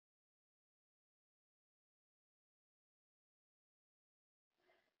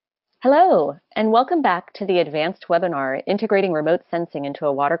Hello, and welcome back to the advanced webinar, Integrating Remote Sensing into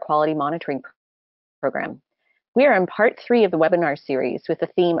a Water Quality Monitoring Program. We are in part 3 of the webinar series with the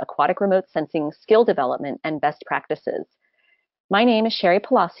theme Aquatic Remote Sensing Skill Development and Best Practices. My name is Sherry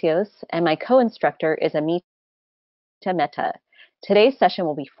Palacios, and my co-instructor is Amita Mehta. Today's session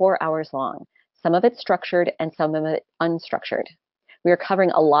will be 4 hours long, some of it structured and some of it unstructured. We are covering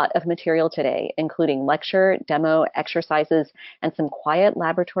a lot of material today, including lecture, demo, exercises, and some quiet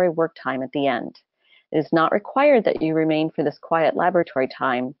laboratory work time at the end. It is not required that you remain for this quiet laboratory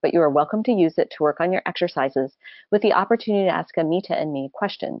time, but you are welcome to use it to work on your exercises with the opportunity to ask Amita and me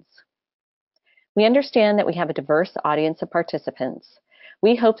questions. We understand that we have a diverse audience of participants.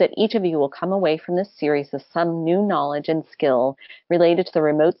 We hope that each of you will come away from this series with some new knowledge and skill related to the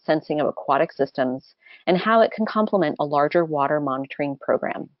remote sensing of aquatic systems and how it can complement a larger water monitoring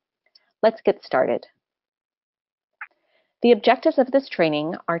program. Let's get started. The objectives of this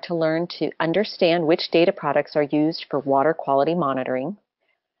training are to learn to understand which data products are used for water quality monitoring,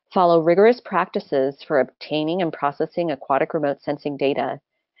 follow rigorous practices for obtaining and processing aquatic remote sensing data,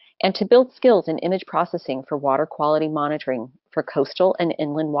 and to build skills in image processing for water quality monitoring for coastal and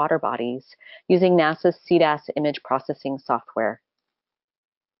inland water bodies using NASA's SeaDAS image processing software.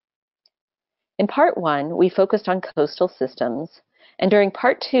 In part 1, we focused on coastal systems, and during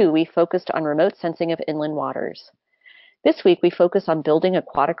part 2, we focused on remote sensing of inland waters. This week, we focus on building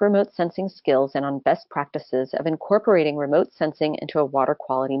aquatic remote sensing skills and on best practices of incorporating remote sensing into a water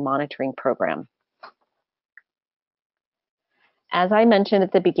quality monitoring program. As I mentioned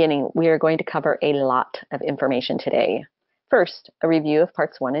at the beginning, we are going to cover a lot of information today. First, a review of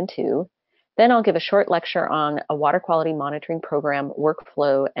parts 1 and 2. Then I'll give a short lecture on a water quality monitoring program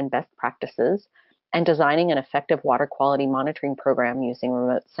workflow and best practices, and designing an effective water quality monitoring program using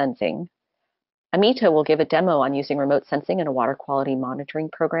remote sensing. Amita will give a demo on using remote sensing in a water quality monitoring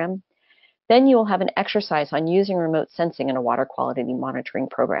program. Then you will have an exercise on using remote sensing in a water quality monitoring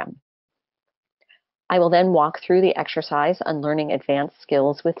program. I will then walk through the exercise on learning advanced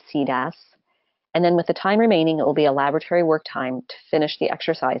skills with SeaDAS, and then with the time remaining, it will be a laboratory work time to finish the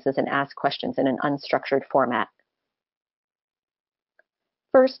exercises and ask questions in an unstructured format.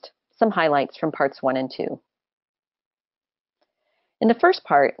 First, some highlights from parts 1 and 2. In the first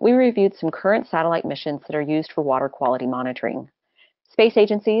part, we reviewed some current satellite missions that are used for water quality monitoring. Space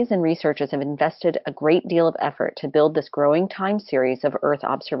agencies and researchers have invested a great deal of effort to build this growing time series of Earth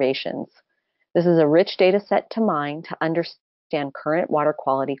observations. This is a rich data set to mine to understand current water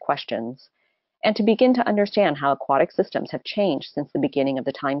quality questions and to begin to understand how aquatic systems have changed since the beginning of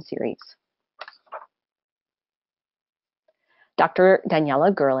the time series. Dr.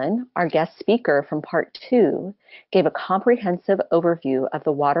 Daniela Gerlin, our guest speaker from part 2, gave a comprehensive overview of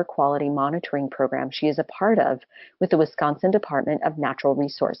the water quality monitoring program she is a part of with the Wisconsin Department of Natural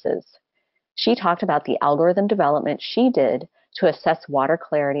Resources. She talked about the algorithm development she did to assess water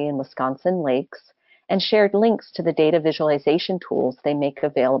clarity in Wisconsin lakes and shared links to the data visualization tools they make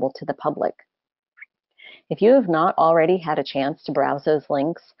available to the public. If you have not already had a chance to browse those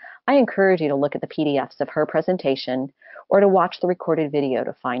links, I encourage you to look at the PDFs of her presentation or to watch the recorded video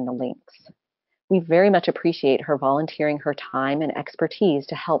to find the links. We very much appreciate her volunteering her time and expertise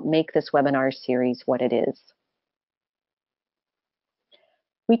to help make this webinar series what it is.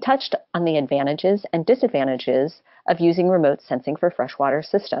 We touched on the advantages and disadvantages of using remote sensing for freshwater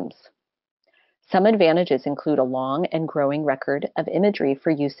systems. Some advantages include a long and growing record of imagery for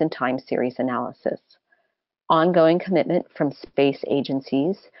use in time series analysis, ongoing commitment from space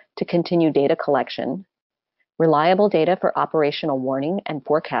agencies to continue data collection, reliable data for operational warning and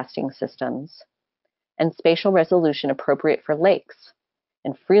forecasting systems, and spatial resolution appropriate for lakes,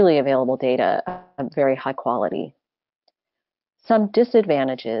 and freely available data of very high quality. Some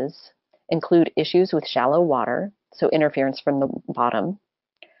disadvantages include issues with shallow water, so interference from the bottom,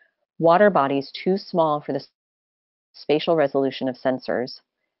 water bodies too small for the spatial resolution of sensors,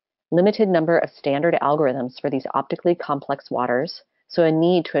 limited number of standard algorithms for these optically complex waters, so a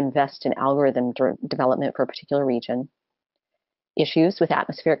need to invest in algorithm development for a particular region, issues with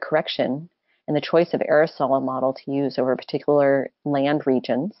atmospheric correction and the choice of aerosol model to use over particular land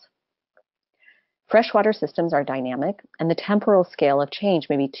regions. Freshwater systems are dynamic, and the temporal scale of change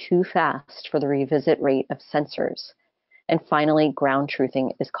may be too fast for the revisit rate of sensors. And finally, ground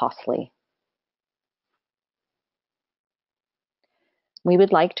truthing is costly. We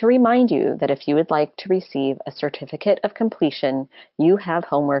would like to remind you that if you would like to receive a certificate of completion, you have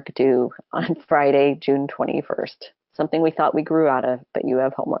homework due on Friday, June 21st, something we thought we grew out of, but you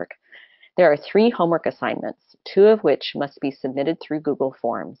have homework. There are 3 homework assignments, 2 of which must be submitted through Google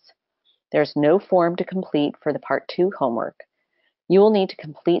Forms. There's no form to complete for the Part 2 homework. You will need to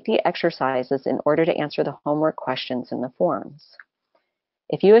complete the exercises in order to answer the homework questions in the forms.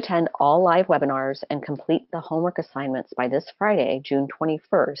 If you attend all live webinars and complete the homework assignments by this Friday, June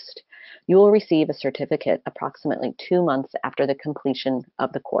 21st, you will receive a certificate approximately 2 months after the completion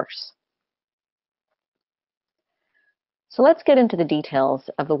of the course. So let's get into the details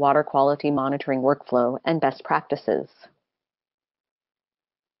of the water quality monitoring workflow and best practices.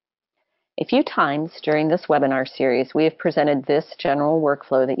 A few times during this webinar series, we have presented this general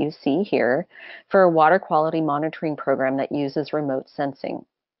workflow that you see here for a water quality monitoring program that uses remote sensing.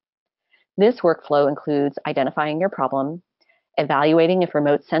 This workflow includes identifying your problem, evaluating if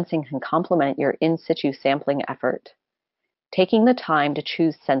remote sensing can complement your in situ sampling effort, taking the time to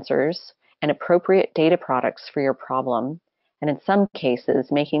choose sensors and appropriate data products for your problem, and in some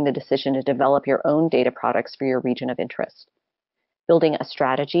cases, making the decision to develop your own data products for your region of interest. Building a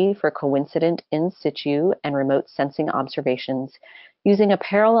strategy for coincident in situ and remote sensing observations using a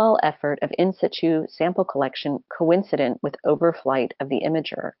parallel effort of in situ sample collection coincident with overflight of the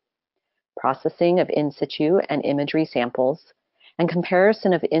imager. Processing of in situ and imagery samples, and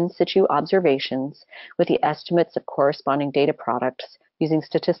comparison of in situ observations with the estimates of corresponding data products using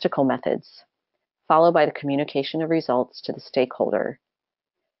statistical methods, followed by the communication of results to the stakeholder.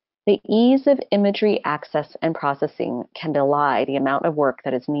 The ease of imagery access and processing can belie the amount of work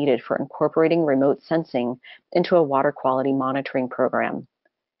that is needed for incorporating remote sensing into a water quality monitoring program.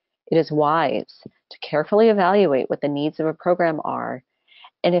 It is wise to carefully evaluate what the needs of a program are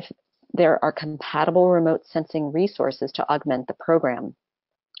and if there are compatible remote sensing resources to augment the program.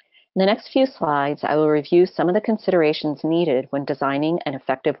 In the next few slides, I will review some of the considerations needed when designing an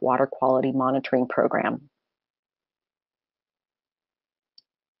effective water quality monitoring program.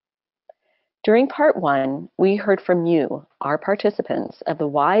 During part 1, we heard from you, our participants, of the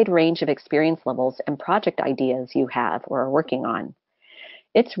wide range of experience levels and project ideas you have or are working on.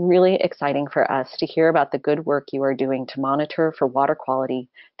 It's really exciting for us to hear about the good work you are doing to monitor for water quality,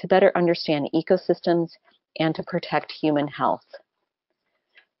 to better understand ecosystems, and to protect human health.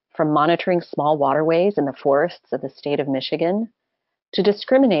 From monitoring small waterways in the forests of the state of Michigan, to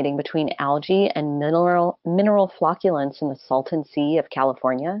discriminating between algae and mineral flocculants in the Salton Sea of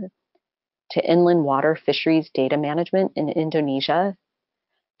California, to inland water fisheries data management in Indonesia,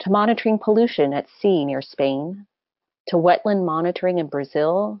 to monitoring pollution at sea near Spain, to wetland monitoring in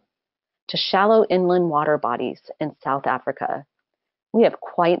Brazil, to shallow inland water bodies in South Africa. We have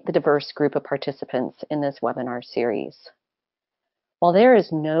quite the diverse group of participants in this webinar series. While there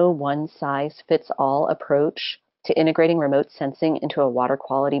is no one-size-fits-all approach to integrating remote sensing into a water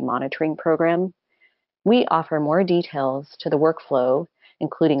quality monitoring program, we offer more details to the workflow,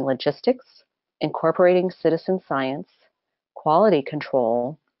 including logistics, incorporating citizen science, quality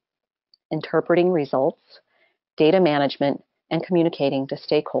control, interpreting results, data management, and communicating to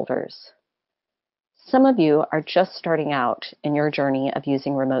stakeholders. Some of you are just starting out in your journey of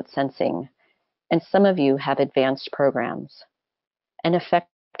using remote sensing, and some of you have advanced programs. An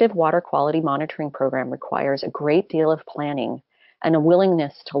effective water quality monitoring program requires a great deal of planning and a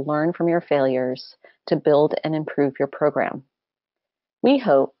willingness to learn from your failures to build and improve your program. We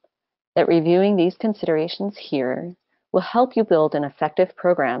hope that reviewing these considerations here will help you build an effective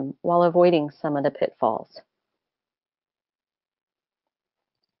program while avoiding some of the pitfalls.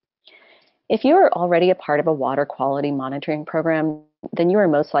 If you are already a part of a water quality monitoring program, then you are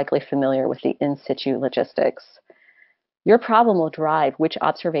most likely familiar with the in situ logistics. Your problem will drive which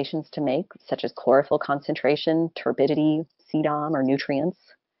observations to make, such as chlorophyll concentration, turbidity, CDOM, or nutrients.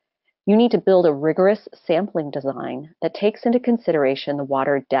 You need to build a rigorous sampling design that takes into consideration the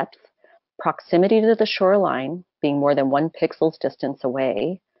water depth, proximity to the shoreline, being more than 1 pixel's distance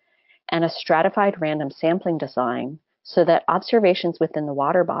away, and a stratified random sampling design so that observations within the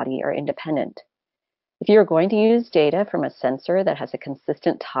water body are independent. If you are going to use data from a sensor that has a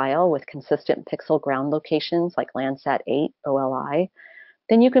consistent tile with consistent pixel ground locations like Landsat 8 OLI,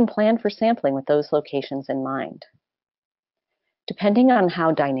 then you can plan for sampling with those locations in mind. Depending on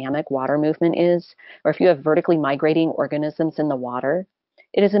how dynamic water movement is, or if you have vertically migrating organisms in the water,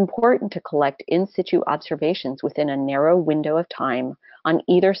 it is important to collect in situ observations within a narrow window of time on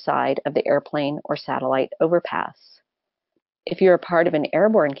either side of the airplane or satellite overpass. If you're a part of an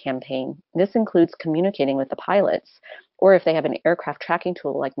airborne campaign, this includes communicating with the pilots, or if they have an aircraft tracking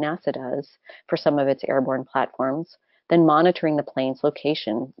tool like NASA does for some of its airborne platforms, then monitoring the plane's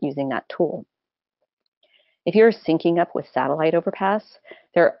location using that tool. If you're syncing up with satellite overpass,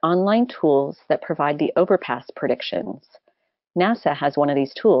 there are online tools that provide the overpass predictions. NASA has one of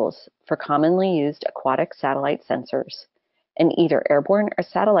these tools for commonly used aquatic satellite sensors in either airborne or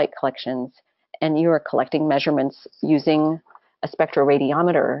satellite collections, and you are collecting measurements using a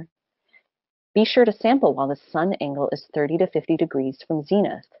spectroradiometer, be sure to sample while the sun angle is 30 to 50 degrees from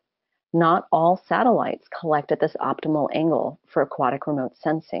zenith. Not all satellites collect at this optimal angle for aquatic remote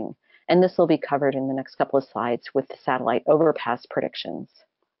sensing, and this will be covered in the next couple of slides with the satellite overpass predictions.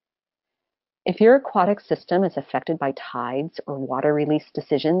 If your aquatic system is affected by tides or water release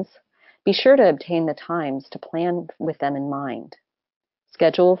decisions, be sure to obtain the times to plan with them in mind.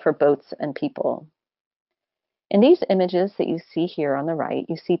 Schedule for boats and people. In these images that you see here on the right,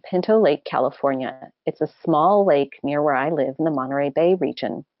 you see Pinto Lake, California. It's a small lake near where I live in the Monterey Bay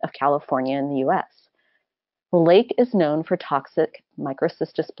region of California in the US. The lake is known for toxic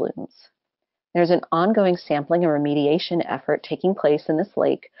microcystis blooms. There's an ongoing sampling and remediation effort taking place in this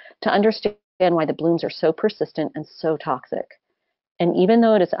lake to understand why the blooms are so persistent and so toxic. And even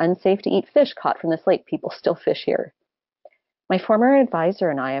though it is unsafe to eat fish caught from this lake, people still fish here. My former advisor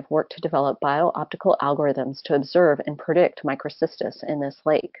and I have worked to develop bio-optical algorithms to observe and predict microcystis in this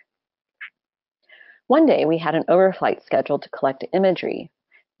lake. One day we had an overflight scheduled to collect imagery.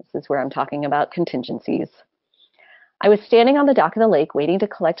 This is where I'm talking about contingencies. I was standing on the dock of the lake waiting to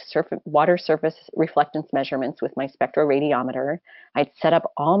collect water surface reflectance measurements with my spectroradiometer. I'd set up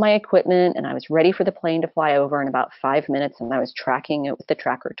all my equipment and I was ready for the plane to fly over in about 5 minutes, and I was tracking it with the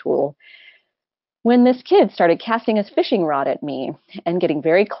tracker tool when this kid started casting his fishing rod at me and getting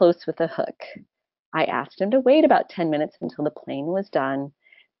very close with the hook. I asked him to wait about 10 minutes until the plane was done,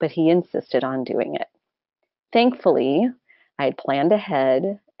 but he insisted on doing it. Thankfully, I had planned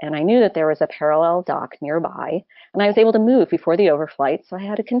ahead, and I knew that there was a parallel dock nearby, and I was able to move before the overflight, so I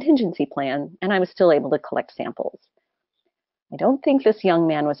had a contingency plan, and I was still able to collect samples. I don't think this young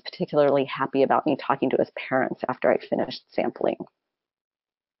man was particularly happy about me talking to his parents after I finished sampling.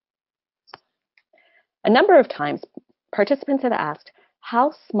 A number of times, participants have asked,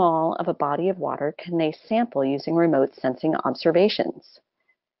 how small of a body of water can they sample using remote sensing observations?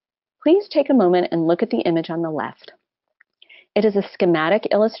 Please take a moment and look at the image on the left. It is a schematic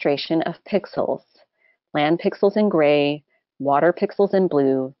illustration of pixels, land pixels in gray, water pixels in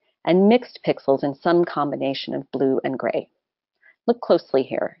blue, and mixed pixels in some combination of blue and gray. Look closely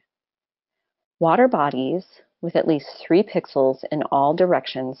here. Water bodies with at least 3 pixels in all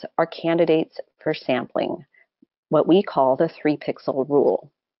directions are candidates for sampling, what we call the 3-pixel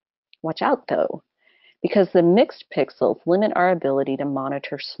rule. Watch out though, because the mixed pixels limit our ability to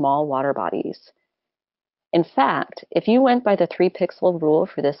monitor small water bodies. In fact, if you went by the 3-pixel rule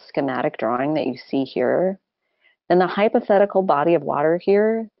for this schematic drawing that you see here, then the hypothetical body of water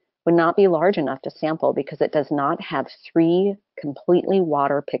here would not be large enough to sample because it does not have 3 completely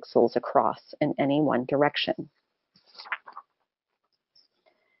water pixels across in any one direction.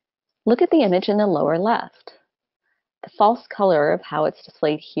 Look at the image in the lower left. The false color of how it's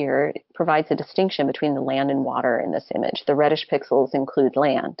displayed here provides a distinction between the land and water in this image. The reddish pixels include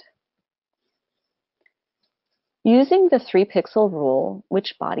land. Using the 3-pixel rule,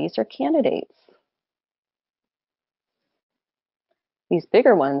 which bodies are candidates? These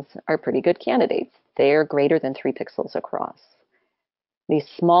bigger ones are pretty good candidates. They are greater than 3 pixels across. These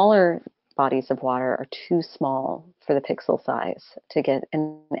smaller bodies of water are too small for the pixel size to get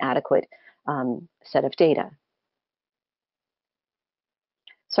an adequate set of data.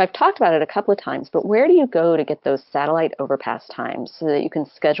 So I've talked about it a couple of times, but where do you go to get those satellite overpass times so that you can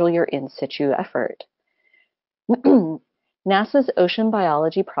schedule your in situ effort? NASA's Ocean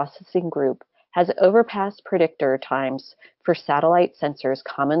Biology Processing Group has overpass predictor times for satellite sensors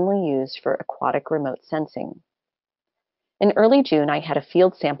commonly used for aquatic remote sensing. In early June, I had a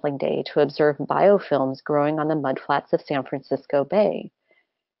field sampling day to observe biofilms growing on the mudflats of San Francisco Bay.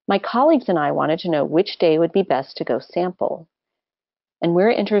 My colleagues and I wanted to know which day would be best to go sample. And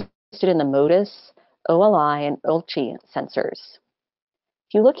we're interested in the MODIS, OLI, and ULCI sensors.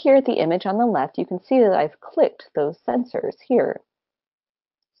 If you look here at the image on the left, you can see that I've clicked those sensors here.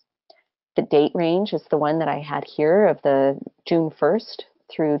 The date range is the one that I had here of the June 1st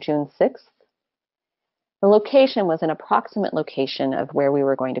through June 6th. The location was an approximate location of where we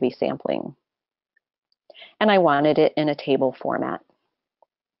were going to be sampling. And I wanted it in a table format.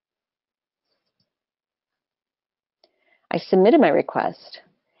 I submitted my request,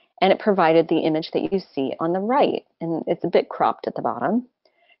 and it provided the image that you see on the right, and it's a bit cropped at the bottom.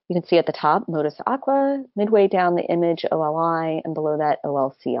 You can see at the top, MODIS Aqua, midway down the image, OLI, and below that,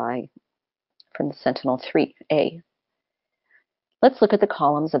 OLCI from the Sentinel-3A. Let's look at the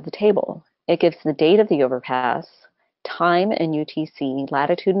columns of the table. It gives the date of the overpass, time and UTC,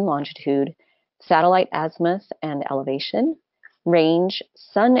 latitude and longitude, satellite azimuth and elevation, range,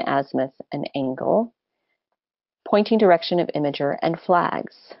 sun azimuth and angle, pointing direction of imager, and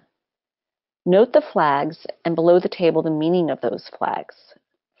flags. Note the flags and below the table the meaning of those flags.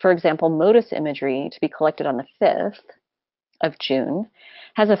 For example, MODIS imagery to be collected on the 5th of June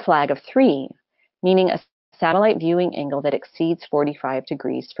has a flag of 3, meaning a satellite viewing angle that exceeds 45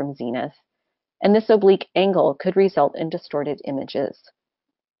 degrees from zenith, and this oblique angle could result in distorted images.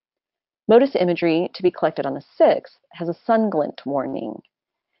 MODIS imagery to be collected on the 6th has a sun glint warning.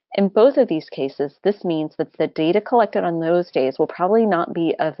 In both of these cases, this means that the data collected on those days will probably not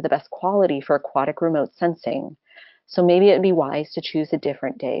be of the best quality for aquatic remote sensing, so maybe it'd be wise to choose a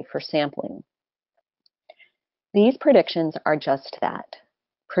different day for sampling. These predictions are just that,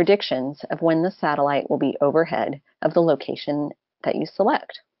 predictions of when the satellite will be overhead of the location that you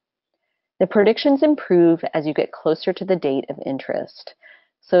select. The predictions improve as you get closer to the date of interest,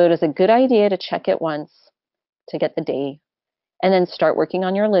 so it is a good idea to check it once to get the day, and then start working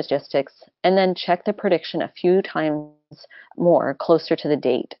on your logistics, and then check the prediction a few times more closer to the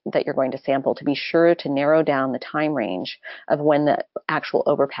date that you're going to sample to be sure to narrow down the time range of when the actual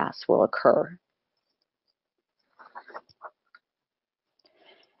overpass will occur.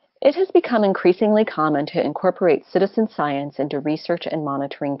 It has become increasingly common to incorporate citizen science into research and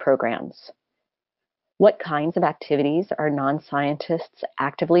monitoring programs. What kinds of activities are non-scientists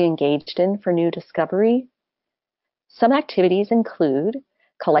actively engaged in for new discovery? Some activities include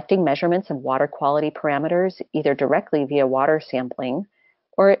collecting measurements of water quality parameters either directly via water sampling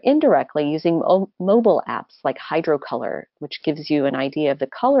or indirectly using mobile apps like HydroColor, which gives you an idea of the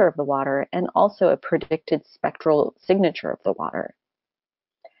color of the water and also a predicted spectral signature of the water.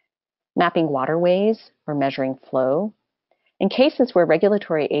 Mapping waterways or measuring flow. In cases where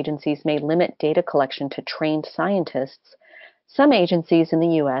regulatory agencies may limit data collection to trained scientists, some agencies in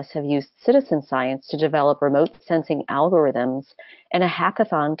the US have used citizen science to develop remote sensing algorithms in a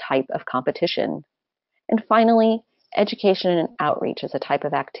hackathon type of competition. And finally, education and outreach is a type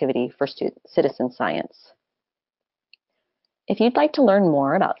of activity for citizen science. If you'd like to learn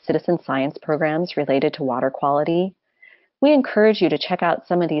more about citizen science programs related to water quality, we encourage you to check out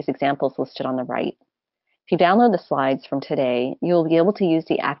some of these examples listed on the right. If you download the slides from today, you'll be able to use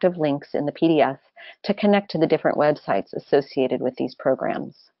the active links in the PDF to connect to the different websites associated with these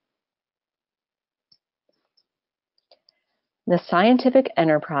programs. The scientific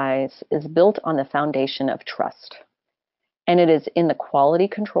enterprise is built on the foundation of trust, and it is in the quality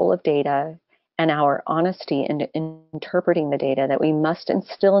control of data and our honesty in interpreting the data that we must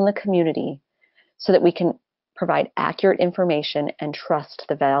instill in the community so that we can provide accurate information and trust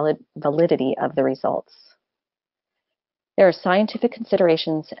the validity of the results. There are scientific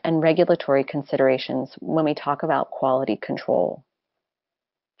considerations and regulatory considerations when we talk about quality control.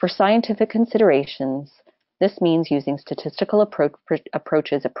 For scientific considerations, this means using statistical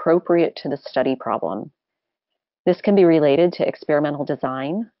approaches appropriate to the study problem. This can be related to experimental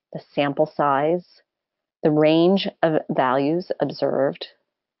design, the sample size, the range of values observed,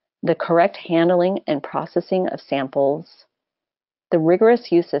 the correct handling and processing of samples, the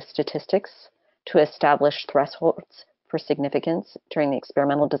rigorous use of statistics to establish thresholds for significance during the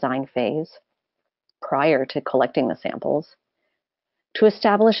experimental design phase prior to collecting the samples, to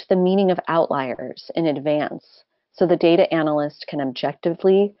establish the meaning of outliers in advance so the data analyst can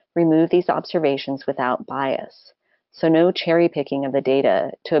objectively remove these observations without bias, so no cherry picking of the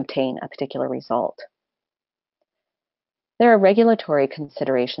data to obtain a particular result. There are regulatory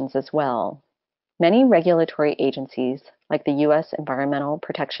considerations as well. Many regulatory agencies, like the U.S. Environmental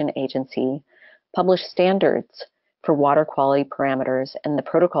Protection Agency, publish standards for water quality parameters and the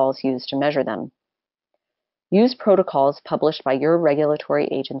protocols used to measure them. Use protocols published by your regulatory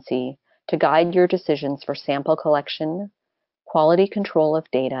agency to guide your decisions for sample collection, quality control of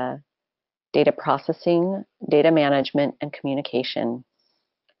data, data processing, data management, and communication.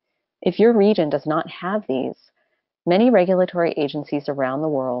 If your region does not have these, many regulatory agencies around the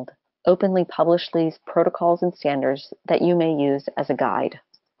world openly publish these protocols and standards that you may use as a guide.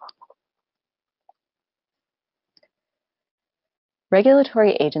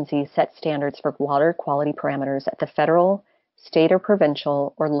 Regulatory agencies set standards for water quality parameters at the federal, state or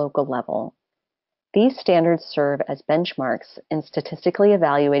provincial, or local level. These standards serve as benchmarks in statistically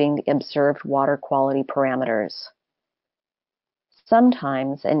evaluating the observed water quality parameters.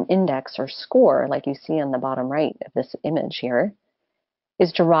 Sometimes an index or score, like you see on the bottom right of this image here,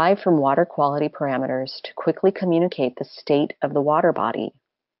 is derived from water quality parameters to quickly communicate the state of the water body.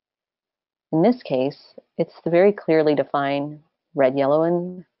 In this case, it's the very clearly defined red, yellow,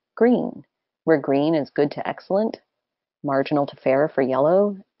 and green, where green is good to excellent, marginal to fair for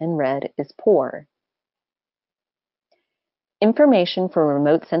yellow, and red is poor. Information for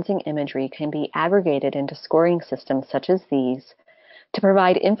remote sensing imagery can be aggregated into scoring systems such as these to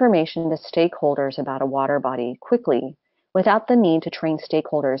provide information to stakeholders about a water body quickly without the need to train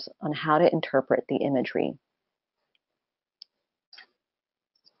stakeholders on how to interpret the imagery.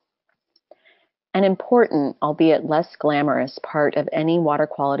 An important, albeit less glamorous, part of any water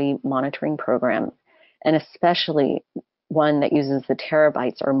quality monitoring program, and especially one that uses the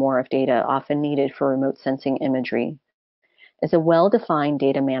terabytes or more of data often needed for remote sensing imagery, is a well-defined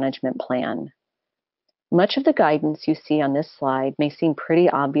data management plan. Much of the guidance you see on this slide may seem pretty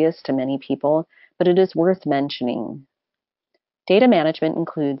obvious to many people, but it is worth mentioning. Data management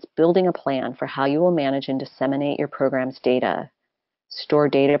includes building a plan for how you will manage and disseminate your program's data, store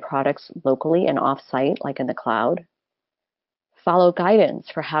data products locally and off-site, like in the cloud, follow guidance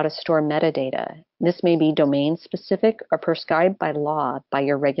for how to store metadata. This may be domain-specific or prescribed by law by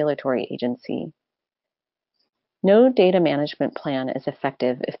your regulatory agency. No data management plan is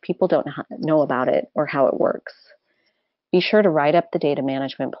effective if people don't know about it or how it works. Be sure to write up the data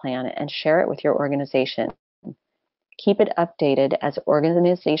management plan and share it with your organization. Keep it updated as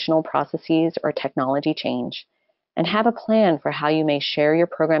organizational processes or technology change, and have a plan for how you may share your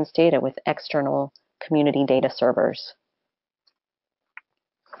program's data with external community data servers.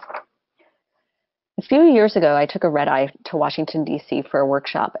 A few years ago, I took a red-eye to Washington, D.C. for a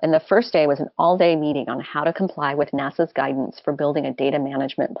workshop, and the first day was an all-day meeting on how to comply with NASA's guidance for building a data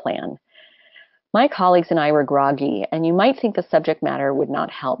management plan. My colleagues and I were groggy, and you might think the subject matter would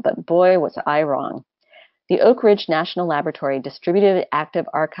not help, but boy, was I wrong. The Oak Ridge National Laboratory Distributed Active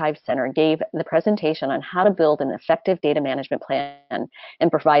Archive Center gave the presentation on how to build an effective data management plan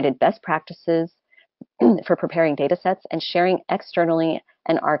and provided best practices for preparing data sets and sharing externally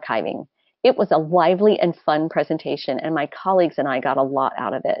and archiving. It was a lively and fun presentation, and my colleagues and I got a lot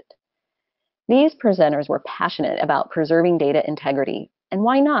out of it. These presenters were passionate about preserving data integrity, and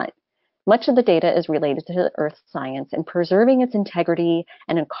why not? Much of the data is related to earth science, and preserving its integrity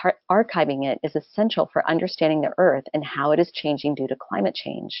and archiving it is essential for understanding the earth and how it is changing due to climate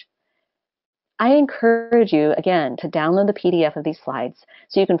change. I encourage you, again, to download the PDF of these slides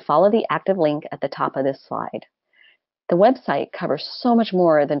so you can follow the active link at the top of this slide. The website covers so much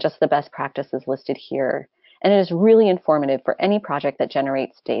more than just the best practices listed here, and it is really informative for any project that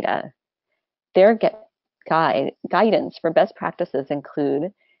generates data. Their guidance for best practices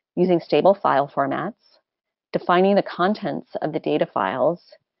include using stable file formats, defining the contents of the data files,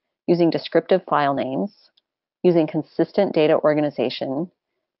 using descriptive file names, using consistent data organization,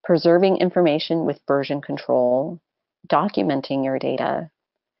 preserving information with version control, documenting your data,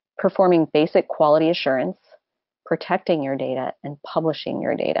 performing basic quality assurance, protecting your data, and publishing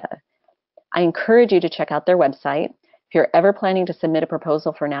your data. I encourage you to check out their website. If you're ever planning to submit a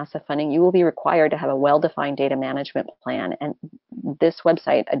proposal for NASA funding, you will be required to have a well-defined data management plan, and this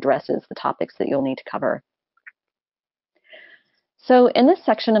website addresses the topics that you'll need to cover. So in this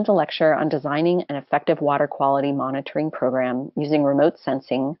section of the lecture on designing an effective water quality monitoring program using remote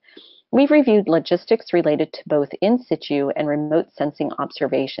sensing, we've reviewed logistics related to both in situ and remote sensing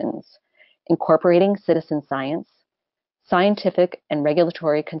observations, incorporating citizen science, scientific and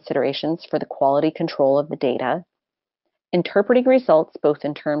regulatory considerations for the quality control of the data, interpreting results both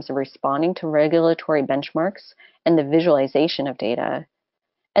in terms of responding to regulatory benchmarks and the visualization of data,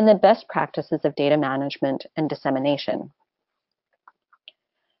 and the best practices of data management and dissemination.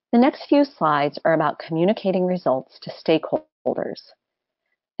 The next few slides are about communicating results to stakeholders.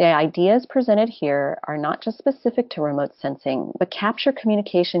 The ideas presented here are not just specific to remote sensing, but capture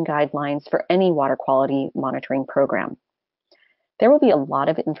communication guidelines for any water quality monitoring program. There will be a lot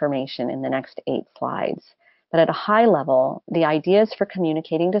of information in the next 8 slides, but at a high level, the ideas for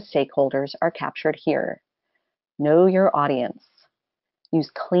communicating to stakeholders are captured here. Know your audience. Use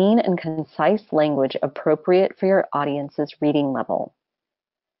clean and concise language appropriate for your audience's reading level.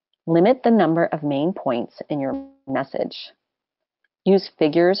 Limit the number of main points in your message. Use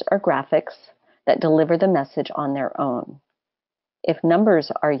figures or graphics that deliver the message on their own. If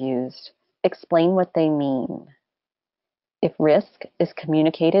numbers are used, explain what they mean. If risk is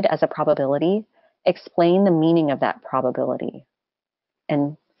communicated as a probability, explain the meaning of that probability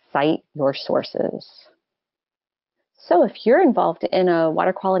and cite your sources. So if you're involved in a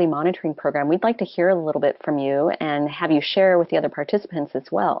water quality monitoring program, we'd like to hear a little bit from you and have you share with the other participants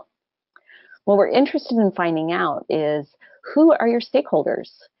as well. What we're interested in finding out is who are your stakeholders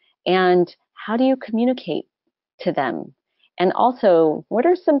and how do you communicate to them? And also, what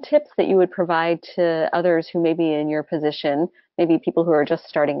are some tips that you would provide to others who may be in your position, maybe people who are just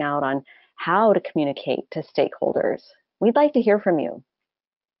starting out on how to communicate to stakeholders? We'd like to hear from you.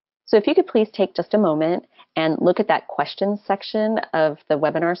 So if you could please take just a moment and look at that questions section of the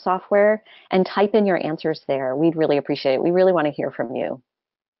webinar software and type in your answers there. We'd really appreciate it. We really want to hear from you.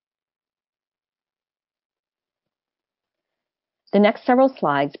 The next several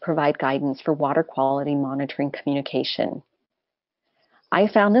slides provide guidance for water quality monitoring communication. I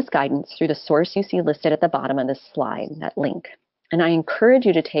found this guidance through the source you see listed at the bottom of this slide, that link, and I encourage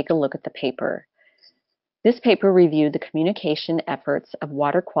you to take a look at the paper. This paper reviewed the communication efforts of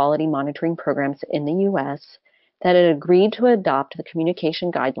water quality monitoring programs in the U.S. that had agreed to adopt the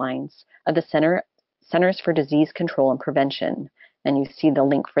communication guidelines of the Centers for Disease Control and Prevention, and you see the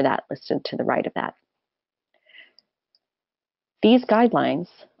link for that listed to the right of that. These guidelines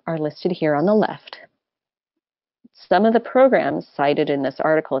are listed here on the left. Some of the programs cited in this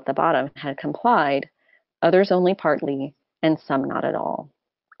article at the bottom had complied, others only partly, and some not at all.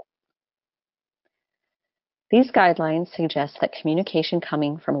 These guidelines suggest that communication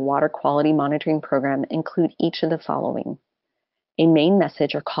coming from a water quality monitoring program include each of the following: a main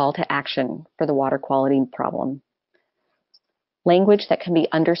message or call to action for the water quality problem, language that can be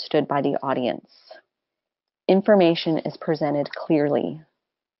understood by the audience, information is presented clearly,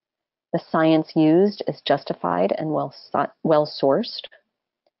 the science used is justified and well-sourced,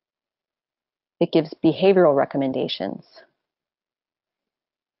 it gives behavioral recommendations.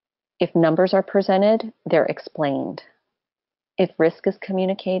 If numbers are presented, they're explained. If risk is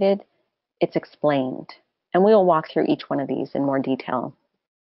communicated, it's explained. And we'll walk through each one of these in more detail.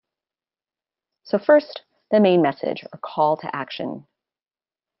 So first, the main message or call to action.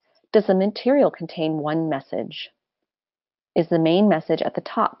 Does the material contain one message? Is the main message at the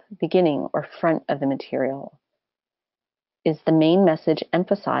top, beginning, or front of the material? Is the main message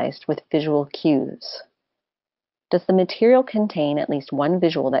emphasized with visual cues? Does the material contain at least one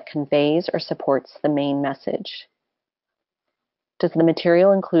visual that conveys or supports the main message? Does the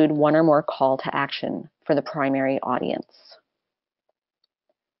material include one or more call to action for the primary audience?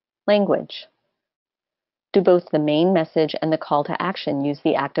 Language. Do both the main message and the call to action use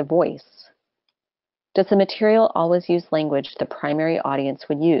the active voice? Does the material always use language the primary audience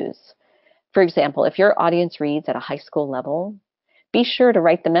would use? For example, if your audience reads at a high school level, be sure to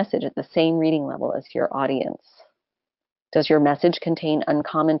write the message at the same reading level as your audience. Does your message contain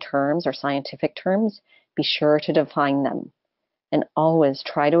uncommon terms or scientific terms? Be sure to define them. And always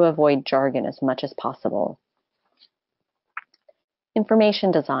try to avoid jargon as much as possible.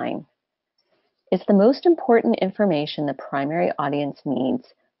 Information design. Is the most important information the primary audience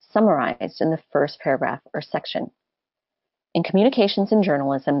needs summarized in the first paragraph or section? In communications and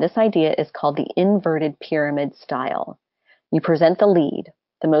journalism, this idea is called the inverted pyramid style. You present the lead,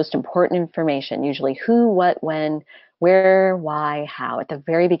 the most important information, usually who, what, when, where, why, how, at the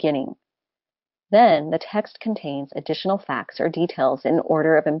very beginning. Then the text contains additional facts or details in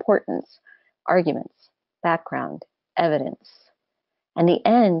order of importance, arguments, background, evidence. And the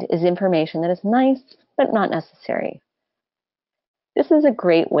end is information that is nice, but not necessary. This is a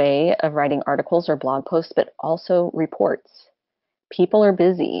great way of writing articles or blog posts, but also reports. People are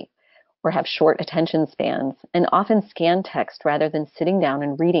busy or have short attention spans and often scan text rather than sitting down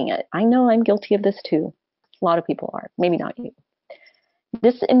and reading it. I know I'm guilty of this too. A lot of people are, maybe not you.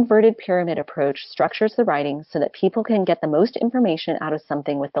 This inverted pyramid approach structures the writing so that people can get the most information out of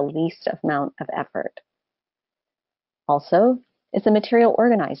something with the least amount of effort. Also, is the material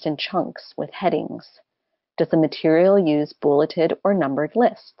organized in chunks with headings? Does the material use bulleted or numbered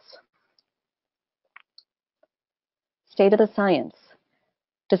lists? State of the science.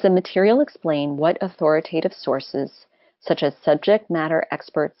 Does the material explain what authoritative sources, such as subject matter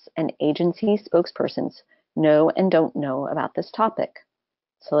experts and agency spokespersons, know and don't know about this topic?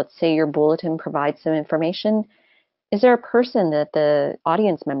 So let's say your bulletin provides some information. Is there a person that the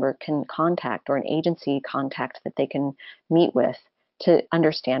audience member can contact or an agency contact that they can meet with to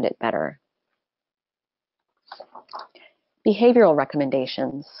understand it better? Behavioral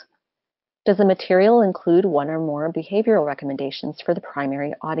recommendations. Does the material include one or more behavioral recommendations for the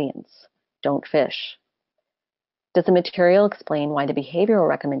primary audience? Don't fish. Does the material explain why the behavioral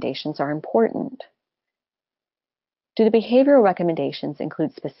recommendations are important? Do the behavioral recommendations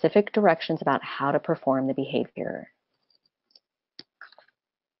include specific directions about how to perform the behavior?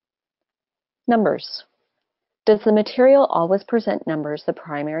 Numbers. Does the material always present numbers the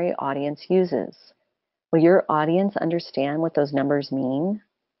primary audience uses? Will your audience understand what those numbers mean?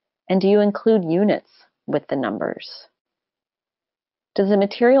 And do you include units with the numbers? Does the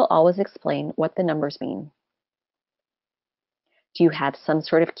material always explain what the numbers mean? Do you have some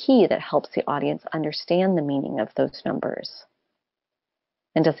sort of key that helps the audience understand the meaning of those numbers?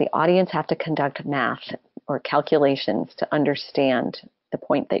 And does the audience have to conduct math or calculations to understand the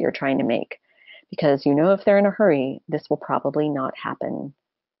point that you're trying to make? because you know if they're in a hurry, this will probably not happen.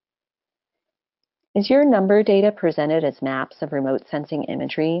 Is your number data presented as maps of remote sensing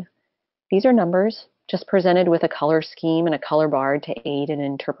imagery? These are numbers, just presented with a color scheme and a color bar to aid in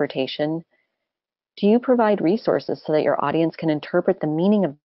interpretation. Do you provide resources so that your audience can interpret the meaning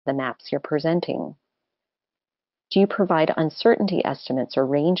of the maps you're presenting? Do you provide uncertainty estimates or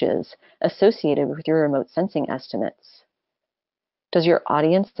ranges associated with your remote sensing estimates? Does your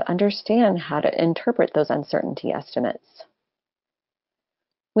audience understand how to interpret those uncertainty estimates?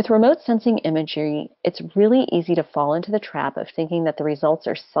 With remote sensing imagery, it's really easy to fall into the trap of thinking that the results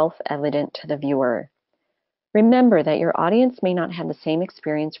are self-evident to the viewer. Remember that your audience may not have the same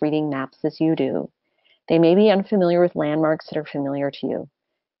experience reading maps as you do. They may be unfamiliar with landmarks that are familiar to you.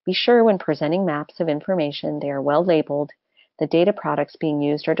 Be sure when presenting maps of information, they are well labeled, the data products being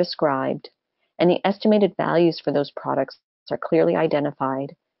used are described, and the estimated values for those products are clearly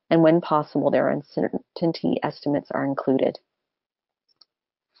identified, and when possible, their uncertainty estimates are included.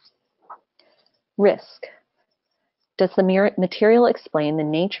 Risk. Does the material explain the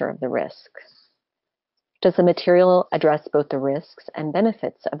nature of the risk? Does the material address both the risks and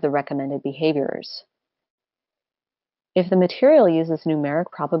benefits of the recommended behaviors? If the material uses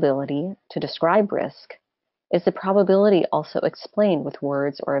numeric probability to describe risk, is the probability also explained with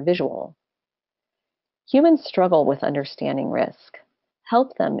words or a visual? Humans struggle with understanding risk.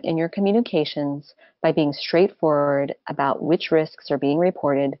 Help them in your communications by being straightforward about which risks are being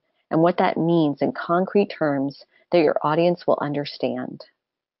reported and what that means in concrete terms that your audience will understand.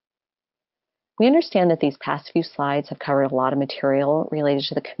 We understand that these past few slides have covered a lot of material related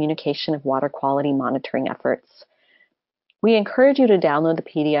to the communication of water quality monitoring efforts. We encourage you to download the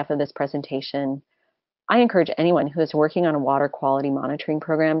PDF of this presentation. I encourage anyone who is working on a water quality monitoring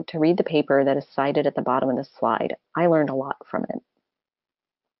program to read the paper that is cited at the bottom of this slide. I learned a lot from it.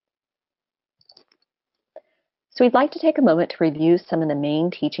 So we'd like to take a moment to review some of the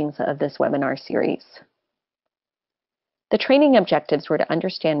main teachings of this webinar series. The training objectives were to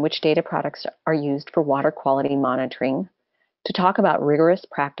understand which data products are used for water quality monitoring, to talk about rigorous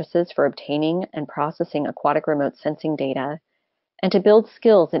practices for obtaining and processing aquatic remote sensing data, and to build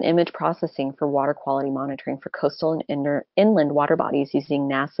skills in image processing for water quality monitoring for coastal and inland water bodies using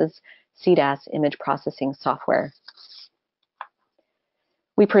NASA's SeaDAS image processing software.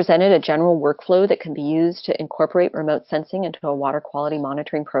 We presented a general workflow that can be used to incorporate remote sensing into a water quality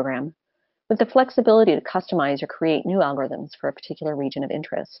monitoring program, with the flexibility to customize or create new algorithms for a particular region of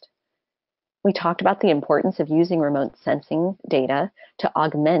interest. We talked about the importance of using remote sensing data to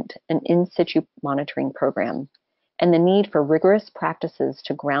augment an in situ monitoring program, and the need for rigorous practices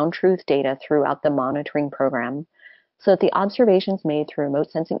to ground truth data throughout the monitoring program so that the observations made through remote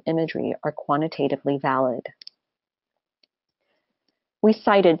sensing imagery are quantitatively valid. We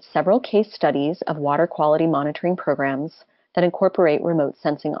cited several case studies of water quality monitoring programs that incorporate remote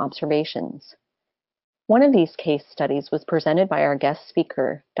sensing observations. One of these case studies was presented by our guest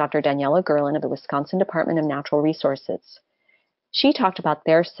speaker, Dr. Daniela Gerlin of the Wisconsin Department of Natural Resources. She talked about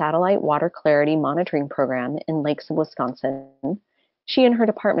their satellite water clarity monitoring program in lakes of Wisconsin. She and her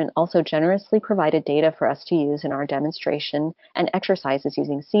department also generously provided data for us to use in our demonstration and exercises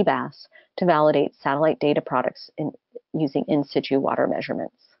using SeaDAS to validate satellite data products using in situ water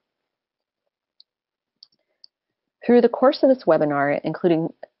measurements. Through the course of this webinar,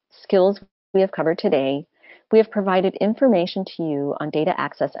 including skills we have covered today, we have provided information to you on data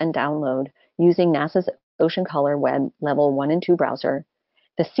access and download using NASA's Ocean Color Web Level 1 and 2 browser,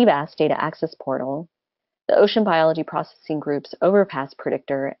 the SeaBAS Data Access Portal, the Ocean Biology Processing Group's Overpass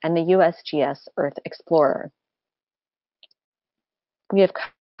Predictor, and the USGS Earth Explorer. We have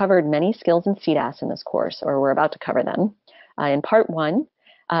covered many skills in SeaDAS in this course, or we're about to cover them. In part 1,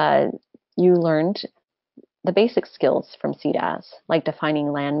 you learned the basic skills from SeaDAS, like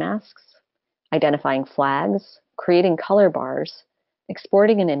defining land masks, identifying flags, creating color bars,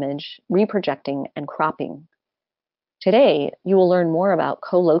 exporting an image, reprojecting, and cropping. Today, you will learn more about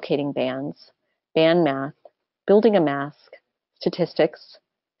co-locating bands, band math, building a mask, statistics,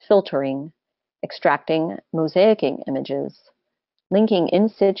 filtering, extracting, mosaicing images, linking in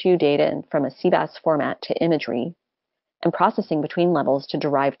situ data from a SeaDAS format to imagery, and processing between levels to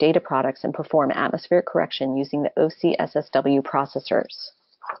derive data products and perform atmospheric correction using the OCSSW processors.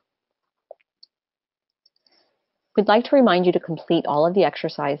 We'd like to remind you to complete all of the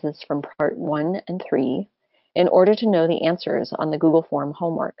exercises from part 1 and 3 in order to know the answers on the Google Form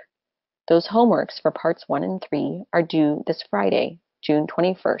homework. Those homeworks for parts 1 and 3 are due this Friday, June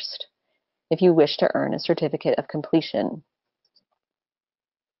 21st, if you wish to earn a certificate of completion.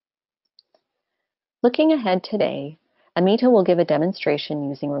 Looking ahead today, Amita will give a demonstration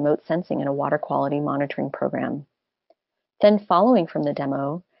using remote sensing in a water quality monitoring program. Then, following from the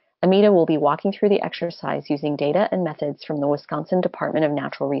demo, Amita will be walking through the exercise using data and methods from the Wisconsin Department of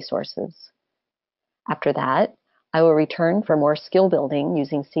Natural Resources. After that, I will return for more skill building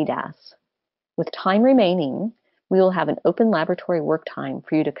using SeaDAS. With time remaining, we will have an open laboratory work time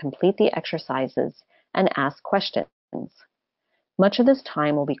for you to complete the exercises and ask questions. Much of this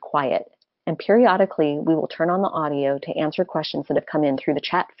time will be quiet, and periodically we will turn on the audio to answer questions that have come in through the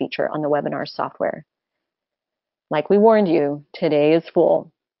chat feature on the webinar software. Like we warned you, today is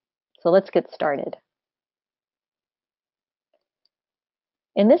full. So let's get started.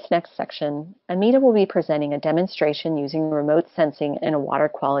 In this next section, Amita will be presenting a demonstration using remote sensing in a water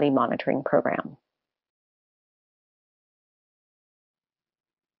quality monitoring program.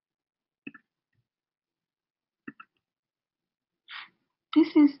 This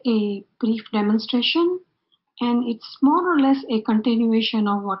is a brief demonstration, and it's more or less a continuation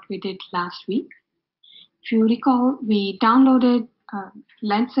of what we did last week. If you recall, we downloaded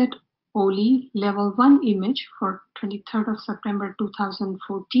Landsat OLI Level 1 image for 23rd of September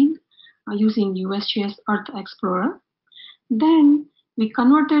 2014 using USGS Earth Explorer. Then we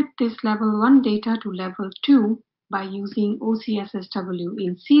converted this Level 1 data to Level 2 by using OCSSW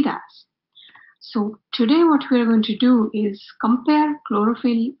in SeaDAS. So today what we're going to do is compare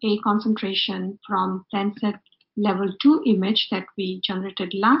chlorophyll A concentration from Landsat Level 2 image that we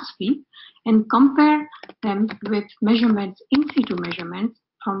generated last week and compare them with measurements, in situ measurements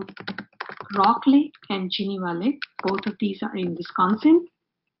from Rock Lake and Geneva Lake. Both of these are in Wisconsin.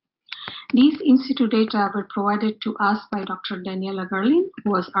 These in situ data were provided to us by Dr. Daniela Gerlin,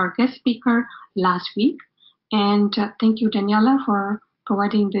 who was our guest speaker last week. And thank you, Daniela, for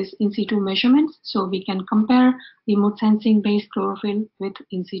providing this in situ measurements so we can compare remote sensing based chlorophyll with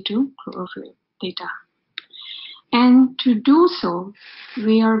in situ chlorophyll data. And to do so,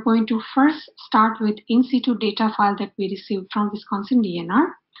 we are going to first start with in situ data file that we received from Wisconsin DNR.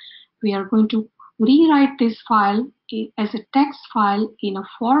 We are going to rewrite this file as a text file in a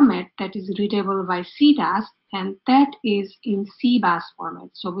format that is readable by SeaDAS, and that is in CBAS format.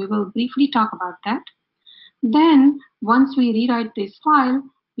 So we will briefly talk about that. Then, once we rewrite this file,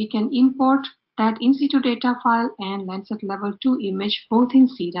 we can import that in situ data file and Landsat Level 2 image both in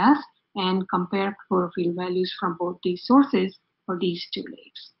SeaDAS and compare chlorophyll values from both these sources for these two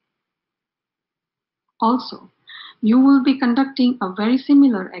lakes. Also, you will be conducting a very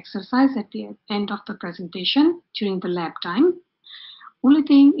similar exercise at the end of the presentation during the lab time. Only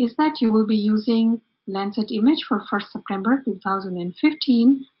thing is that you will be using Landsat image for 1st September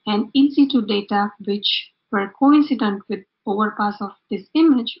 2015 and in situ data which were coincident with overpass of this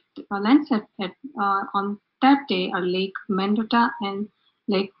image. Landsat on that day are Lake Mendota and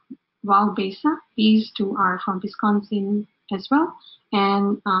Lake Waubesa. These two are from Wisconsin as well.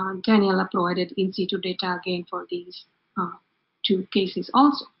 And Daniela provided in situ data again for these two cases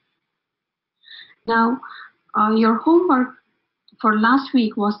also. Now, your homework for last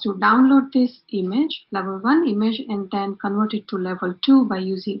week was to download this image, Level 1 image, and then convert it to Level 2 by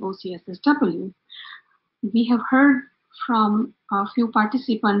using OCSSW. We have heard from a few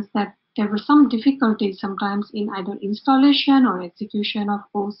participants that there were some difficulties sometimes in either installation or execution of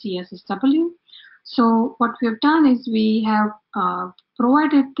OCSSW. So what we have done is we have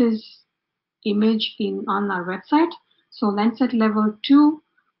provided this image on our website. So Landsat Level 2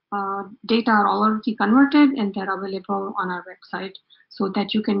 data are already converted and they're available on our website so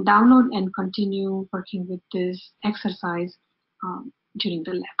that you can download and continue working with this exercise during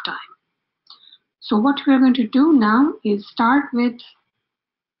the lab time. So what we're going to do now is start with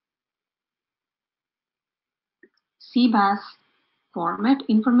CBAS format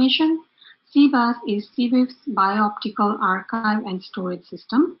information. CBAS is CWIF's Biooptical Archive and Storage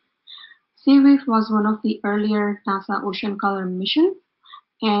System. CWIF was one of the earlier NASA Ocean Color missions,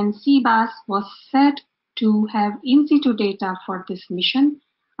 and CBAS was set to have in situ data for this mission.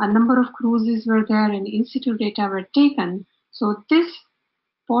 A number of cruises were there and in situ data were taken. So this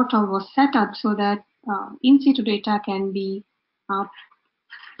portal was set up so that in situ data can be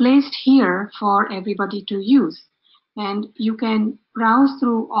placed here for everybody to use. And you can browse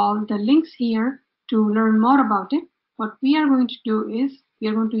through all the links here to learn more about it. What we are going to do is we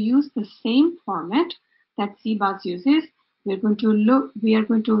are going to use the same format that CBAS uses. We are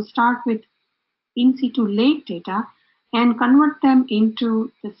going to start with in situ lake data and convert them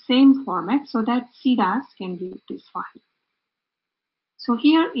into the same format so that SeaDAS can read this file. So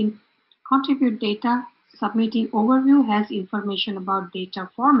here in contribute data, submitting overview has information about data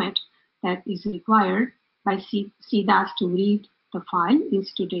format that is required by SeaDAS to read the file, in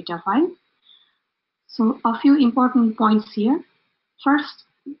situ data file. So a few important points here. First,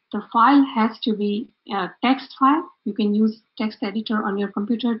 the file has to be a text file. You can use text editor on your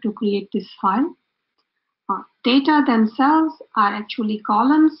computer to create this file. Data themselves are actually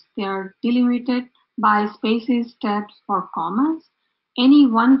columns. They are delimited by spaces, tabs, or commas. Any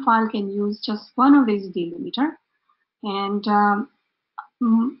one file can use just one of these delimiter. And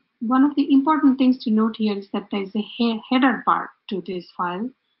one of the important things to note here is that there is a header part to this file.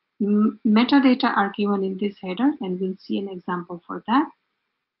 Metadata are given in this header, and we'll see an example for that.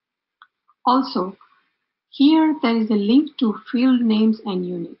 Also, here there is a link to field names and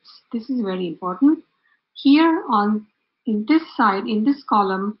units. This is very important. Here in this side, in this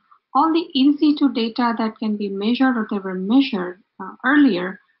column, all the in situ data that can be measured or they were measured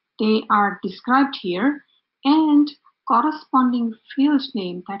earlier, they are described here, and corresponding field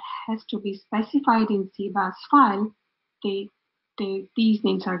name that has to be specified in SeaDAS file, these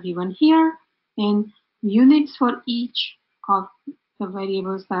names are given here, and units for each of the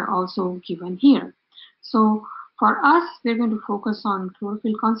variables are also given here. So for us, we're going to focus on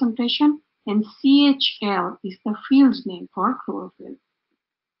chlorophyll concentration, and CHL is the field name for chlorophyll.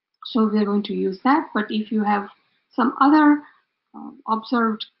 So we're going to use that, but if you have some other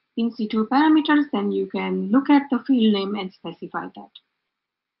observed in situ parameters, then you can look at the field name and specify that.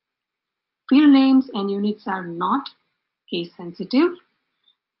 Field names and units are not case sensitive,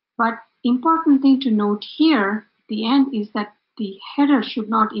 but important thing to note here at the end is that the header should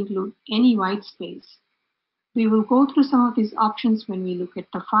not include any white space. We will go through some of these options when we look at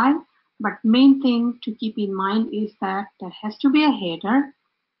the file, but main thing to keep in mind is that there has to be a header.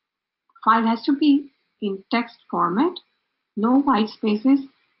 File has to be in text format, no white spaces,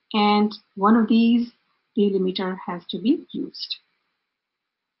 and one of these delimiter has to be used.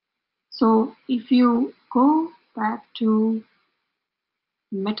 So if you go back to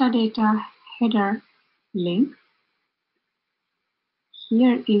metadata header link,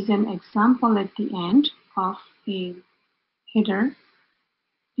 here is an example at the end of a header.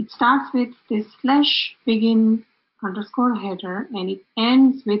 It starts with this /begin underscore header, and it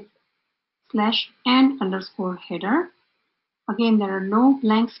ends with /end underscore header. Again, there are no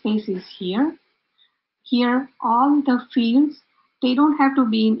blank spaces here. Here, all the fields, they don't have to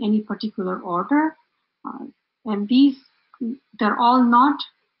be in any particular order. And they're all not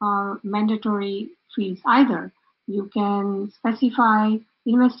mandatory fields either. You can specify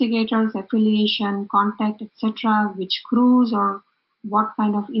investigators, affiliation, contact, etc., which crews or what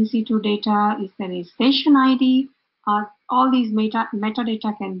kind of in situ data, is there a station ID? All these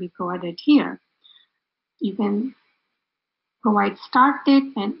metadata can be provided here. You can provide start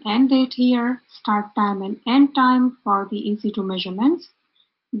date and end date here, start time and end time for the in situ measurements.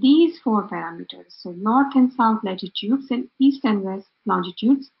 These four parameters, so north and south latitudes and east and west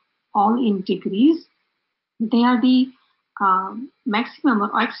longitudes, all in degrees, they are the maximum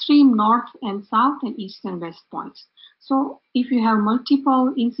or extreme north and south and east and west points. So if you have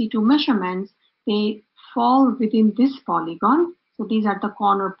multiple in situ measurements, they fall within this polygon. So these are the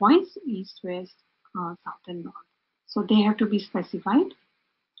corner points, east, west, south and north. So they have to be specified.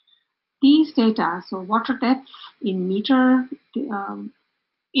 These data, so water depth in meter,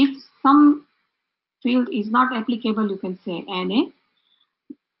 if some field is not applicable, you can say NA.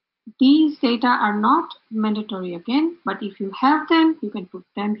 These data are not mandatory again, but if you have them, you can put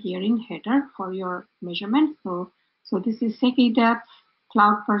them here in header for your measurement. So this is Secchi depth,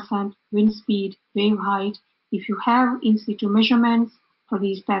 cloud percent, wind speed, wave height. If you have in situ measurements for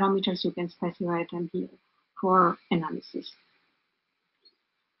these parameters, you can specify them here for analysis.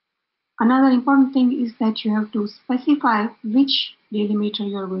 Another important thing is that you have to specify which delimiter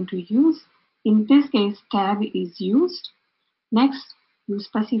you are going to use. In this case, tab is used. Next, you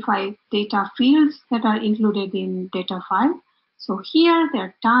specify data fields that are included in data file. So here there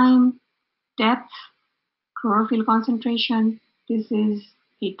are time, depth, chlorophyll concentration. This is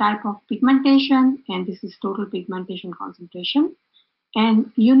a type of pigmentation, and this is total pigmentation concentration.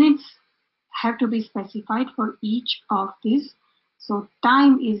 And units have to be specified for each of these. So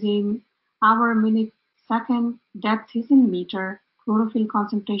time is in hour, minute, second, depth is in meter, chlorophyll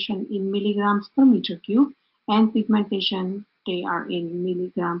concentration in milligrams per meter cube, and pigmentation, they are in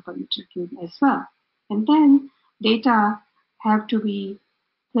milligram per meter cube as well. And then data have to be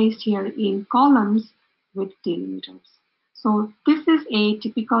placed here in columns with delimiters. So this is a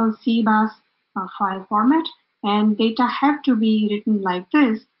typical SeaDAS file format, and data have to be written like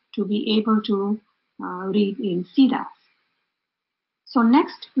this to be able to read in SeaDAS. So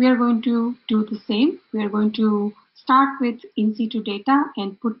next, we are going to do the same. We are going to start with in situ data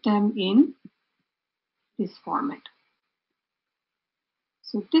and put them in this format.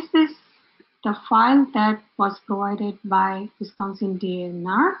 So this is the file that was provided by Wisconsin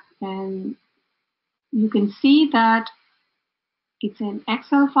DNR, and you can see that it's an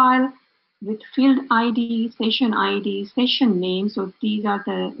Excel file with field ID, station name. So these are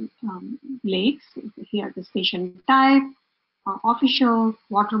the lakes. Here the station type, official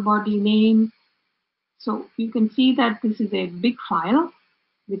water body name. So you can see that this is a big file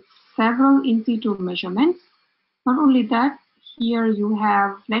with several in situ measurements. Not only that, here you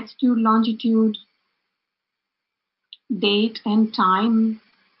have latitude, longitude, date and time,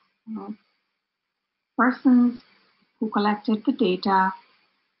 persons who collected the data.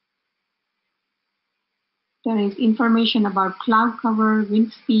 There is information about cloud cover,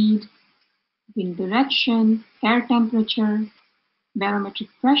 wind speed, wind direction, air temperature, barometric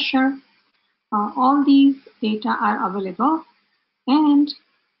pressure. All these data are available. And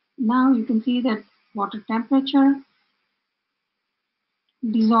now you can see that water temperature,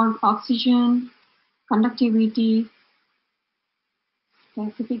 dissolved oxygen, conductivity,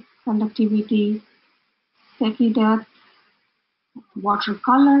 specific conductivity, Secchi depth, water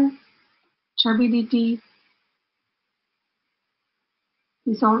color, turbidity,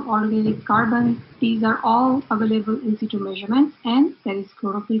 dissolved organic carbon. These are all available in situ measurements, and there is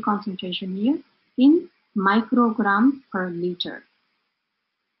chlorophyll concentration here in microgram per liter.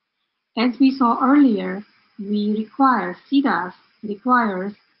 As we saw earlier, SeaDAS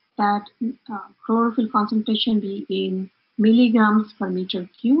requires that chlorophyll concentration be in milligrams per meter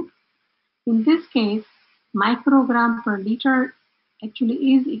cube. In this case, microgram per liter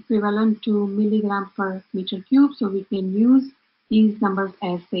actually is equivalent to milligram per meter cube, so we can use these numbers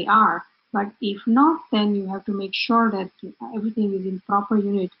as they are. But if not, then you have to make sure that everything is in proper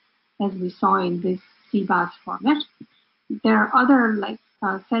unit, as we saw in this SeaDAS format. There are other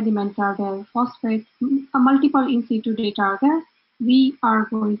sediments are there, phosphate, multiple in situ data are there. We are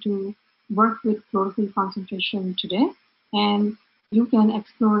going to work with chlorophyll concentration today, and you can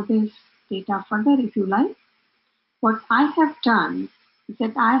explore this data further if you like. What I have done is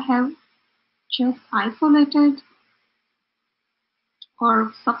that I have just isolated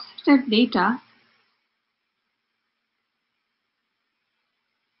or subsetted data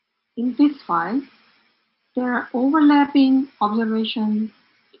in this file. There are overlapping observations,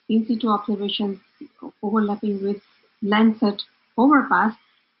 in situ observations overlapping with Lancet overpass.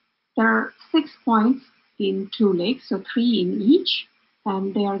 There are 6 points in 2 lakes, so 3 in each,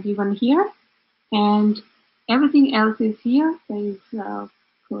 and they are given here. And everything else is here. There is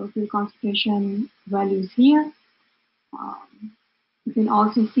chlorophyll concentration values here. You can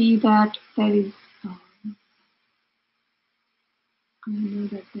also see that there is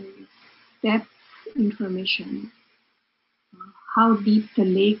depth information, how deep the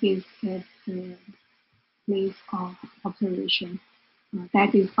lake is at the place of observation.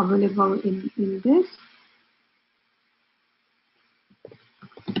 That is available in this.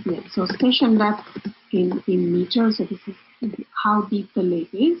 Yeah, so station depth in meters, so this is how deep the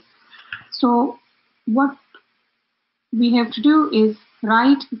lake is. So what we have to do is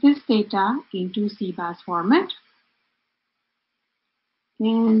write this data into SeaDAS format.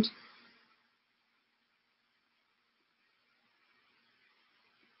 And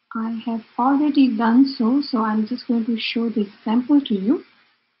I have already done so, so I'm just going to show this sample to you.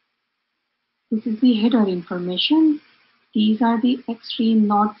 This is the header information. These are the extreme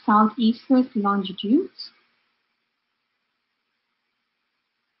north, south, east, west longitudes.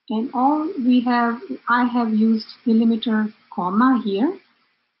 And I have used millimeter comma here.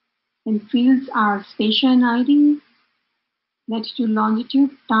 And fields are station ID, latitude, longitude,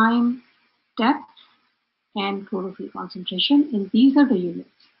 time, depth, and chlorophyll concentration. And these are the units.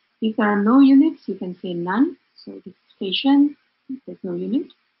 If there are no units, you can say none. So the station, there's no unit.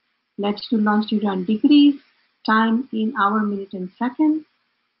 Latitude, longitude, and degrees, time in hour, minute, and second,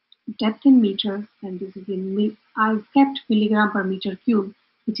 depth in meter, and this is in I've kept milligram per meter cube,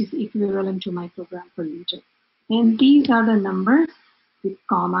 which is equivalent to microgram per liter. And these are the numbers with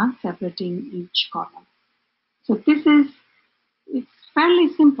comma separating each column. So it's fairly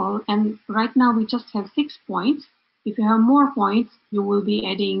simple, and right now we just have 6 points. If you have more points, you will be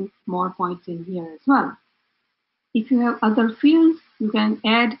adding more points in here as well. If you have other fields, you can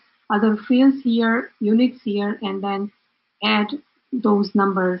add other fields here, units here, and then add those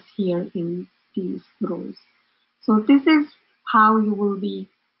numbers here in these rows. So this is how you will be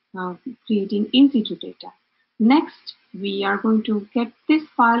creating in situ data. Next, we are going to get this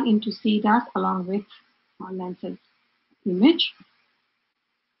file into SeaDAS along with Lancet image.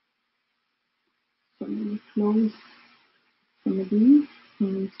 So let me close some of these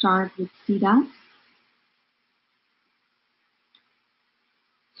and start with SeaDAS.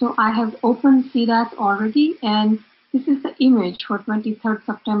 So I have opened SeaDAS already, and this is the image for 23rd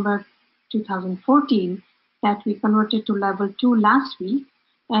September 2014 that we converted to level 2 last week.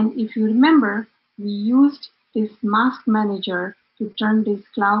 And if you remember, we used this mask manager to turn this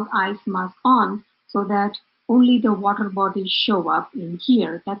cloud ice mask on so that only the water bodies show up in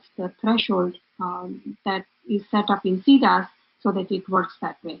here. That's the threshold that is set up in SeaDAS so that it works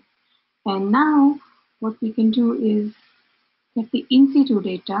that way. And now what we can do is get the in situ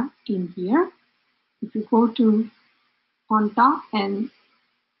data in here. If you go to on top and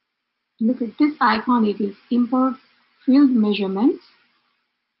look at this icon, it is import field measurements.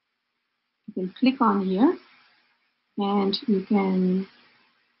 You can click on here and you can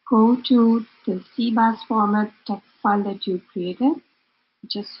go to the CBAS format text file that you created. You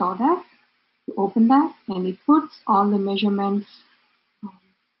just saw that. You open that and it puts all the measurements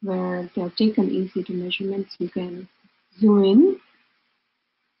where they are taken in situ measurements. You can zoom in.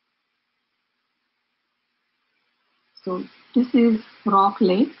 So this is Rock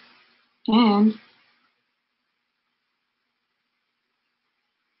Lake, and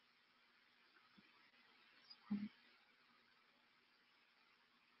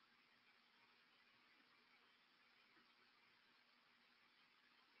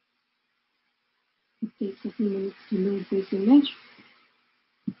it takes a few minutes to load this image.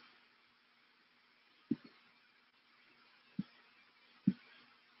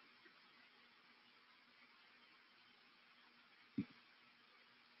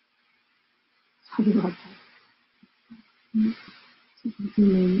 Sorry about that. So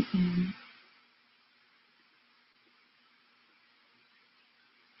zoom in and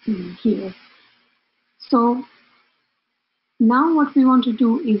zoom here. So now what we want to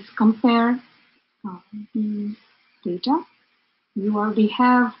do is compare these data. You already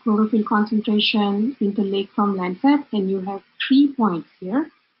have chlorophyll concentration in the lake from Landsat, and you have 3 points here.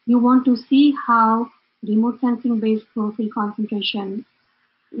 You want to see how remote sensing based chlorophyll concentration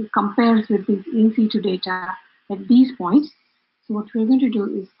compares with the in situ data at these points. So what we're going to do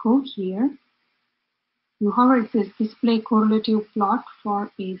is go here. You hover, it says display correlative plot for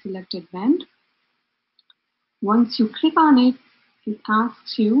a selected band. Once you click on it, it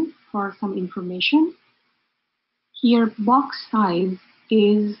asks you for some information. Here, box size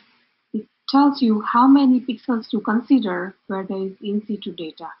is, it tells you how many pixels to consider where there is in situ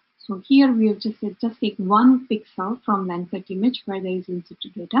data. So here we have just said, just take 1 pixel from Landsat image where there is in situ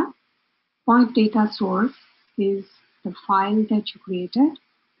data. Point data source is the file that you created,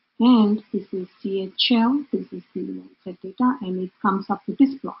 and this is CHL, this is the Landsat data, and it comes up to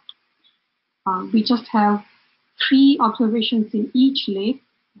this plot. We just have 3 observations in each lake,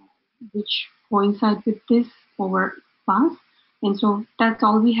 which coincide with this overpass, and so that's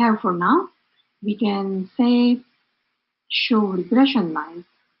all we have for now. We can say show regression line.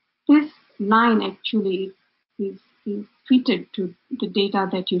 This line actually is fitted to the data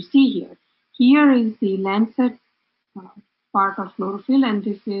that you see here. Here is the Landsat part of chlorophyll, and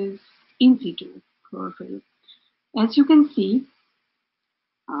this is in situ chlorophyll. As you can see,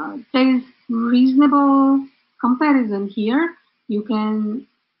 there is reasonable comparison here.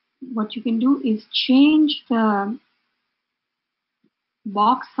 What you can do is change the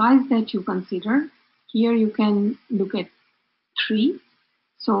box size that you consider. Here you can look at 3.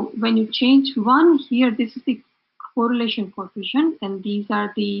 So when you change 1 here, this is the correlation coefficient, and these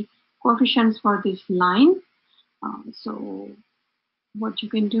are the coefficients for this line. So what you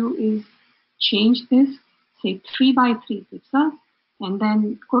can do is change this, say 3 by 3 pixels, and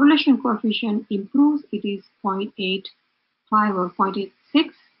then correlation coefficient improves. It is 0.85 or 0.86.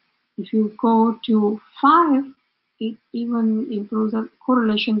 If you go to 5, it even improves. The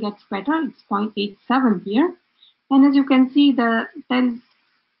correlation gets better. It's 0.87 here. And as you can see, there is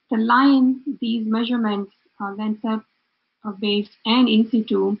the line, these measurements, Landsat based and in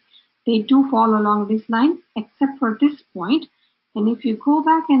situ, they do fall along this line except for this point. And if you go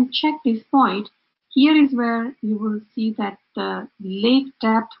back and check this point, here is where you will see that the lake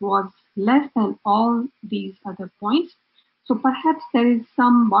depth was less than all these other points. So perhaps there is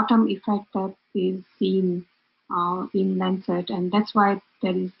some bottom effect that is seen in Landsat, and that's why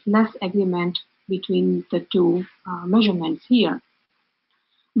there is less agreement between the 2 measurements here.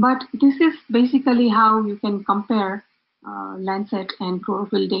 But this is basically how you can compare Landsat and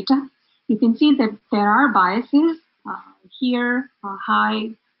chlorophyll data. You can see that there are biases. Here, high,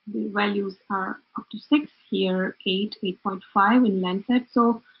 the values are up to 6. Here, 8, 8.5 in Landsat.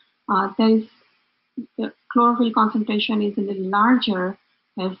 So the chlorophyll concentration is a little larger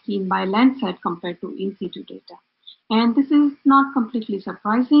as seen by Landsat compared to in situ data. And this is not completely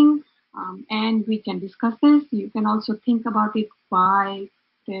surprising, and we can discuss this. You can also think about it, why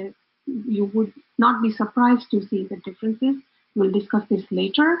you would not be surprised to see the differences. We'll discuss this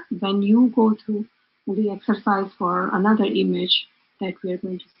later when you go through the exercise for another image that we're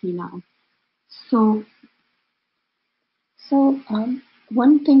going to see now. So,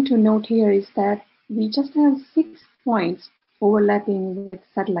 one thing to note here is that we just have 6 points overlapping with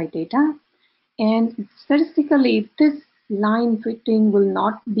satellite data, and statistically, this line fitting will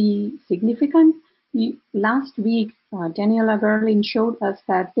not be significant. Last week, Daniela Berlin showed us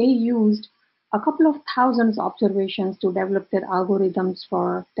that they used a couple of thousands observations to develop their algorithms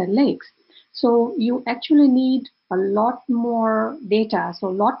for their lakes. So you actually need a lot more data, so a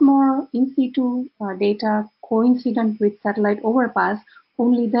lot more in situ data coincident with satellite overpass.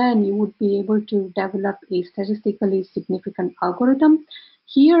 Only then you would be able to develop a statistically significant algorithm.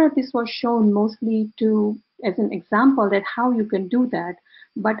 Here, this was shown mostly as an example that how you can do that.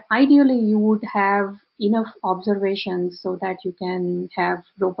 But ideally, you would have enough observations so that you can have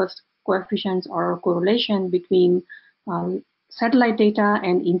robust coefficients or correlation between satellite data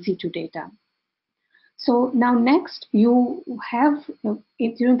and in situ data. So now next, you have,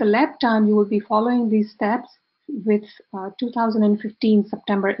 during the lab time, you will be following these steps with 2015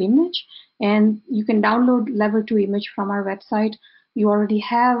 September image, and you can download level 2 image from our website. You already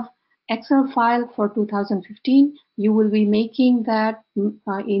have Excel file for 2015. You will be making that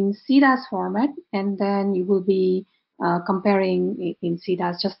in SeaDAS format, and then you will be comparing in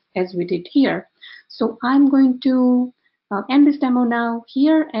SeaDAS just as we did here. So I'm going to end this demo now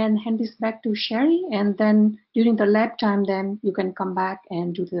here and hand this back to Sherry, and then during the lab time, then you can come back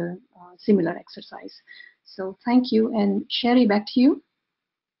and do the similar exercise. So thank you, and Sherry, back to you.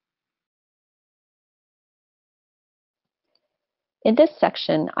 In this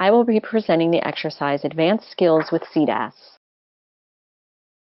section, I will be presenting the exercise Advanced Skills with SeaDAS.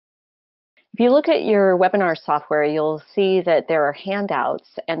 If you look at your webinar software, you'll see that there are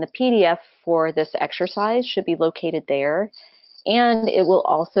handouts, and the PDF for this exercise should be located there, and it will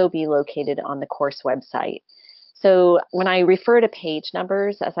also be located on the course website. So when I refer to page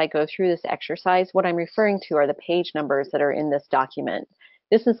numbers as I go through this exercise, what I'm referring to are the page numbers that are in this document.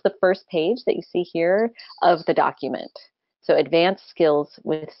 This is the first page that you see here of the document. So Advanced Skills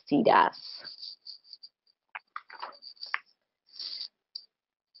with SeaDAS.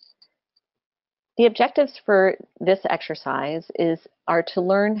 The objectives for this exercise are to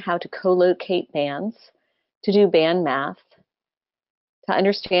learn how to co-locate bands, to do band math, to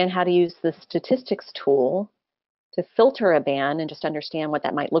understand how to use the statistics tool, to filter a band and just understand what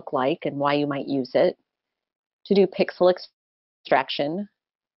that might look like and why you might use it, to do pixel extraction,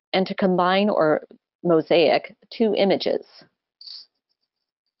 and to combine or mosaic 2 images.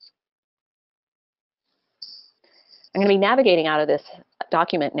 I'm going to be navigating out of this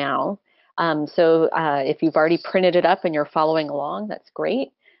document now. If you've already printed it up and you're following along, that's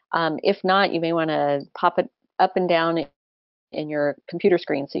great. If not, you may want to pop it up and down in your computer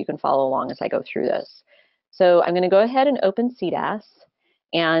screen so you can follow along as I go through this. So I'm going to go ahead and open SeaDAS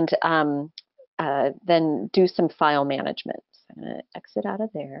and then do some file management. So I'm going to exit out of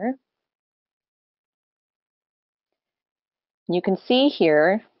there. You can see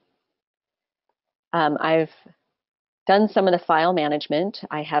here I've done some of the file management.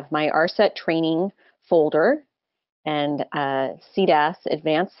 I have my ARSET training folder and SeaDAS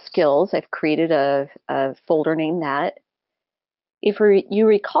Advanced Skills. I've created a folder named that. If you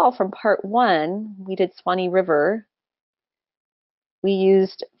recall from part 1, we did Swanee River. We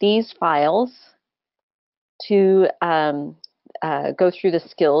used these files to go through the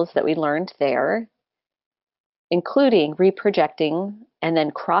skills that we learned there, including reprojecting and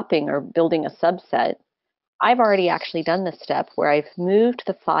then cropping or building a subset. I've already actually done this step where I've moved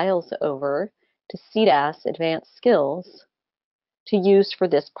the files over to SeaDAS Advanced Skills to use for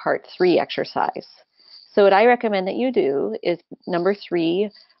this part 3 exercise. So what I recommend that you do is number 3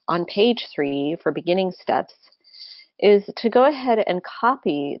 on page 3 for beginning steps is to go ahead and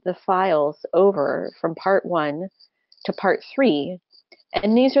copy the files over from part 1 to part 3.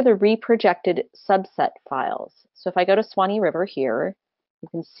 And these are the reprojected subset files. So if I go to Swanee River here, you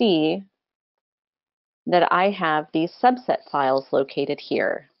can see that I have these subset files located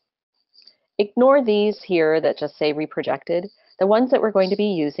here. Ignore these here that just say reprojected. The ones that we're going to be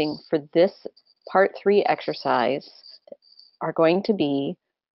using for this part 3 exercise are going to be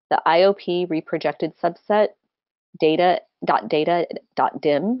the IOP reprojected subset data.dim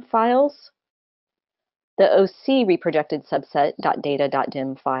files, the OC reprojected subset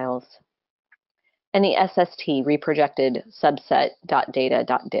 .data.dim files, and the SST reprojected subset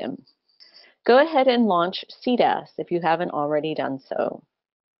 .data.dim. Go ahead and launch SeaDAS if you haven't already done so.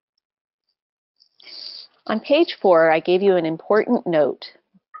 On page 4, I gave you an important note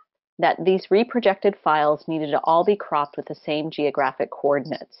that these reprojected files needed to all be cropped with the same geographic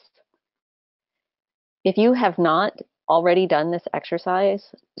coordinates. If you have not already done this exercise,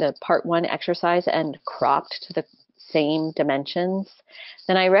 the part 1 exercise, and cropped to the same dimensions,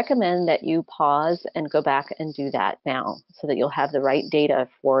 then I recommend that you pause and go back and do that now so that you'll have the right data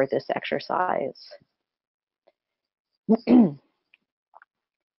for this exercise.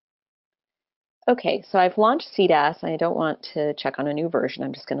 Okay, so I've launched SeaDAS and I don't want to check on a new version.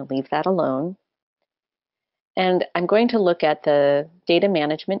 I'm just going to leave that alone. And I'm going to look at the data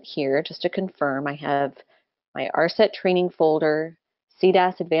management here just to confirm. I have my ARSET training folder,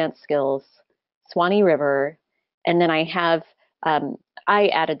 SeaDAS Advanced Skills, Swanee River, and then I have, I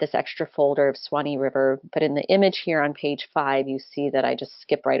added this extra folder of Swanee River, but in the image here on page 5, you see that I just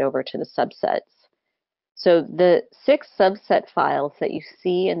skip right over to the subsets. So the 6 subset files that you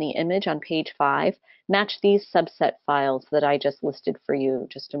see in the image on page 5 match these subset files that I just listed for you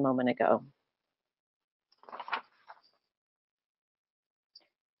just a moment ago.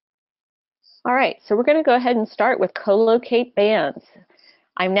 All right, so we're going to go ahead and start with co-locate bands.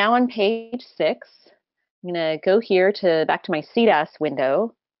 I'm now on page 6. I'm going to go here back to my SeaDAS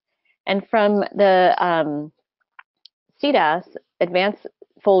window, and from the SeaDAS advanced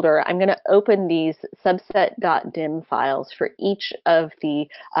folder, I'm going to open these subset.dim files for each of the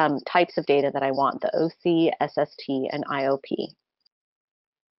types of data that I want, the OC, SST, and IOP.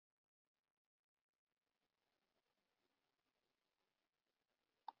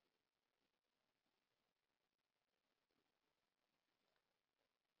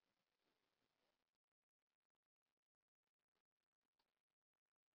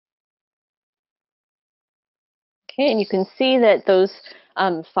 Okay, and you can see that those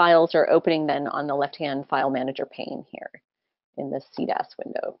files are opening then on the left-hand file manager pane here in the SeaDAS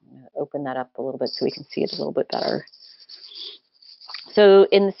window. I'm going to open that up a little bit so we can see it a little bit better. So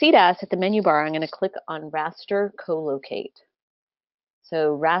in the SeaDAS, at the menu bar, I'm going to click on Raster Co-Locate.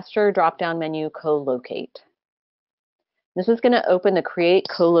 So Raster drop-down menu Co-Locate. This is going to open the Create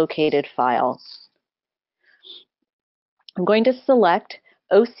Co-Located file. I'm going to select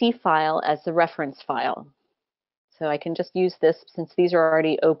OC file as the reference file. So I can just use this, since these are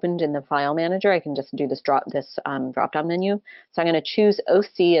already opened in the file manager, I can just do this drop-down menu. So I'm going to choose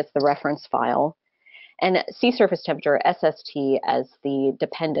OC as the reference file, and sea surface temperature, SST, as the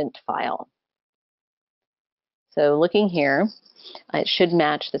dependent file. So looking here, it should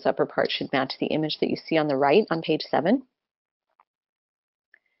match, this upper part should match the image that you see on the right on page 7.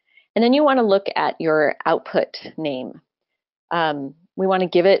 And then you want to look at your output name. We want to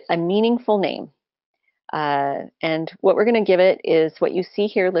give it a meaningful name. And what we're going to give it is what you see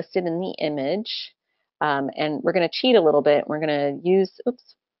here listed in the image. And we're going to cheat a little bit. We're going to use,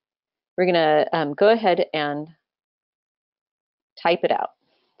 we're going to go ahead and type it out.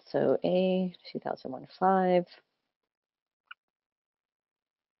 So A 2001-5.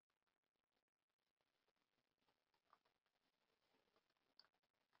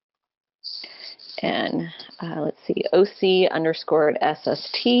 And let's see, OC underscored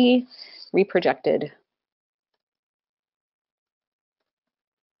SST, reprojected.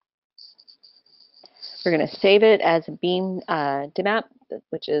 We're going to save it as a beam DMAP,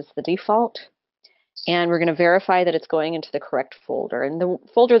 which is the default. And we're going to verify that it's going into the correct folder. And the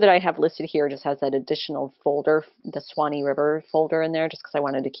folder that I have listed here just has that additional folder, the Swanee River folder in there, just because I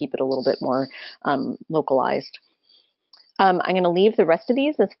wanted to keep it a little bit more localized. I'm going to leave the rest of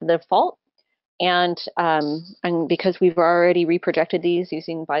these as the default. And because we've already reprojected these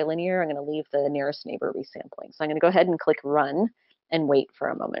using bilinear, I'm going to leave the nearest neighbor resampling. So I'm going to go ahead and click Run and wait for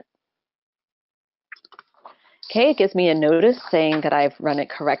a moment. Okay, it gives me a notice saying that I've run it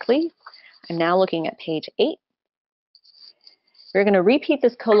correctly. I'm now looking at page 8. We're going to repeat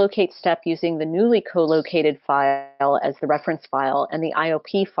this co-locate step using the newly co-located file as the reference file and the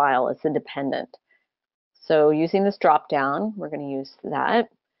IOP file as the dependent. So using this drop-down, we're going to use that.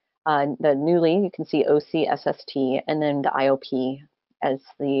 The newly, you can see OC, SST, and then the IOP as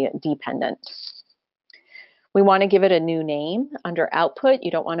the dependent. We want to give it a new name under output.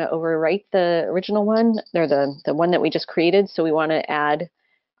 You don't want to overwrite the original one, or the one that we just created. So we want to add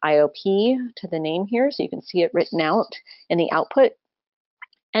IOP to the name here so you can see it written out in the output,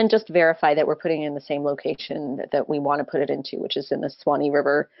 and just verify that we're putting it in the same location that we want to put it into, which is in the Swanee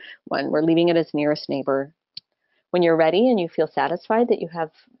River one. We're leaving it as nearest neighbor. When you're ready and you feel satisfied that you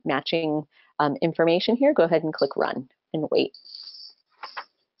have matching information here, go ahead and click Run and wait.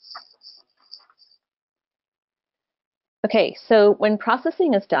 Okay, so when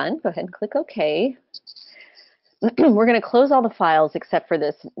processing is done, go ahead and click OK. we're going to close all the files except for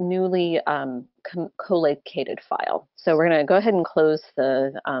this newly collocated file. So we're going to go ahead and close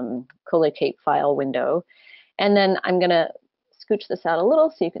the collocate file window. And then I'm going to scooch this out a little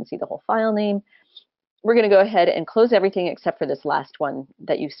so you can see the whole file name. We're going to go ahead and close everything except for this last one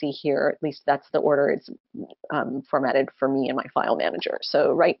that you see here. At least that's the order it's formatted for me in my file manager.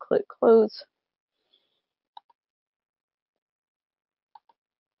 So right-click close.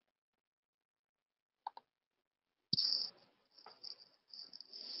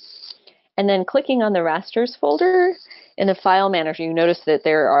 And then clicking on the rasters folder in the file manager, you notice that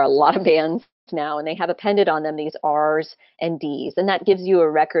there are a lot of bands now, and they have appended on them these R's and D's, and that gives you a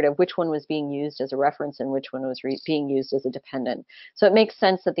record of which one was being used as a reference and which one was being used as a dependent. So it makes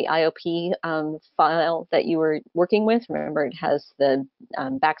sense that the IOP file that you were working with, remember it has the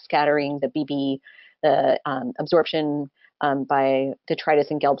backscattering, the BB, the absorption by detritus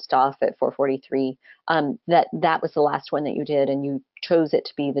and Gelbstoff at 443, that was the last one that you did, and you chose it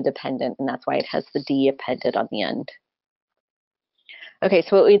to be the dependent, and that's why it has the D appended on the end. Okay,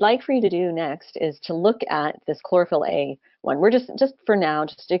 so what we'd like for you to do next is to look at this chlorophyll A one. We're just for now,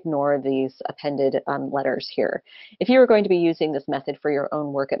 just ignore these appended letters here. If you were going to be using this method for your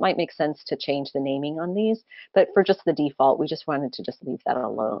own work, it might make sense to change the naming on these, but for just the default, we just wanted to just leave that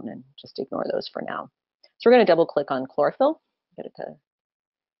alone and just ignore those for now. So we're going to double click on chlorophyll, get it to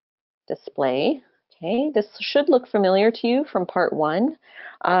display. Okay, this should look familiar to you from part one.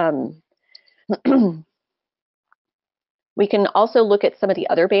 We can also look at some of the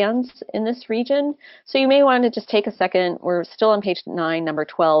other bands in this region. So you may want to just take a second, we're still on page 9, number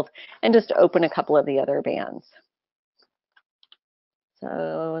 12, and just open a couple of the other bands.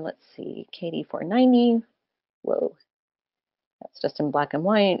 So let's see, KD490, whoa, that's just in black and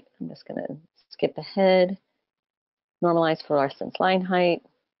white. I'm just gonna skip ahead. Normalized fluorescence line height,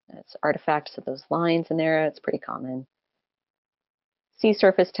 that's artifacts of those lines in there, it's pretty common. Sea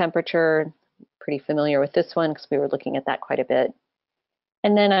surface temperature, pretty familiar with this one because we were looking at that quite a bit.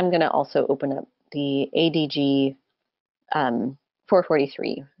 And then I'm going to also open up the ADG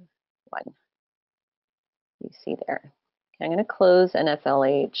 443 one. You see there. Okay, I'm going to close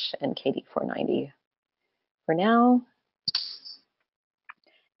NFLH and KD490 for now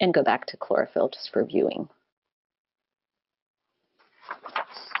and go back to chlorophyll just for viewing.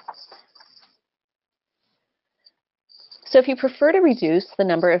 So if you prefer to reduce the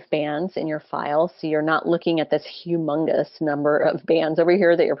number of bands in your file, so you're not looking at this humongous number of bands over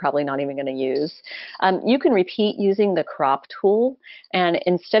here that you're probably not even going to use, you can repeat using the crop tool. And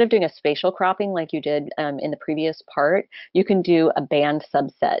instead of doing a spatial cropping like you did in the previous part, you can do a band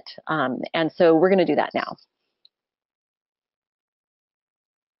subset. And so we're going to do that now.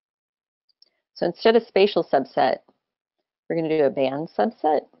 So instead of spatial subset, we're going to do a band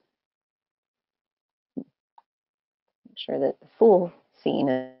subset. Make sure that the full scene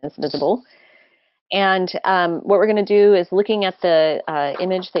is visible. And what we're going to do is, looking at the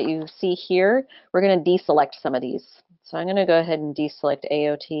image that you see here, we're going to deselect some of these. So I'm going to go ahead and deselect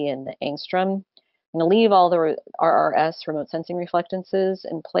AOT and the angstrom. I'm going to leave all the RRS, remote sensing reflectances,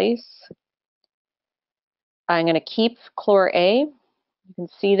 in place. I'm going to keep chlor A. You can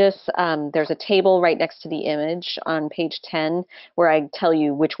see this, there's a table right next to the image on page 10 where I tell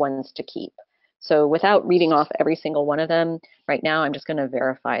you which ones to keep. So without reading off every single one of them, right now I'm just going to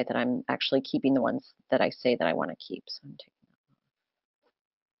verify that I'm actually keeping the ones that I say that I want to keep. So I'm taking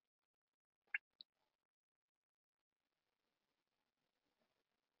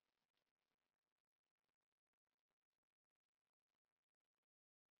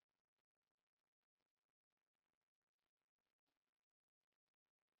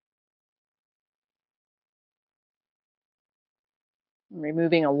I'm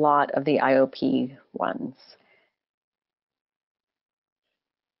removing a lot of the IOP ones.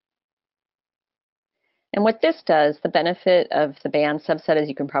 And what this does, the benefit of the band subset, as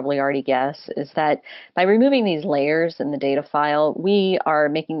you can probably already guess, is that by removing these layers in the data file, we are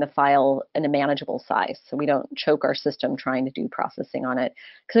making the file in a manageable size. So we don't choke our system trying to do processing on it.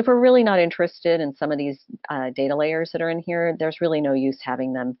 Because if we're really not interested in some of these data layers that are in here, there's really no use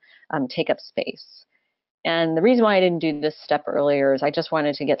having them take up space. And the reason why I didn't do this step earlier is I just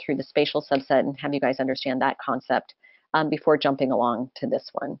wanted to get through the spatial subset and have you guys understand that concept before jumping along to this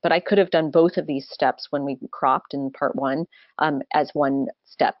one. But I could have done both of these steps when we cropped in part one as one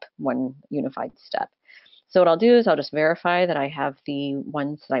step, one unified step. So what I'll do is I'll just verify that I have the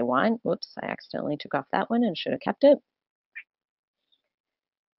ones that I want. Whoops, I accidentally took off that one and should have kept it.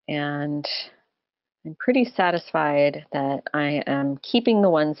 And I'm pretty satisfied that I am keeping the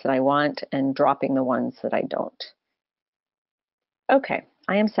ones that I want and dropping the ones that I don't. Okay,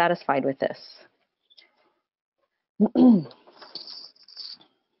 I am satisfied with this. Okay,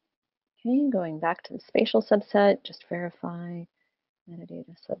 going back to the spatial subset, just verify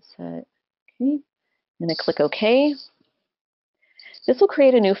metadata subset. Okay, I'm going to click OK. This will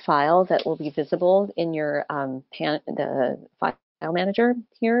create a new file that will be visible in your the file manager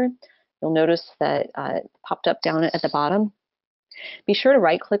here. You'll notice that it popped up down at the bottom. Be sure to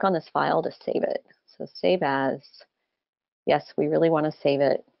right-click on this file to save it. So save as. Yes, we really want to save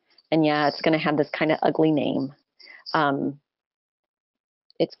it. And yeah, it's going to have this kind of ugly name.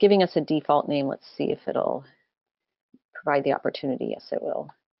 It's giving us a default name. Let's see if it'll provide the opportunity. Yes, it will.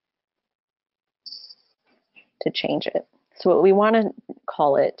 To change it. So what we want to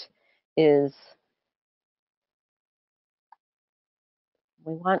call it is,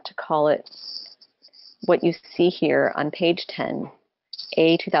 we want to call it what you see here on page 10,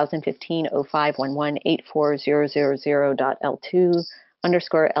 A 2015-0511-84000.L2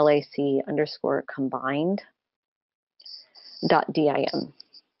 underscore LAC underscore combined .dim.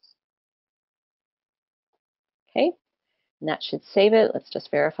 Okay, and that should save it. Let's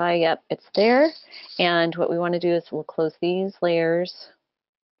just verify. Yep, it's there. And what we want to do is we'll close these layers.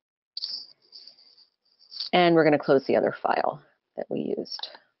 And we're going to close the other file that we used.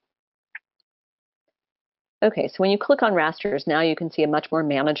 Okay, so when you click on rasters, now you can see a much more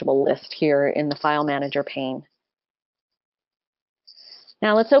manageable list here in the File Manager pane.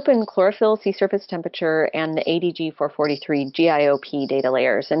 Now let's open chlorophyll, sea surface temperature, and the ADG 443 GIOP data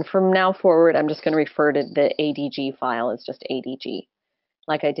layers. And from now forward, I'm just going to refer to the ADG file as just ADG,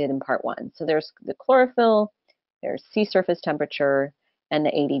 like I did in part 1. So there's the chlorophyll, there's sea surface temperature, and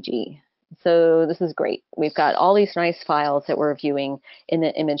the ADG. So this is great. We've got all these nice files that we're viewing in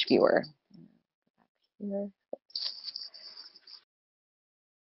the image viewer. Here.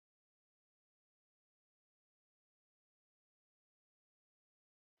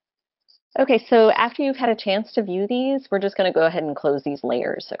 Okay, so after you've had a chance to view these, we're just going to go ahead and close these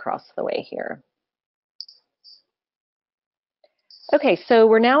layers across the way here. Okay, so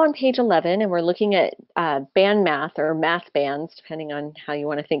we're now on page 11, and we're looking at band math, or math bands, depending on how you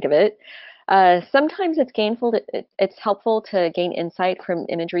want to think of it. Sometimes it's helpful to gain insight from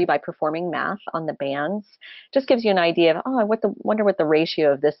imagery by performing math on the bands. Just gives you an idea of, oh, I wonder what the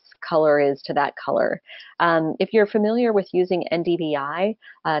ratio of this color is to that color. If you're familiar with using NDVI,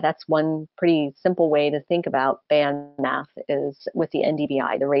 that's one pretty simple way to think about band math is with the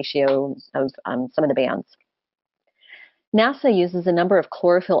NDVI, the ratio of some of the bands. NASA uses a number of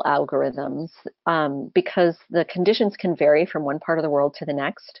chlorophyll algorithms because the conditions can vary from one part of the world to the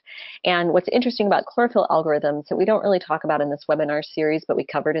next. And what's interesting about chlorophyll algorithms that we don't really talk about in this webinar series, but we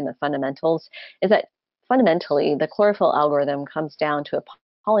covered in the fundamentals, is that fundamentally the chlorophyll algorithm comes down to a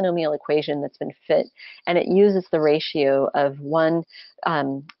polynomial equation that's been fit, and it uses the ratio of one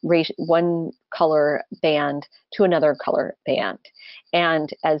color band to another color band,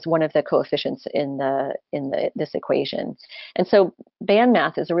 and as one of the coefficients in this equation. And so band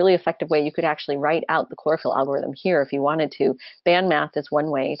math is a really effective way. You could actually write out the chlorophyll algorithm here if you wanted to. Band math is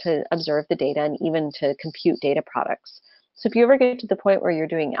one way to observe the data and even to compute data products. So if you ever get to the point where you're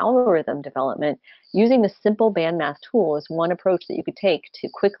doing algorithm development, using the simple band math tool is one approach that you could take to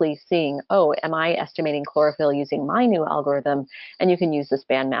quickly seeing, oh, am I estimating chlorophyll using my new algorithm? And you can use this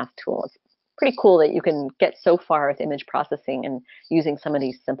band math tool. It's pretty cool that you can get so far with image processing and using some of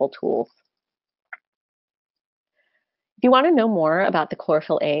these simple tools. If you want to know more about the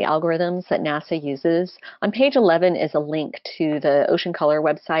chlorophyll A algorithms that NASA uses, on page 11 is a link to the Ocean Color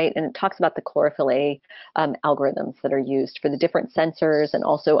website, and it talks about the chlorophyll A algorithms that are used for the different sensors and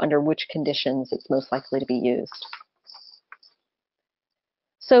also under which conditions it's most likely to be used.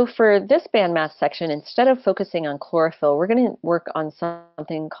 So for this band math section, instead of focusing on chlorophyll, we're going to work on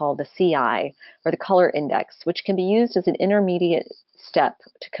something called the CI, or the color index, which can be used as an intermediate step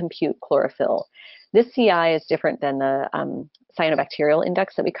to compute chlorophyll. This CI is different than the cyanobacterial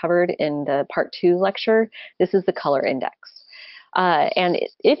index that we covered in the part 2 lecture. This is the color index. And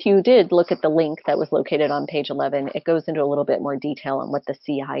if you did look at the link that was located on page 11, it goes into a little bit more detail on what the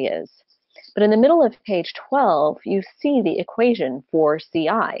CI is. But in the middle of page 12, you see the equation for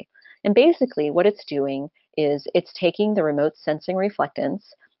CI. And basically what it's doing is it's taking the remote sensing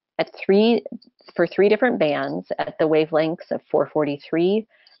reflectance for three different bands at the wavelengths of 443,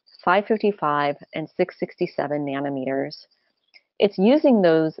 555, and 667 nanometers. It's using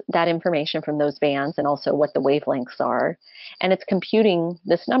that information from those bands and also what the wavelengths are, and it's computing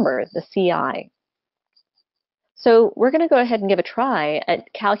this number, the CI. So we're going to go ahead and give a try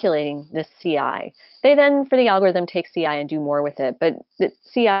at calculating this CI. They then, for the algorithm, take CI and do more with it, but the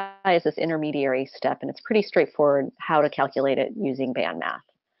CI is this intermediary step, and it's pretty straightforward how to calculate it using band math.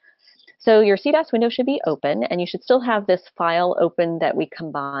 So your SeaDAS window should be open, and you should still have this file open that we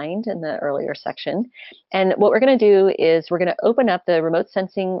combined in the earlier section. And what we're going to do is we're going to open up the remote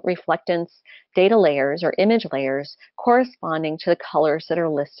sensing reflectance data layers or image layers corresponding to the colors that are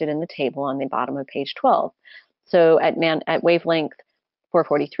listed in the table on the bottom of page 12. So at wavelength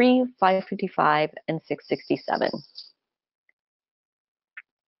 443, 555, and 667.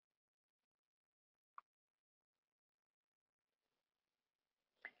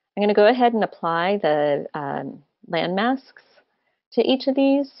 I'm going to go ahead and apply the land masks to each of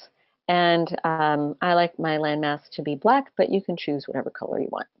these. And I like my land mask to be black, but you can choose whatever color you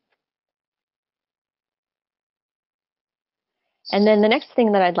want. And then the next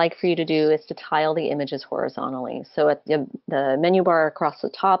thing that I'd like for you to do is to tile the images horizontally. So at the menu bar across the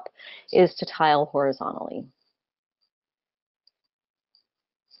top is to tile horizontally.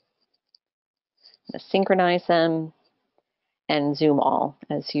 I'm going to synchronize them and zoom all,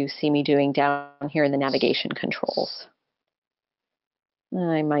 as you see me doing down here in the navigation controls.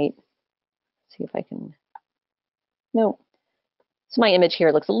 I might see if I can, no. So my image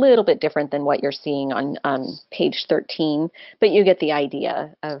here looks a little bit different than what you're seeing on page 13, but you get the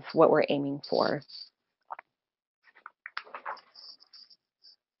idea of what we're aiming for.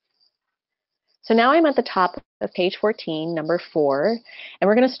 So now I'm at the top of page 14, number 4, and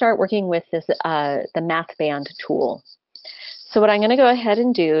we're going to start working with this the math band tool. So what I'm going to go ahead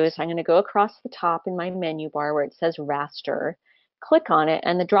and do is I'm going to go across the top in my menu bar where it says raster, click on it,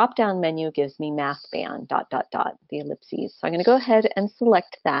 and the drop-down menu gives me math band, ... the ellipses. So I'm going to go ahead and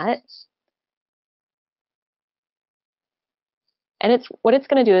select that. And what it's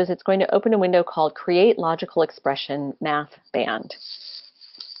going to do is it's going to open a window called Create Logical Expression Math Band.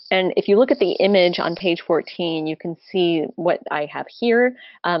 And if you look at the image on page 14, you can see what I have here.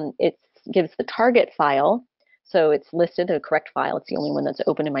 It gives the target file. So it's listed the correct file. It's the only one that's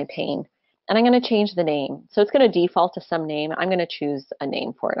open in my pane. And I'm going to change the name. So it's going to default to some name. I'm going to choose a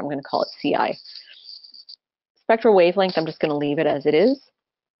name for it. I'm going to call it CI. Spectral wavelength, I'm just going to leave it as it is.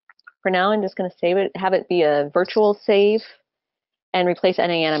 For now, I'm just going to save it, have it be a virtual save, and replace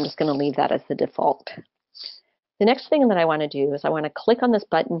NaN. I'm just going to leave that as the default. The next thing that I want to do is I want to click on this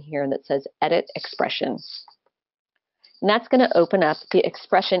button here that says Edit Expression. And that's going to open up the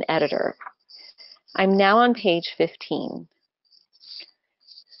expression editor. I'm now on page 15.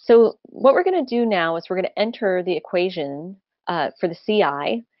 So what we're going to do now is we're going to enter the equation for the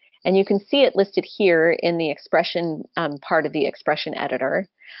CI, and you can see it listed here in the expression part of the expression editor.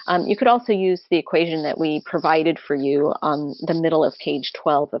 You could also use the equation that we provided for you on the middle of page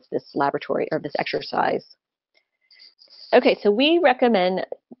 12 of this laboratory or this exercise. Okay, so we recommend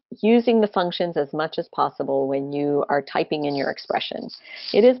using the functions as much as possible when you are typing in your expression.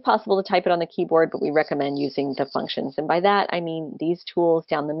 It is possible to type it on the keyboard, but we recommend using the functions. And by that, I mean these tools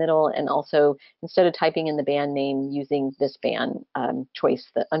down the middle, and also instead of typing in the band name, using this band choice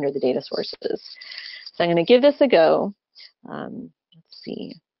under the data sources. So I'm going to give this a go. Let's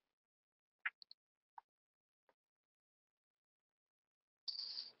see.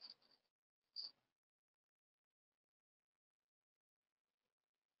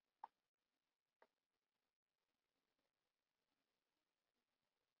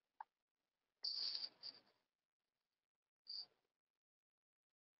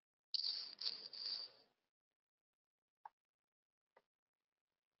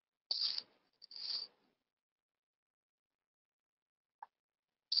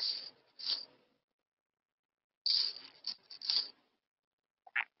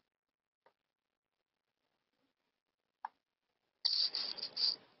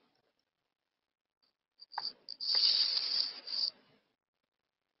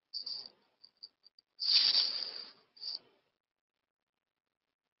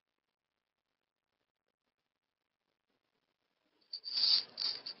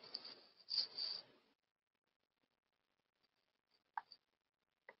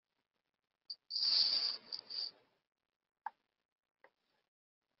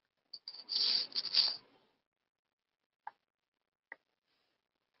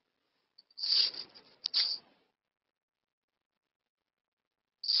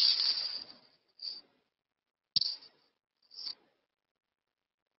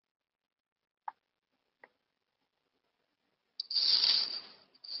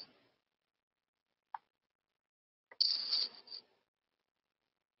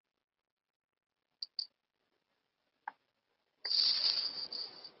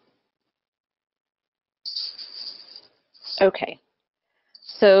 Okay,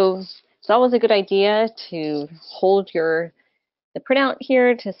 so it's always a good idea to hold your the printout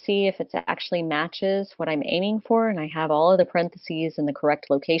here to see if it actually matches what I'm aiming for, and I have all of the parentheses in the correct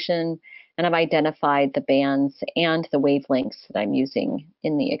location, and I've identified the bands and the wavelengths that I'm using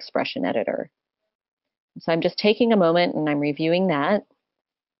in the expression editor. So I'm just taking a moment and I'm reviewing that.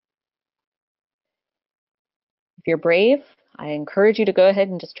 If you're brave, I encourage you to go ahead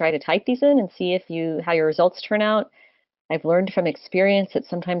and just try to type these in and see how your results turn out. I've learned from experience that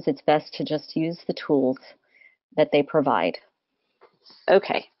sometimes it's best to just use the tools that they provide.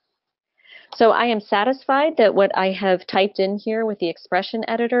 Okay, so I am satisfied that what I have typed in here with the expression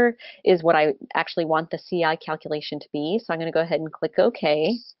editor is what I actually want the CI calculation to be. So I'm going to go ahead and click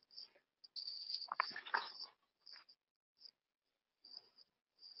OK.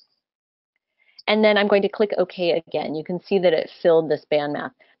 And then I'm going to click OK again. You can see that it filled this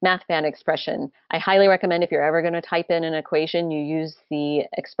math band expression. I highly recommend if you're ever going to type in an equation, you use the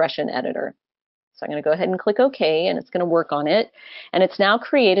expression editor. So I'm going to go ahead and click OK, and it's going to work on it. And it's now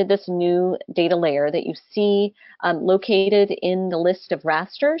created this new data layer that you see located in the list of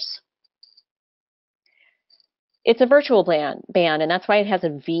rasters. It's a virtual band, and that's why it has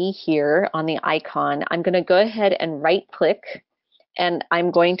a V here on the icon. I'm going to go ahead and right-click, and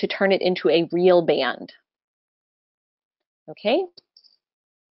I'm going to turn it into a real band. Okay.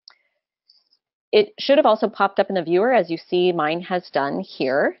 It should have also popped up in the viewer, as you see mine has done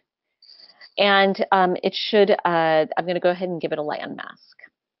here. And it should, I'm going to go ahead and give it a landmask.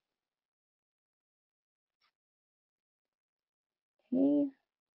 Okay.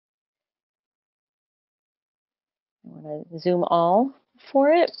 I want to zoom all for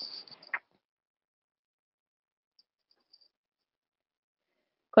it.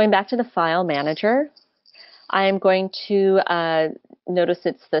 Going back to the file manager, I'm going to notice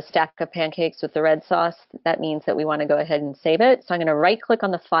it's the stack of pancakes with the red sauce. That means that we want to go ahead and save it. So I'm going to right click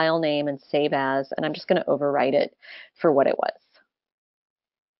on the file name and save as, and I'm just going to overwrite it for what it was.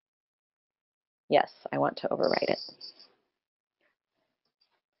 Yes, I want to overwrite it.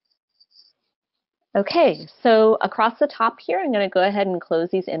 Okay, so across the top here, I'm going to go ahead and close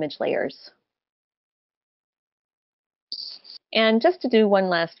these image layers. And just to do one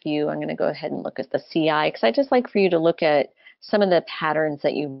last view, I'm going to go ahead and look at the CI, because I just like for you to look at some of the patterns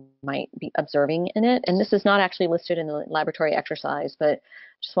that you might be observing in it. And this is not actually listed in the laboratory exercise, but I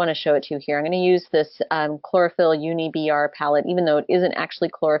just want to show it to you here. I'm going to use this chlorophyll uni-BR palette, even though it isn't actually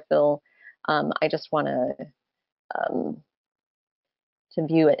chlorophyll. I just want to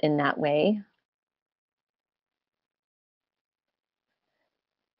view it in that way.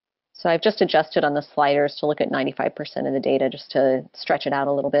 So I've just adjusted on the sliders to look at 95% of the data just to stretch it out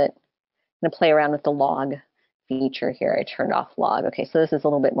a little bit. I'm going to play around with the log feature here. I turned off log. Okay, so this is a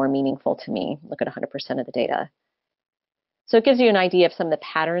little bit more meaningful to me. Look at 100% of the data. So it gives you an idea of some of the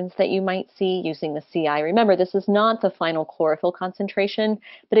patterns that you might see using the CI. Remember, this is not the final chlorophyll concentration,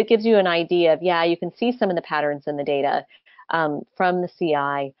 but it gives you an idea of, yeah, you can see some of the patterns in the data from the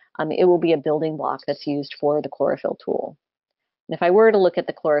CI. It will be a building block that's used for the chlorophyll tool. And if I were to look at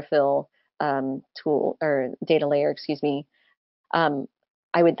the chlorophyll tool or data layer, excuse me,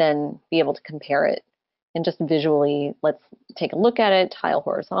 I would then be able to compare it and just visually, let's take a look at it, tile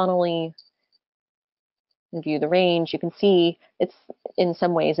horizontally, and view the range. You can see it's in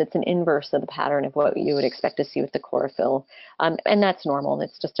some ways it's an inverse of the pattern of what you would expect to see with the chlorophyll, and that's normal.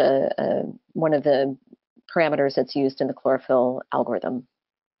 It's just one of the parameters that's used in the chlorophyll algorithm.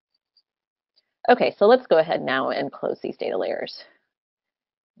 Okay, so let's go ahead now and close these data layers.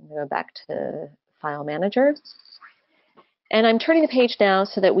 I'm going to go back to File Manager. And I'm turning the page now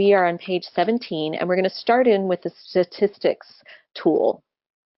so that we are on page 17, and we're going to start in with the statistics tool.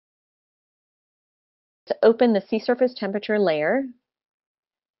 To open the sea surface temperature layer,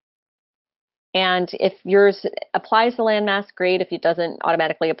 and if yours applies the landmask, great. If it doesn't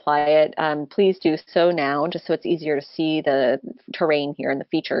automatically apply it, please do so now, just so it's easier to see the terrain here and the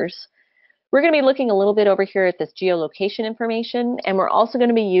features. We're going to be looking a little bit over here at this geolocation information, and we're also going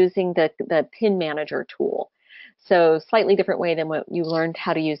to be using the pin manager tool. So slightly different way than what you learned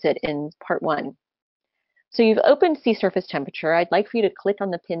how to use it in part 1. So you've opened sea surface temperature. I'd like for you to click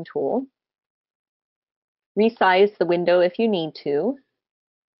on the pin tool, resize the window if you need to.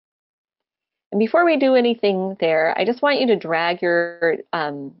 And before we do anything there, I just want you to drag your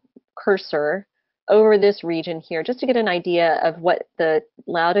cursor over this region here just to get an idea of what the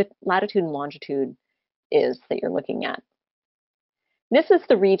latitude and longitude is that you're looking at. This is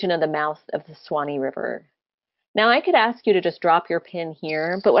the region of the mouth of the Swanee River. Now I could ask you to just drop your pin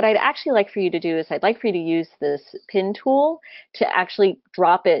here, but what I'd actually like for you to do is I'd like for you to use this pin tool to actually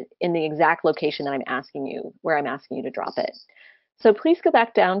drop it in the exact location that I'm asking you, where I'm asking you to drop it. So please go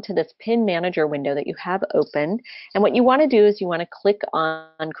back down to this pin manager window that you have open. And what you want to do is you want to click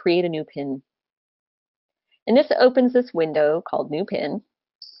on create a new pin. And this opens this window called new pin.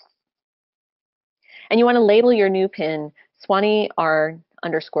 And you want to label your new pin Swanee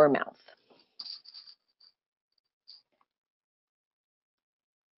R_mouth.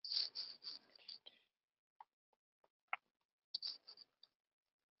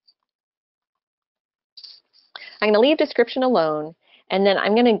 I'm going to leave description alone, and then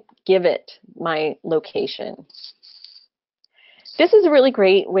I'm going to give it my location. This is a really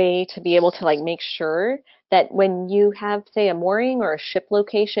great way to be able to make sure that when you have, say, a mooring or a ship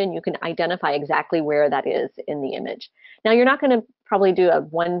location, you can identify exactly where that is in the image. Now, you're not going to probably do a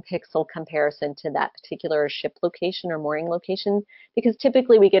 1 pixel comparison to that particular ship location or mooring location, because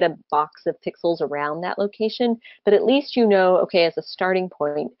typically we get a box of pixels around that location, but at least you know, okay, as a starting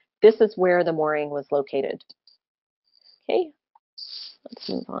point, this is where the mooring was located. Okay, let's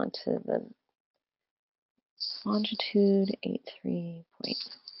move on to the longitude 83 point.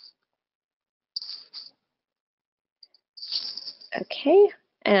 Okay,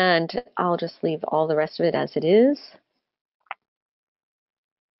 and I'll just leave all the rest of it as it is.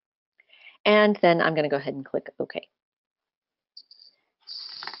 And then I'm going to go ahead and click OK.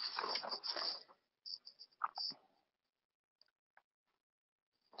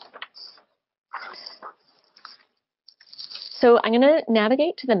 So I'm going to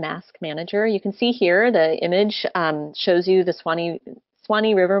navigate to the mask manager. You can see here the image shows you the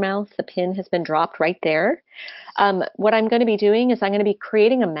Swanee River mouth. The pin has been dropped right there. What I'm going to be doing is I'm going to be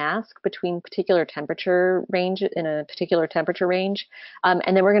creating a mask between particular temperature range in a particular temperature range, and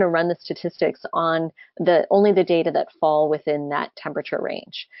then we're going to run the statistics on only the data that fall within that temperature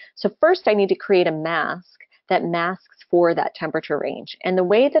range. So first I need to create a mask that masks for that temperature range. And the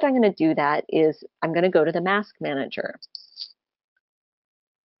way that I'm going to do that is I'm going to go to the mask manager.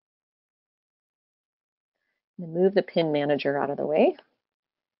 Move the pin manager out of the way.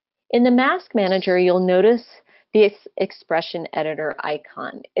 In the mask manager, you'll notice the expression editor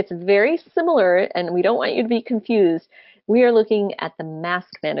icon. It's very similar, and we don't want you to be confused. We are looking at the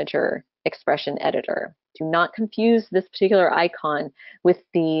mask manager expression editor. Do not confuse this particular icon with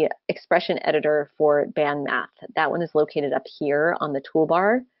the expression editor for band math. That one is located up here on the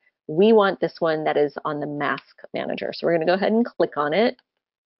toolbar. We want this one that is on the mask manager. So we're going to go ahead and click on it.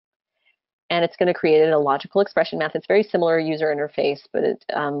 And it's going to create a logical expression math. It's very similar user interface, but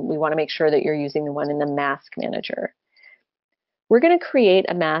we want to make sure that you're using the one in the mask manager. We're going to create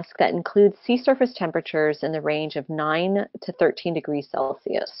a mask that includes sea surface temperatures in the range of 9 to 13 degrees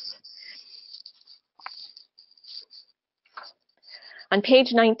Celsius. On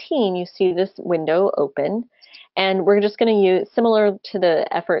page 19, you see this window open, and we're just going to use, similar to the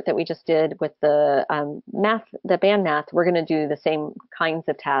effort that we just did with the band math, we're going to do the same kinds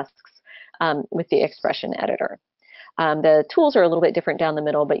of tasks with the expression editor. The tools are a little bit different down the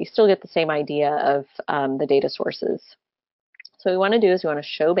middle, but you still get the same idea of the data sources. So what we want to do is we want to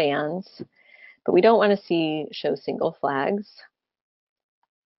show bands, but we don't want to show single flags.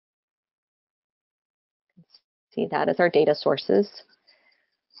 See that as our data sources.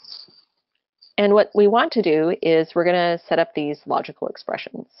 And what we want to do is we're going to set up these logical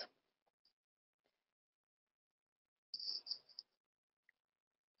expressions.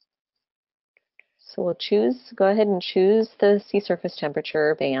 So we'll go ahead and choose the sea surface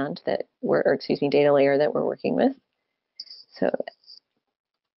temperature band that data layer that we're working with. So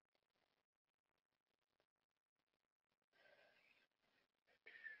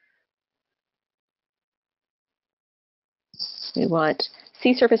we want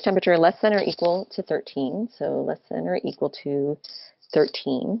sea surface temperature less than or equal to 13. So less than or equal to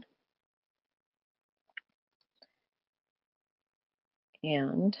 13.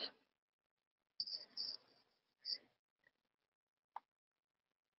 And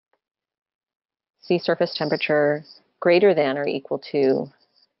sea surface temperature greater than or equal to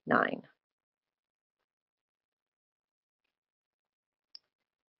 9.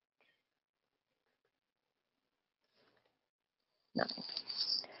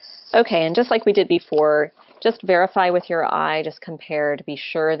 Okay, and just like we did before, just verify with your eye, just compare to be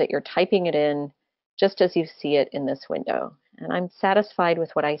sure that you're typing it in just as you see it in this window. And I'm satisfied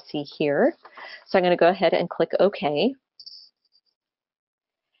with what I see here. So I'm going to go ahead and click OK.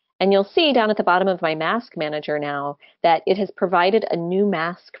 And you'll see down at the bottom of my mask manager now that it has provided a new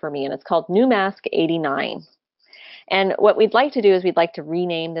mask for me, and it's called New Mask 89. And what we'd like to do is we'd like to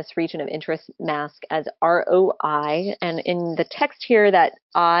rename this region of interest mask as ROI. And in the text here, that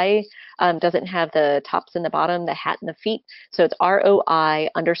I doesn't have the tops and the bottom, the hat and the feet. So it's ROI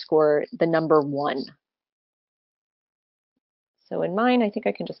 _ the number 1. So in mine, I think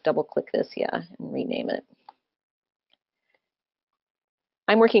I can just double click this, yeah, and rename it.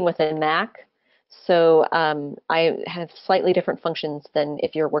 I'm working with a Mac, so I have slightly different functions than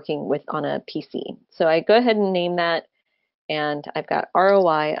if you're working with on a PC. So I go ahead and name that, and I've got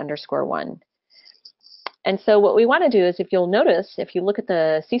ROI_1. And so what we want to do is, if you'll notice, if you look at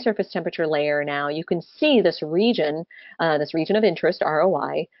the sea surface temperature layer now, you can see this region of interest,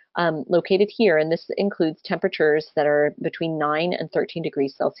 ROI, located here. And this includes temperatures that are between 9 and 13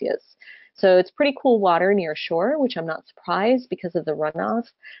 degrees Celsius. So it's pretty cool water near shore, which I'm not surprised because of the runoff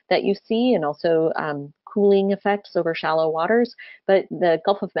that you see, and also cooling effects over shallow waters. But the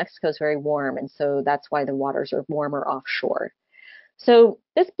Gulf of Mexico is very warm, and so that's why the waters are warmer offshore. So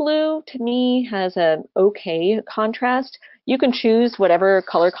this blue to me has an okay contrast. You can choose whatever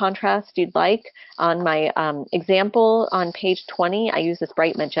color contrast you'd like. On my example on page 20, I use this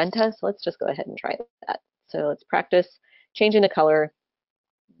bright magenta, so let's just go ahead and try that. So let's practice changing the color.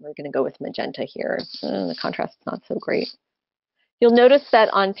 We're going to go with magenta here. The contrast is not so great. You'll notice that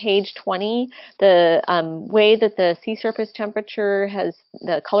on page 20, the way that the sea surface temperature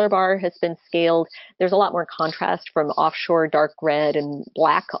the color bar has been scaled, there's a lot more contrast from offshore dark red and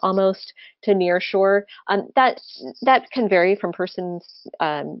black almost to near shore. That can vary from persons,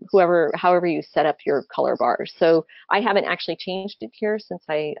 however you set up your color bars. So I haven't actually changed it here since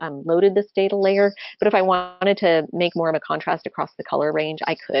I loaded this data layer, but if I wanted to make more of a contrast across the color range,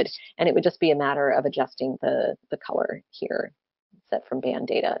 I could, and it would just be a matter of adjusting the color here. Set from band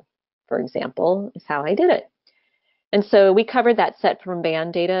data, for example, is how I did it. And so we covered that set from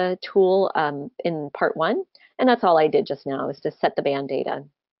band data tool in part 1, and that's all I did just now, is to set the band data.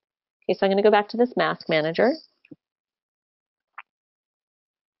 Okay, so I'm going to go back to this mask manager.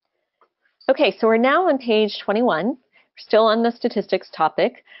 Okay, so we're now on page 21. We're still on the statistics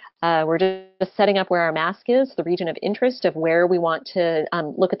topic. We're just setting up where our mask is, the region of interest of where we want to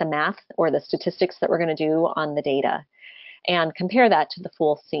look at the math or the statistics that we're going to do on the data, and compare that to the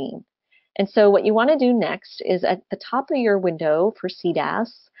full scene. And so what you want to do next is, at the top of your window for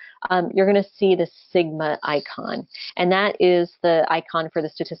SeaDAS, you're going to see the sigma icon, and that is the icon for the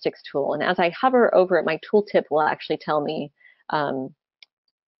statistics tool. And as I hover over it, my tooltip will actually tell me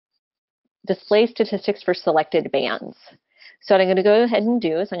display statistics for selected bands. So what I'm going to go ahead and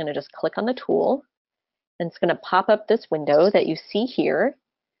do is I'm going to just click on the tool, and it's going to pop up this window that you see here.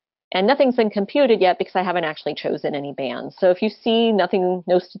 And nothing's been computed yet because I haven't actually chosen any bands. So if you see nothing,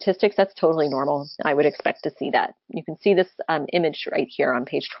 no statistics, that's totally normal. I would expect to see that. You can see this image right here on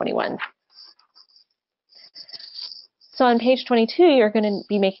page 21. So on page 22, you're going to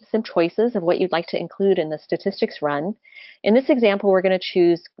be making some choices of what you'd like to include in the statistics run. In this example, we're going to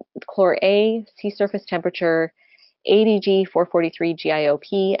choose Chlor A, sea surface temperature, ADG 443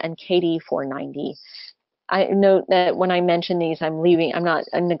 GIOP, and KD 490. I note that when I mention these, I'm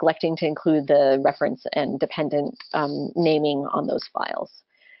neglecting to include the reference and dependent naming on those files.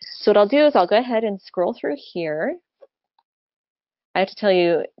 So what I'll do is I'll go ahead and scroll through here. I have to tell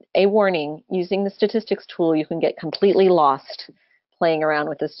you, a warning, using the statistics tool, you can get completely lost playing around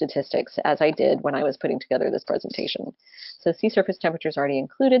with the statistics, as I did when I was putting together this presentation. So sea surface temperature is already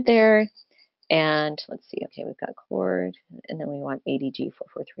included there. And let's see, okay, we've got chloride, and then we want ADG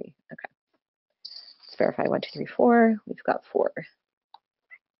 443, okay. Let's verify 1, 2, 3, 4. We've got 4.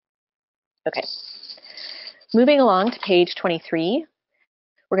 Okay. Moving along to page 23,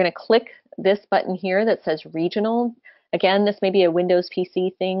 we're going to click this button here that says regional. Again, this may be a Windows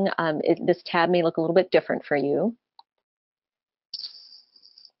PC thing. This tab may look a little bit different for you.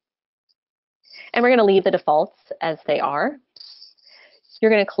 And we're going to leave the defaults as they are.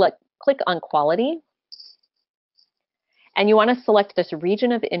 You're going to click on quality. And you want to select this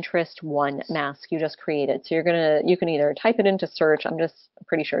region of interest 1 mask you just created. So you can either type it into search. I'm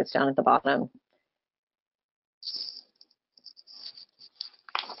pretty sure it's down at the bottom.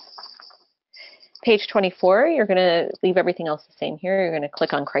 Page 24, you're going to leave everything else the same here. You're going to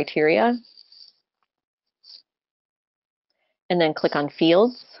click on criteria. And then click on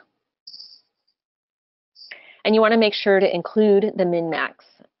fields. And you want to make sure to include the min-max.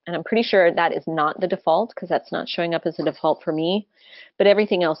 And I'm pretty sure that is not the default because that's not showing up as a default for me. But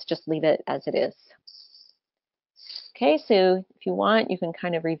everything else, just leave it as it is. Okay, so if you want, you can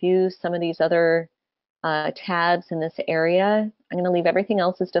kind of review some of these other tabs in this area. I'm going to leave everything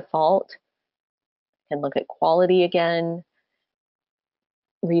else as default. And look at quality again.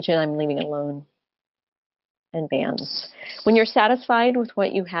 Region, I'm leaving it alone. And bands. When you're satisfied with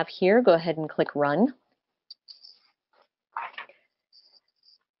what you have here, go ahead and click Run.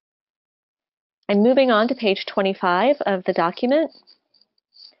 I'm moving on to page 25 of the document.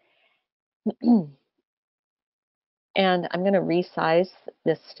 And I'm going to resize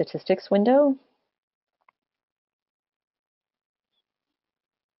this statistics window.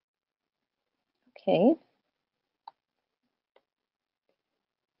 Okay.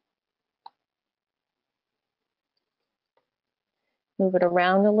 Move it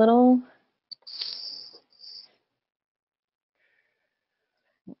around a little.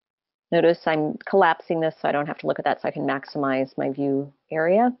 Notice I'm collapsing this so I don't have to look at that, so I can maximize my view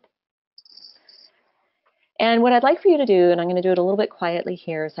area. And what I'd like for you to do, and I'm going to do it a little bit quietly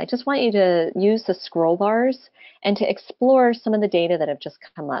here, is I just want you to use the scroll bars and to explore some of the data that have just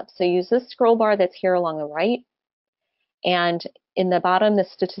come up. So use this scroll bar that's here along the right, and in the bottom, the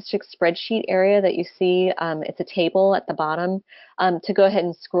statistics spreadsheet area that you see, it's a table at the bottom, to go ahead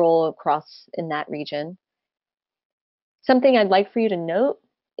and scroll across in that region. Something I'd like for you to note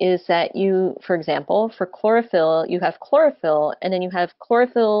is that you, for example, for chlorophyll, you have chlorophyll, and then you have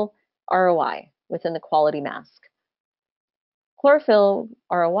chlorophyll ROI within the quality mask. Chlorophyll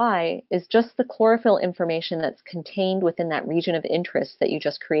ROI is just the chlorophyll information that's contained within that region of interest that you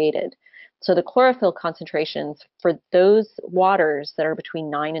just created. So the chlorophyll concentrations for those waters that are between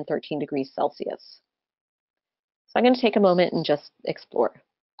 9 and 13 degrees Celsius. So I'm going to take a moment and just explore.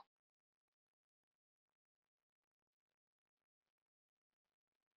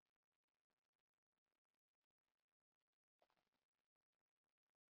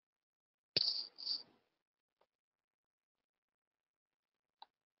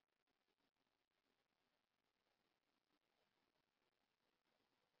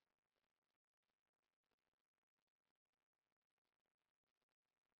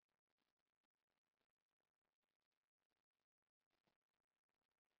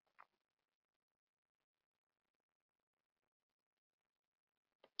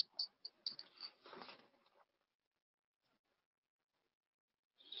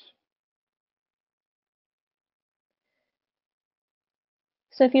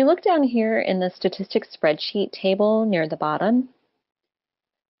 So if you look down here in the statistics spreadsheet table near the bottom,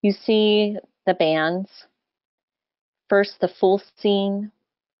 you see the bands. First, the full scene,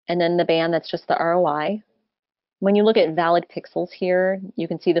 and then the band that's just the ROI. When you look at valid pixels here, you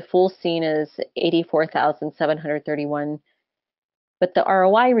can see the full scene is 84,731, but the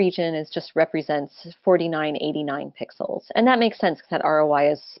ROI region is just represents 4989 pixels. And that makes sense because that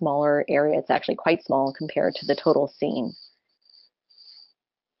ROI is smaller area. It's actually quite small compared to the total scene.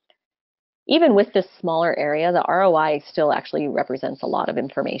 Even with this smaller area, the ROI still actually represents a lot of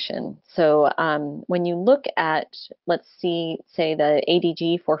information. So when you look at, let's see, say the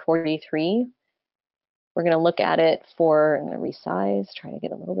ADG 443, we're going to look at it for, I'm going to resize, try to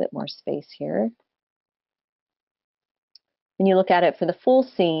get a little bit more space here. When you look at it for the full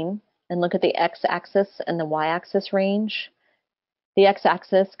scene and look at the x-axis and the y-axis range, the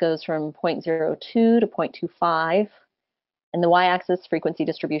x-axis goes from 0.02 to 0.25. And the y-axis frequency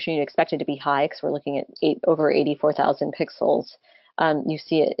distribution, you'd expect it to be high because we're looking at over 84,000 pixels. You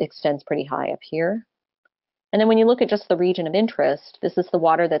see it extends pretty high up here. And then when you look at just the region of interest, this is the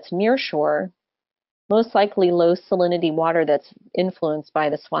water that's near shore, most likely low salinity water that's influenced by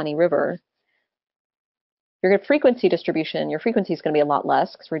the Swanee River. Your frequency distribution, your frequency is going to be a lot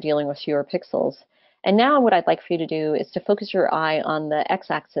less because we're dealing with fewer pixels. And now what I'd like for you to do is to focus your eye on the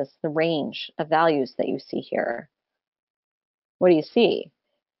x-axis, the range of values that you see here. What do you see?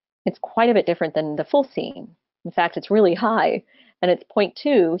 It's quite a bit different than the full scene. In fact, it's really high, and it's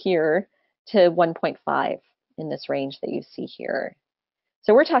 0.2 here to 1.5 in this range that you see here.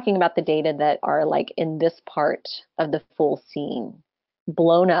 So we're talking about the data that are like in this part of the full scene,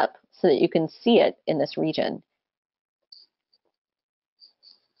 blown up so that you can see it in this region.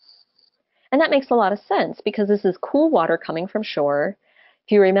 And that makes a lot of sense because this is cool water coming from shore.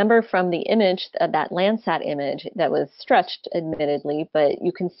 If you remember from the image, that Landsat image that was stretched admittedly, but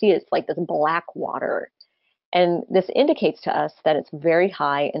you can see it's like this black water. And this indicates to us that it's very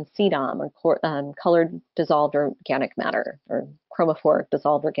high in SeaDAS, or colored dissolved organic matter, or chromophoric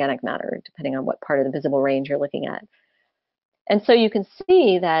dissolved organic matter, depending on what part of the visible range you're looking at. And so you can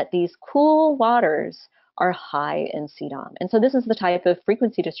see that these cool waters are high in SeaDAS. And so this is the type of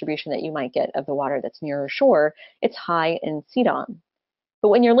frequency distribution that you might get of the water that's nearer shore. It's high in SeaDAS. But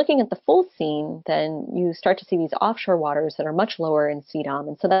when you're looking at the full scene, then you start to see these offshore waters that are much lower in SeaDAS.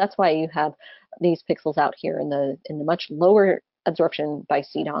 And so that's why you have these pixels out here in the much lower absorption by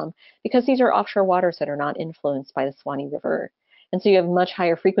SeaDAS, because these are offshore waters that are not influenced by the Swanee River. And so you have much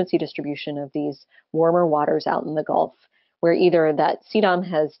higher frequency distribution of these warmer waters out in the Gulf, where either that SeaDAS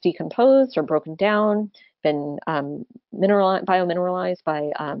has decomposed or broken down, been biomineralized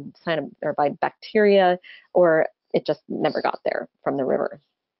by by bacteria, or it just never got there from the river.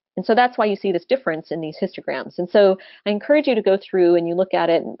 And so that's why you see this difference in these histograms. And so I encourage you to go through and you look at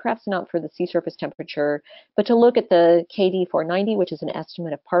it, and perhaps not for the sea surface temperature, but to look at the KD 490, which is an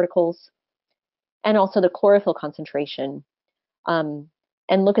estimate of particles, and also the chlorophyll concentration, and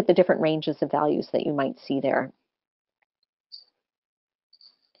look at the different ranges of values that you might see there.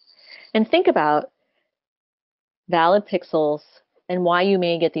 And think about valid pixels and why you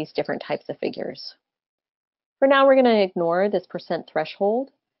may get these different types of figures. For now, we're going to ignore this percent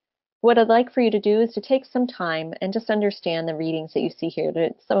threshold. What I'd like for you to do is to take some time and just understand the readings that you see here.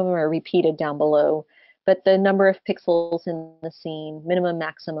 Some of them are repeated down below, but the number of pixels in the scene, minimum,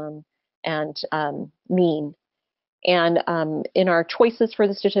 maximum, and mean. And in our choices for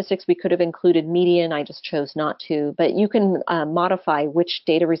the statistics, we could have included median. I just chose not to. But you can modify which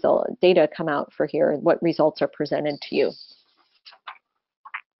data come out for here and what results are presented to you.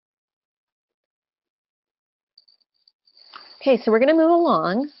 Okay, so we're going to move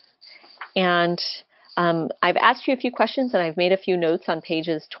along. And I've asked you a few questions, and I've made a few notes on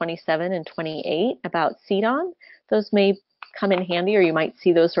pages 27 and 28 about CDON. Those may come in handy, or you might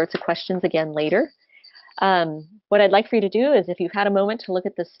see those sorts of questions again later. What I'd like for you to do is, if you've had a moment to look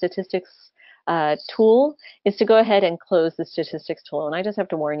at the statistics tool, is to go ahead and close the statistics tool. And I just have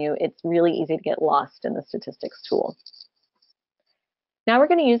to warn you, it's really easy to get lost in the statistics tool. Now we're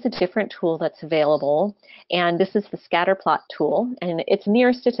going to use a different tool that's available, and this is the scatter plot tool, and it's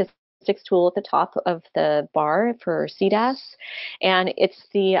near statistics tool at the top of the bar for SeaDAS, and it's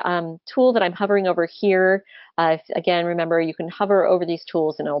the tool that I'm hovering over here. Again, remember, you can hover over these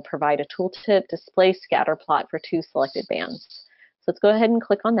tools and it'll provide a tooltip, display scatter plot for 2 selected bands. So let's go ahead and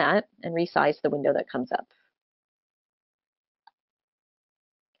click on that and resize the window that comes up.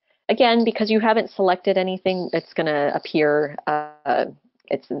 Again, because you haven't selected anything, it's going to appear,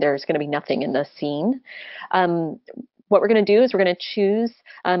 there's going to be nothing in the scene. What we're going to do is we're going to choose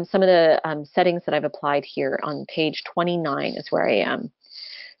some of the settings that I've applied here on page 29 is where I am.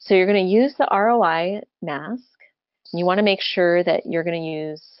 So you're going to use the ROI mask. You want to make sure that you're going to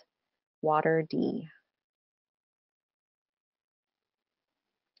use water D.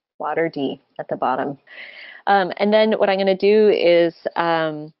 Water D at the bottom. And then what I'm going to do is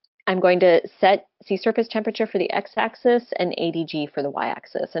I'm going to set sea surface temperature for the x-axis and ADG for the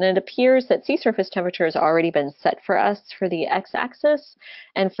y-axis. And it appears that sea surface temperature has already been set for us for the x-axis,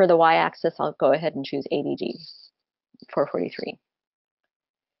 and for the y-axis I'll go ahead and choose ADG 443.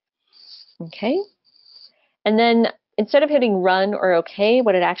 Okay, and then instead of hitting run or OK,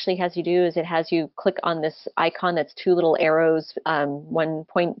 what it actually has you do is it has you click on this icon that's 2 little arrows, one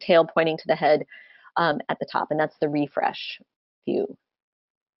tail pointing to the head at the top, and that's the refresh view.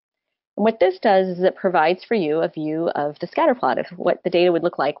 And what this does is it provides for you a view of the scatter plot of what the data would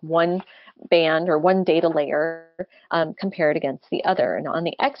look like, one band or one data layer compared against the other. And on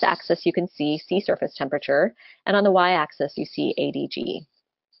the x-axis, you can see sea surface temperature, and on the y-axis, you see ADG.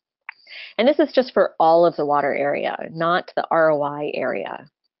 And this is just for all of the water area, not the ROI area.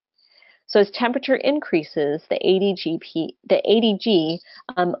 So as temperature increases, the ADG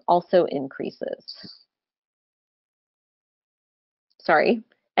also increases. Sorry.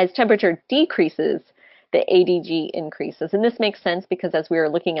 As temperature decreases, the ADG increases. And this makes sense because as we are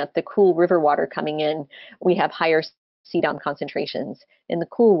looking at the cool river water coming in, we have higher CDOM concentrations in the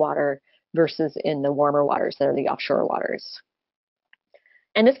cool water versus in the warmer waters that are the offshore waters.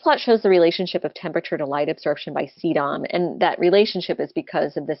 And this plot shows the relationship of temperature to light absorption by CDOM, and that relationship is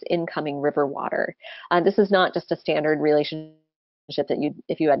because of this incoming river water. This is not just a standard relationship that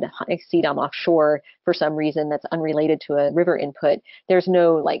if you had CDOM offshore for some reason that's unrelated to a river input, there's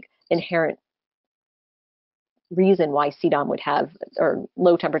no like inherent reason why CDOM would have, or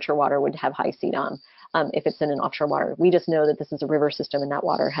low temperature water would have high CDOM if it's in an offshore water. We just know that this is a river system and that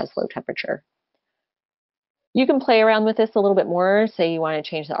water has low temperature. You can play around with this a little bit more. Say you want to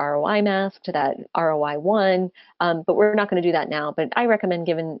change the ROI mask to that ROI1, but we're not going to do that now. But I recommend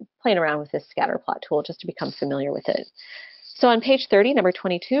playing around with this scatter plot tool just to become familiar with it. So on page 30, number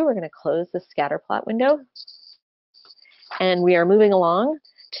 22, we're going to close the scatter plot window. And we are moving along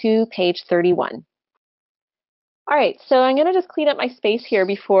to page 31. All right, so I'm going to just clean up my space here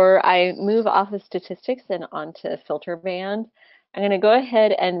before I move off of statistics and onto filter band. I'm going to go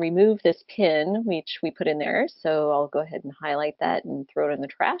ahead and remove this pin, which we put in there. So I'll go ahead and highlight that and throw it in the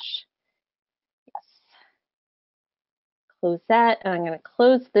trash. Yes. Close that. And I'm going to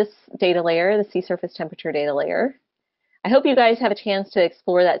close this data layer, the sea surface temperature data layer. I hope you guys have a chance to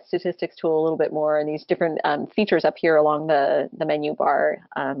explore that statistics tool a little bit more and these different features up here along the menu bar.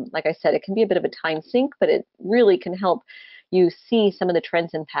 Like I said, it can be a bit of a time sink, but it really can help you see some of the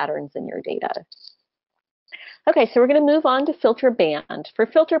trends and patterns in your data. Okay, so we're going to move on to filter band. For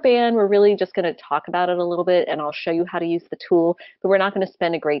filter band, we're really just going to talk about it a little bit, and I'll show you how to use the tool, but we're not going to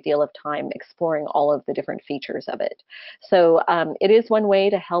spend a great deal of time exploring all of the different features of it. So it is one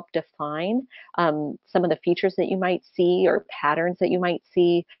way to help define some of the features that you might see or patterns that you might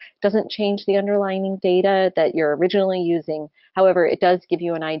see. It doesn't change the underlying data that you're originally using. However, it does give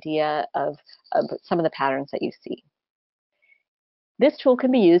you an idea of some of the patterns that you see. This tool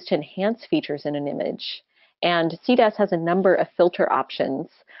can be used to enhance features in an image. And SeaDAS has a number of filter options,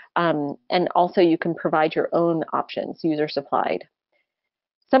 and also you can provide your own options, user supplied.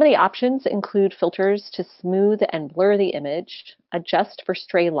 Some of the options include filters to smooth and blur the image, adjust for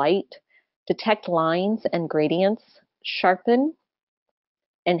stray light, detect lines and gradients, sharpen,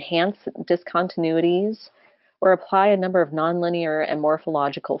 enhance discontinuities, or apply a number of nonlinear and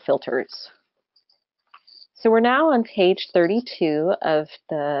morphological filters. So we're now on page 32 of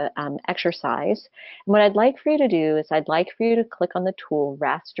the exercise. And what I'd like for you to do is I'd like for you to click on the tool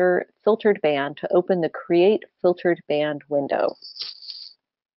Raster Filtered Band to open the Create Filtered Band window.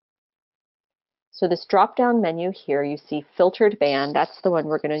 So this drop-down menu here, you see Filtered Band, that's the one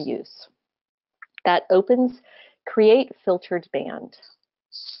we're going to use. That opens Create Filtered Band.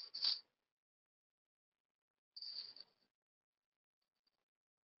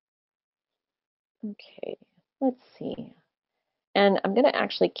 Okay, let's see. And I'm going to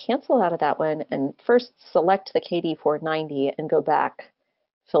actually cancel out of that one and first select the KD490 and go back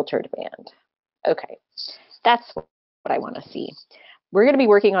filtered band. Okay, that's what I want to see. We're going to be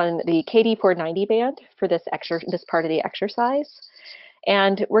working on the KD490 band for this part of the exercise.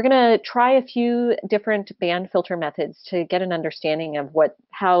 And we're going to try a few different band filter methods to get an understanding of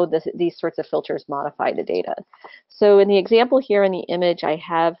how these sorts of filters modify the data. So in the example here in the image, I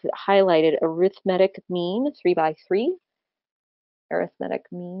have highlighted arithmetic mean 3x3. Arithmetic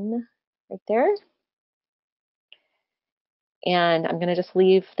mean right there. And I'm going to just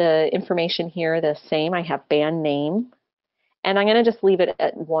leave the information here the same. I have band name, and I'm going to just leave it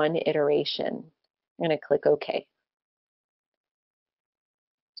at one iteration. I'm going to click OK.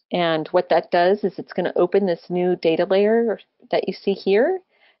 And what that does is it's going to open this new data layer that you see here.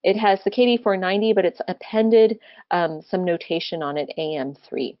 It has the KD490, but it's appended some notation on it,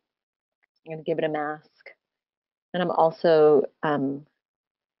 AM3. I'm going to give it a mask. And I'm also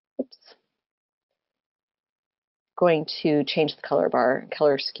going to change the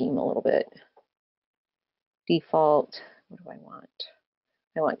color scheme a little bit. Default, what do I want?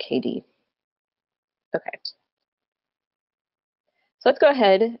 I want KD. Okay. So let's go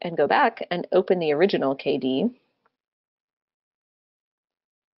ahead and go back and open the original KD.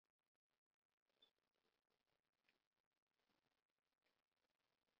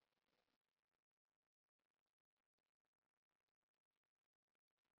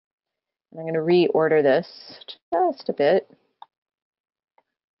 And I'm going to reorder this just a bit, if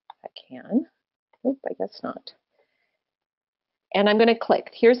I can. Oop, I guess not. And I'm going to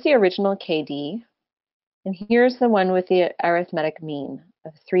click. Here's the original KD, and here's the one with the arithmetic mean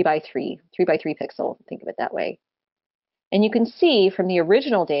of 3x3 pixel, think of it that way. And you can see from the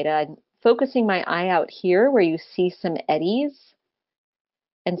original data, I'm focusing my eye out here where you see some eddies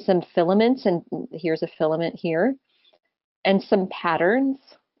and some filaments, and here's a filament here, and some patterns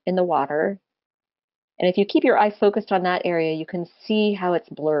in the water. And if you keep your eye focused on that area, you can see how it's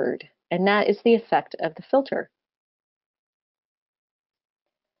blurred. And that is the effect of the filter.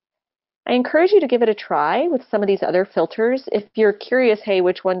 I encourage you to give it a try with some of these other filters. If you're curious, hey,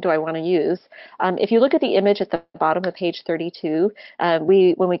 which one do I want to use? If you look at the image at the bottom of page 32,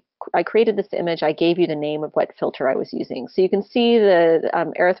 I created this image, I gave you the name of what filter I was using. So you can see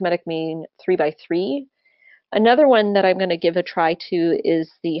the arithmetic mean 3x3. Another one that I'm going to give a try to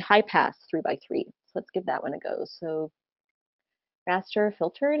is the high pass 3x3. So let's give that one a go. So raster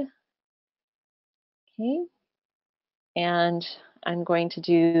filtered. Okay. And I'm going to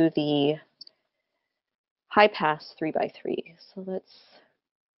do the high pass 3x3. So let's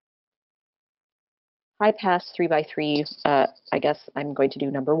high pass 3x3. I guess I'm going to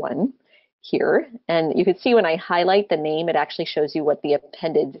do number 1 here. And you can see when I highlight the name, it actually shows you what the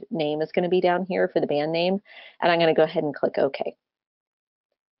appended name is going to be down here for the band name. And I'm going to go ahead and click OK.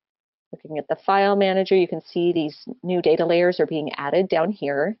 Looking at the file manager, you can see these new data layers are being added down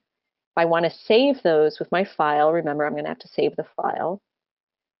here. If I want to save those with my file, remember I'm going to have to save the file.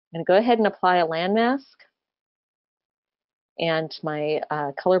 I'm going to go ahead and apply a landmask. And my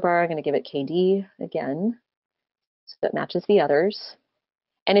color bar, I'm going to give it KD again, so that matches the others.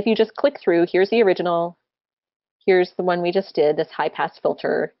 And if you just click through, here's the original, here's the one we just did, this high pass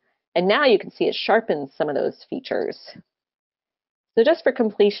filter. And now you can see it sharpens some of those features. So just for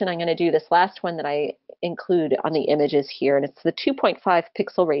completion, I'm going to do this last one that I include on the images here, and it's the 2.5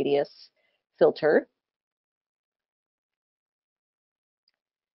 pixel radius filter.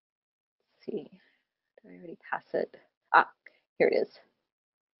 Let's see, did I already pass it? Ah, here it is.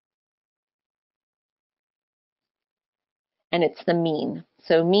 And it's the mean.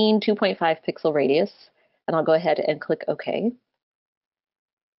 So mean 2.5 pixel radius, and I'll go ahead and click OK.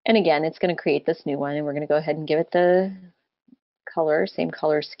 And again, it's going to create this new one, and we're going to go ahead and give it the color, same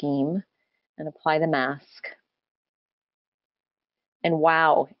color scheme, and apply the mask. And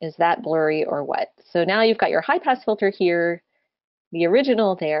wow, is that blurry or what? So now you've got your high pass filter here, the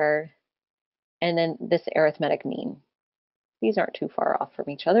original there, and then this arithmetic mean. These aren't too far off from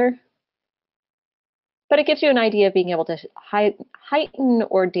each other. But it gives you an idea of being able to heighten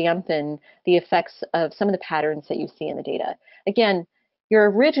or dampen the effects of some of the patterns that you see in the data. Again, your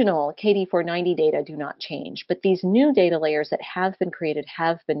original KD490 data do not change, but these new data layers that have been created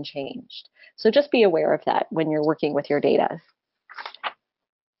have been changed. So just be aware of that when you're working with your data.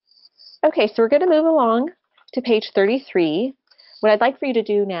 Okay, so we're going to move along to page 33. What I'd like for you to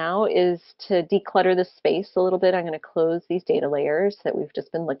do now is to declutter the space a little bit. I'm going to close these data layers that we've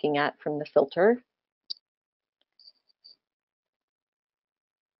just been looking at from the filter.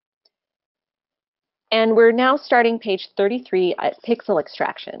 And we're now starting page 33 at pixel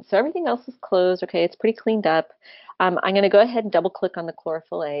extraction. So everything else is closed. Okay, it's pretty cleaned up. I'm going to go ahead and double click on the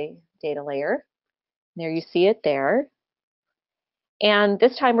chlorophyll A data layer. There you see it there. And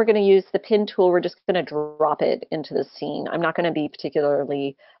this time we're going to use the pin tool. We're just going to drop it into the scene. I'm not going to be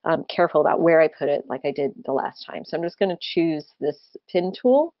particularly careful about where I put it like I did the last time. So I'm just going to choose this pin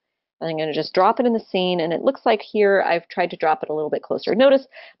tool. And I'm going to just drop it in the scene. And it looks like here I've tried to drop it a little bit closer. Notice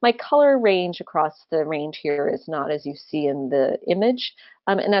my color range across the range here is not as you see in the image.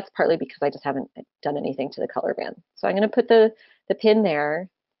 And that's partly because I just haven't done anything to the color band. So I'm going to put the pin there.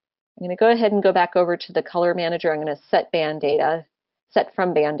 I'm going to go ahead and go back over to the color manager. I'm going to set band data. Set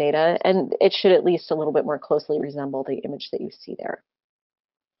from band data, and it should at least a little bit more closely resemble the image that you see there.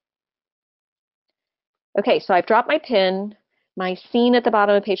 Okay, so I've dropped my pin. My scene at the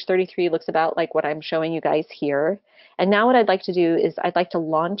bottom of page 33 looks about like what I'm showing you guys here. And now what I'd like to do is I'd like to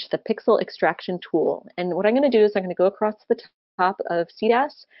launch the pixel extraction tool. And what I'm going to do is I'm going to go across the top of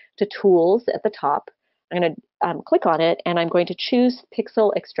SeaDAS to Tools at the top. I'm going to click on it, and I'm going to choose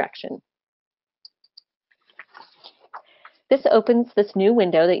Pixel Extraction. This opens this new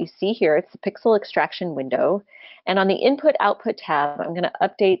window that you see here. It's the pixel extraction window. And on the Input-Output tab, I'm going to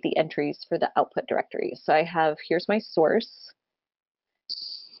update the entries for the output directory. So I have, here's my source.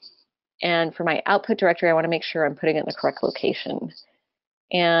 And for my output directory, I want to make sure I'm putting it in the correct location.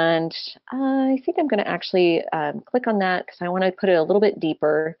 And I think I'm going to actually click on that because I want to put it a little bit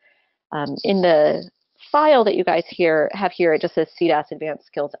deeper. In the file that you guys have here, it just says SeaDAS Advanced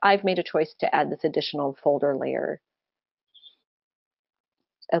Skills. I've made a choice to add this additional folder layer.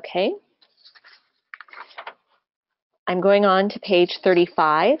 Okay. I'm going on to page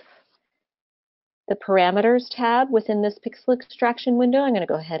 35. The Parameters tab within this pixel extraction window, I'm going to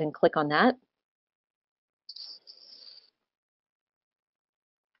go ahead and click on that.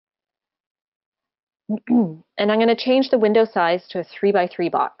 And I'm going to change the window size to a 3x3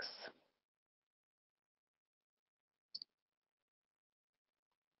 box.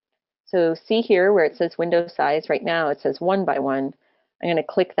 So see here where it says window size, right now it says 1x1. I'm going to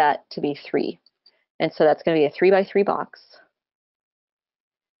click that to be 3. And so that's going to be a 3x3 box.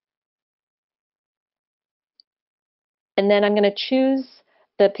 And then I'm going to choose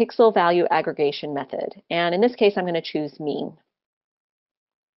the pixel value aggregation method. And in this case, I'm going to choose mean.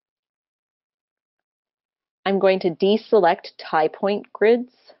 I'm going to deselect tie point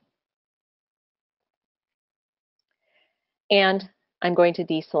grids. And I'm going to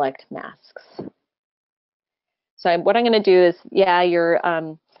deselect masks. So what I'm going to do is, yeah, your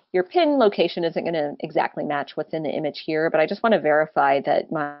pin location isn't going to exactly match what's in the image here, but I just want to verify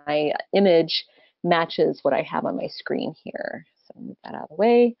that my image matches what I have on my screen here. So move that out of the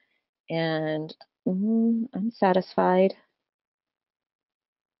way, and I'm satisfied.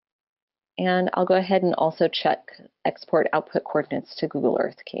 And I'll go ahead and also check export output coordinates to Google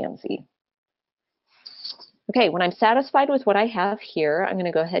Earth KMZ. Okay, when I'm satisfied with what I have here, I'm going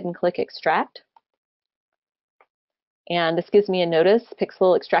to go ahead and click Extract. And this gives me a notice.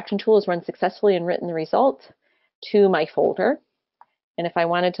 Pixel extraction tool is run successfully and written the result to my folder. And if I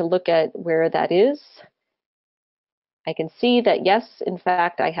wanted to look at where that is, I can see that yes, in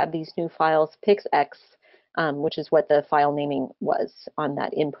fact, I have these new files, pixx, which is what the file naming was on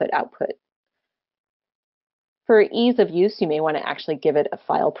that input-output. For ease of use, you may want to actually give it a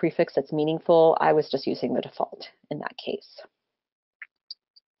file prefix that's meaningful. I was just using the default in that case.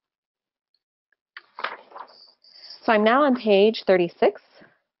 So I'm now on page 36.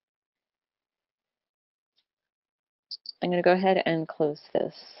 I'm going to go ahead and close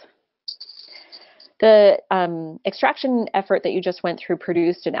this. The extraction effort that you just went through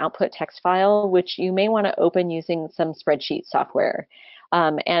produced an output text file, which you may want to open using some spreadsheet software.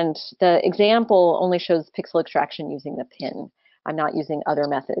 And the example only shows pixel extraction using the pin. I'm not using other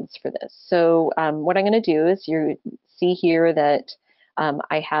methods for this. So what I'm going to do is you see here that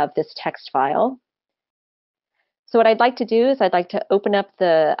I have this text file. So what I'd like to do is I'd like to open up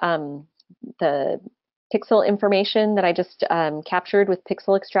the pixel information that I just captured with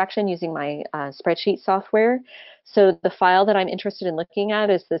pixel extraction using my spreadsheet software. So the file that I'm interested in looking at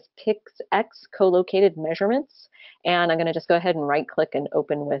is this pixx co-located measurements. And I'm going to just go ahead and right click and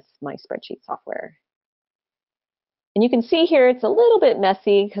open with my spreadsheet software. And you can see here it's a little bit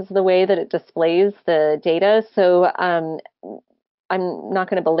messy because of the way that it displays the data. So I'm not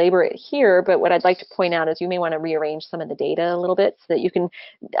going to belabor it here, but what I'd like to point out is you may want to rearrange some of the data a little bit so that you can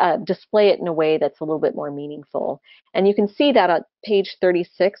display it in a way that's a little bit more meaningful. And you can see that on page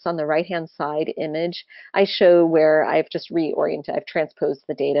 36 on the right-hand side image, I show where I've just reoriented, I've transposed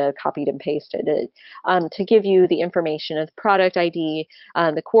the data, copied and pasted it to give you the information of the product ID,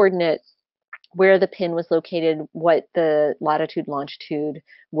 the coordinate, where the pin was located, what the latitude, longitude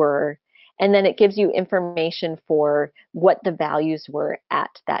were, and then it gives you information for what the values were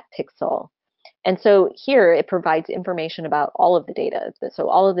at that pixel. And so here it provides information about all of the data. So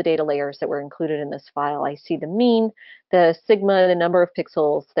all of the data layers that were included in this file. I see the mean, the sigma, the number of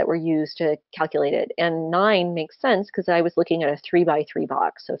pixels that were used to calculate it. And 9 makes sense because I was looking at a 3x3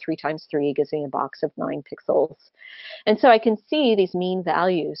 box. So 3 times 3 gives me a box of 9 pixels. And so I can see these mean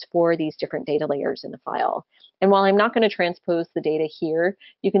values for these different data layers in the file. And while I'm not going to transpose the data here,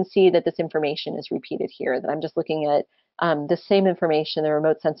 you can see that this information is repeated here, that I'm just looking at the same information, the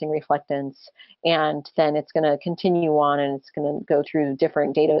remote sensing reflectance, and then it's going to continue on and it's going to go through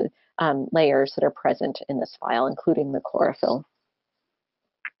different data layers that are present in this file, including the chlorophyll.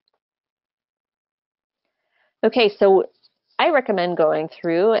 Okay, so I recommend going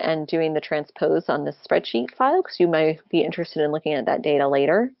through and doing the transpose on this spreadsheet file because you might be interested in looking at that data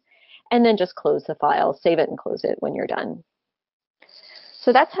later, and then just close the file, save it and close it when you're done.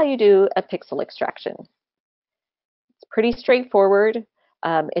 So that's how you do a pixel extraction. It's pretty straightforward.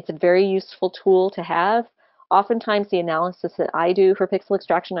 It's a very useful tool to have. Oftentimes the analysis that I do for pixel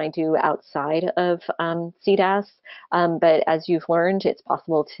extraction, I do outside of SeaDAS, but as you've learned, it's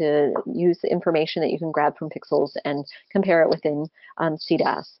possible to use the information that you can grab from pixels and compare it within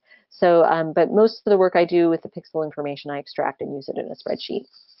SeaDAS. So, but most of the work I do with the pixel information, I extract and use it in a spreadsheet.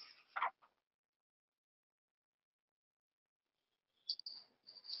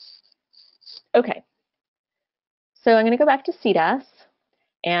 Okay, so I'm going to go back to SeaDAS,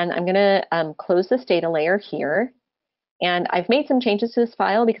 and I'm going to close this data layer here. And I've made some changes to this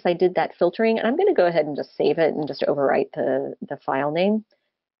file because I did that filtering, and I'm going to go ahead and just save it and just overwrite the file name.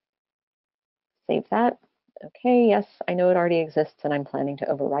 Save that. Okay, yes, I know it already exists, and I'm planning to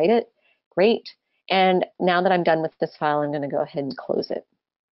overwrite it. Great. And now that I'm done with this file, I'm going to go ahead and close it.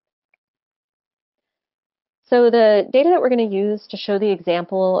 So the data that we're going to use to show the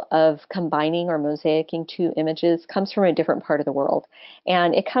example of combining or mosaicing two images comes from a different part of the world.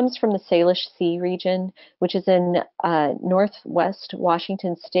 And it comes from the Salish Sea region, which is in northwest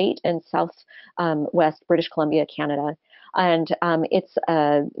Washington State and southwest British Columbia, Canada. And it's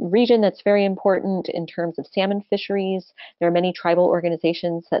a region that's very important in terms of salmon fisheries. There are many tribal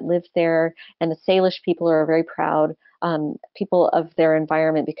organizations that live there, and the Salish people are very proud people of their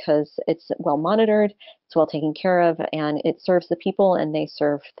environment because it's well monitored, it's well taken care of, and it serves the people and they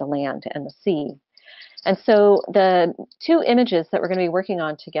serve the land and the sea. And so the two images that we're going to be working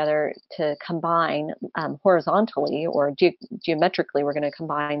on together to combine horizontally or geometrically, we're going to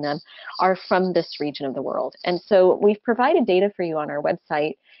combine them, are from this region of the world. And so we've provided data for you on our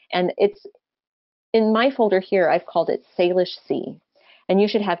website, and it's in my folder here, I've called it Salish Sea. And you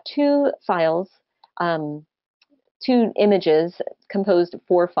should have two files, two images composed of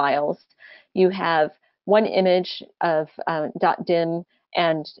 4 files. You have one image of .dim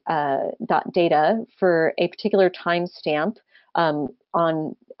and .data for a particular timestamp in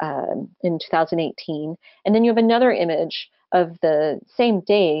 2018, and then you have another image of the same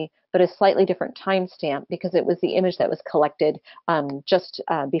day but a slightly different timestamp because it was the image that was collected just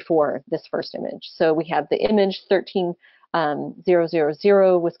before this first image. So we have the image 13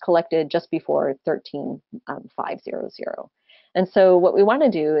 000 was collected just before 13500. And so what we want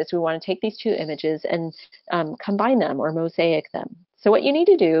to do is we want to take these two images and combine them or mosaic them. So what you need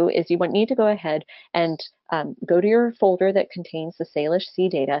to do is you need to go ahead and go to your folder that contains the Salish Sea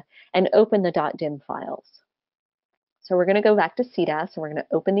data and open the .dim files. So we're going to go back to SeaDAS and we're going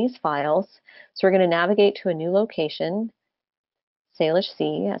to open these files. So we're going to navigate to a new location, Salish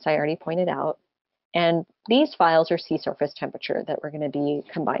Sea, as I already pointed out. And these files are sea surface temperature that we're going to be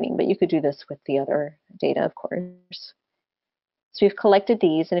combining, but you could do this with the other data, of course. So we've collected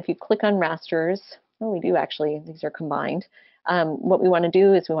these, and if you click on rasters, oh, we do actually, these are combined. What we want to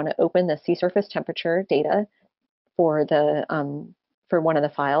do is we want to open the sea surface temperature data for one of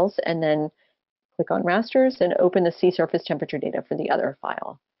the files, and then click on rasters and open the sea surface temperature data for the other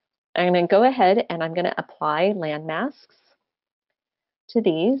file. I'm going to go ahead and I'm going to apply land masks to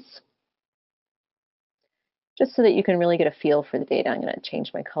these, just so that you can really get a feel for the data. I'm going to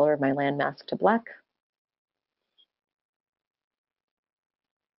change my color of my land mask to black.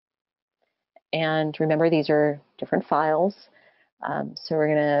 And remember, these are different files. So we're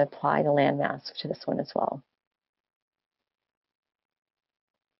going to apply the land mask to this one as well.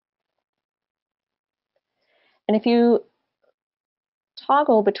 And if you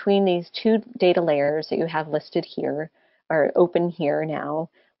toggle between these two data layers that you have listed here, or open here now,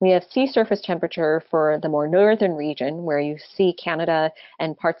 we have sea surface temperature for the more northern region where you see Canada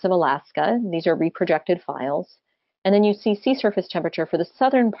and parts of Alaska. These are reprojected files. And then you see sea surface temperature for the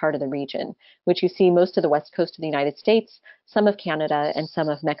southern part of the region, which you see most of the west coast of the United States, some of Canada, and some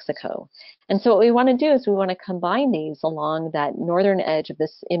of Mexico. And so what we want to do is we want to combine these along that northern edge of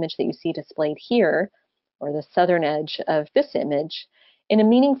this image that you see displayed here, or the southern edge of this image, in a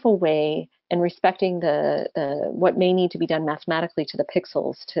meaningful way and respecting what may need to be done mathematically to the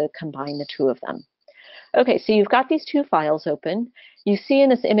pixels to combine the two of them. Okay, so you've got these two files open. You see in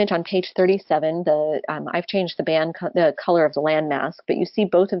this image on page 37, I've changed the color of the land mask, but you see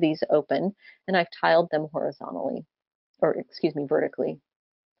both of these open, and I've tiled them horizontally, or excuse me, vertically.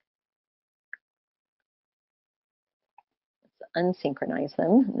 Let's unsynchronize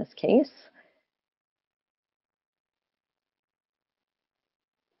them in this case.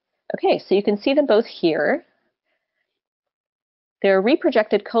 Okay, so you can see them both here. They're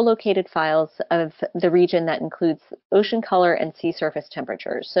reprojected co-located files of the region that includes ocean color and sea surface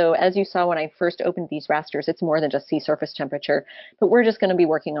temperature. So as you saw when I first opened these rasters, it's more than just sea surface temperature, but we're just going to be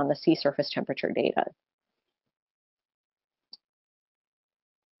working on the sea surface temperature data.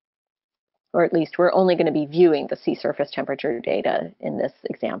 Or at least we're only going to be viewing the sea surface temperature data in this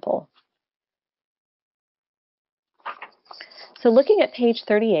example. So looking at page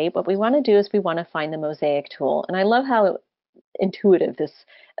 38, what we want to do is we want to find the mosaic tool. And I love how intuitive this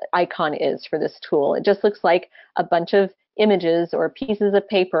icon is for this tool. It just looks like a bunch of images or pieces of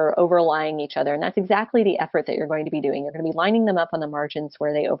paper overlying each other. And that's exactly the effort that you're going to be doing. You're going to be lining them up on the margins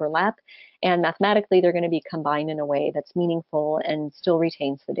where they overlap. And mathematically, they're going to be combined in a way that's meaningful and still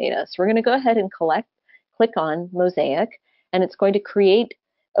retains the data. So we're going to go ahead and click on Mosaic, and it's going to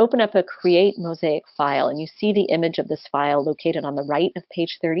open up a Create Mosaic file. And you see the image of this file located on the right of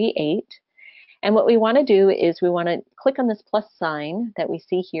page 38. And what we want to do is we want to click on this plus sign that we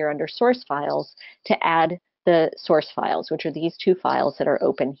see here under source files to add the source files, which are these two files that are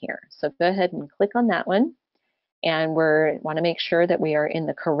open here. So go ahead and click on that one. And we want to make sure that we are in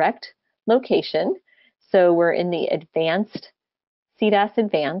the correct location. So we're in the SeaDAS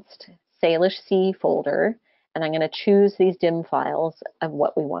Advanced Salish Sea folder. And I'm going to choose these dim files of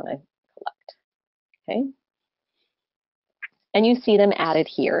what we want to collect. Okay. And you see them added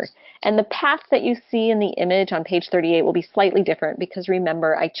here. And the path that you see in the image on page 38 will be slightly different because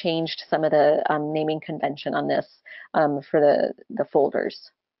remember, I changed some of the naming convention on this for the folders.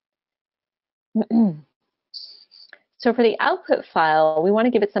 So for the output file, we want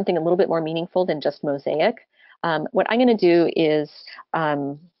to give it something a little bit more meaningful than just mosaic. What I'm going to do is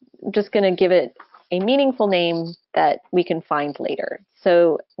just going to give it a meaningful name that we can find later.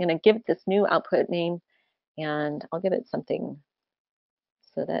 So I'm going to give it this new output name, and I'll give it something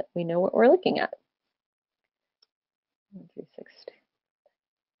so that we know what we're looking at. 360.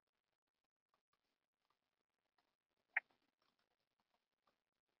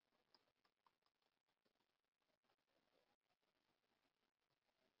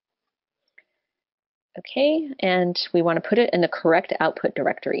 Okay, and we want to put it in the correct output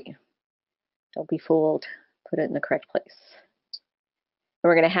directory. Don't be fooled, put it in the correct place. And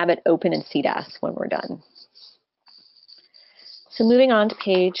we're going to have it open in SeaDAS when we're done. So moving on to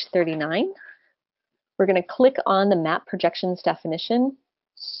page 39, we're going to click on the map projections definition.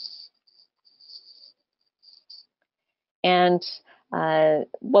 And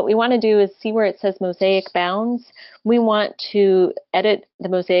what we want to do is see where it says mosaic bounds. We want to edit the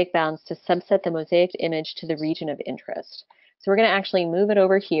mosaic bounds to subset the mosaic image to the region of interest. So we're going to actually move it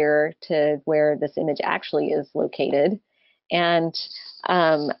over here to where this image actually is located. And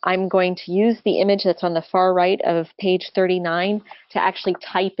I'm going to use the image that's on the far right of page 39 to actually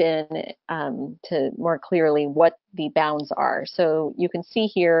type in to more clearly what the bounds are. So you can see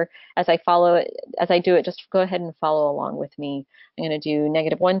here as I follow it, as I do it, just go ahead and follow along with me. I'm going to do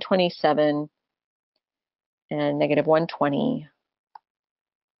 -127 and -120,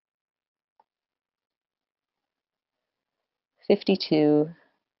 52,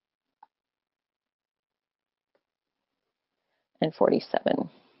 and 47.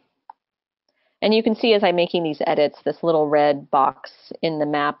 And you can see as I'm making these edits, this little red box in the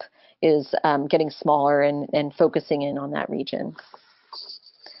map is getting smaller and focusing in on that region.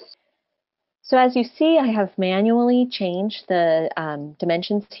 So as you see, I have manually changed the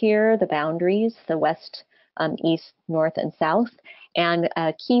dimensions here, the boundaries, the west, east, north, and south. And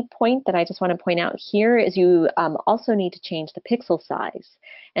a key point that I just want to point out here is you also need to change the pixel size.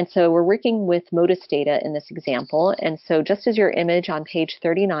 And so we're working with MODIS data in this example. And so just as your image on page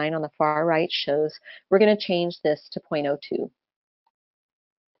 39 on the far right shows, we're going to change this to 0.02.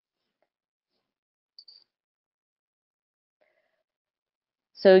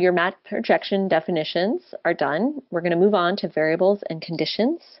 So your map projection definitions are done. We're going to move on to variables and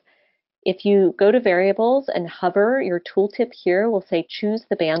conditions. If you go to variables and hover, your tooltip here will say choose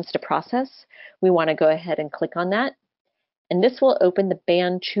the bands to process. We want to go ahead and click on that. And this will open the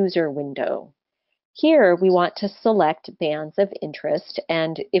band chooser window. Here we want to select bands of interest.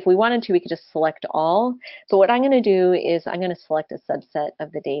 And if we wanted to, we could just select all. But what I'm going to do is I'm going to select a subset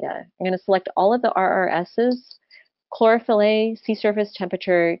of the data. I'm going to select all of the RRSs, chlorophyll A, sea surface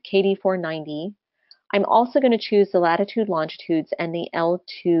temperature, KD 490. I'm also going to choose the latitude, longitudes, and the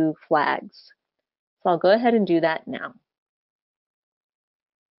L2 flags. So I'll go ahead and do that now.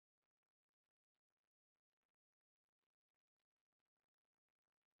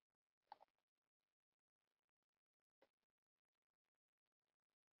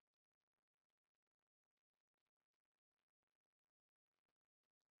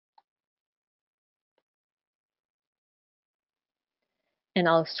 And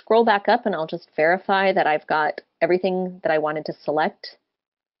I'll scroll back up and I'll just verify that I've got everything that I wanted to select,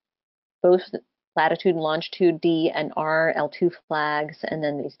 both latitude and longitude, D and R, L2 flags, and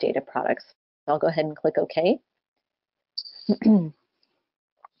then these data products. So I'll go ahead and click OK.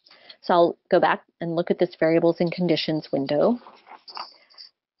 So I'll go back and look at this variables and conditions window.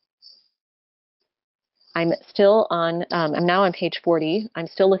 I'm still on, I'm now on page 40. I'm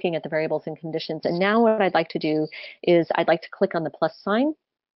still looking at the variables and conditions. And now what I'd like to do is I'd like to click on the plus sign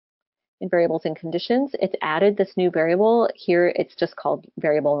in variables and conditions. It's added this new variable. Here it's just called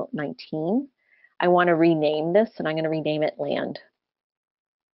variable 19. I want to rename this and I'm going to rename it land.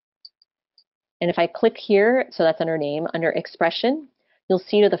 And if I click here, so that's under name, under expression, you'll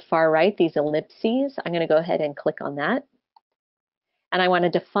see to the far right these ellipses. I'm going to go ahead and click on that. And I want to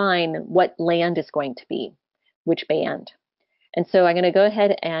define what land is going to be, which band. And so I'm going to go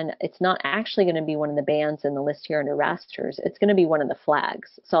ahead and it's not actually going to be one of the bands in the list here under rasters. It's going to be one of the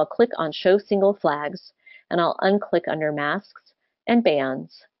flags. So I'll click on show single flags and I'll unclick under masks and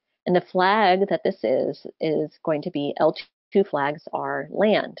bands. And the flag that this is going to be L2 flags are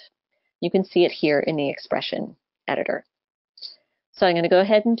land. You can see it here in the expression editor. So I'm going to go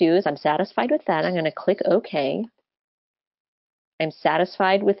ahead and do is I'm satisfied with that. I'm going to click OK. I'm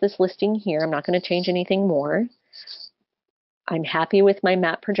satisfied with this listing here. I'm not going to change anything more. I'm happy with my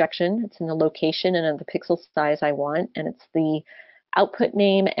map projection. It's in the location and of the pixel size I want, and it's the output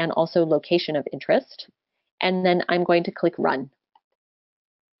name and also location of interest. And then I'm going to click Run.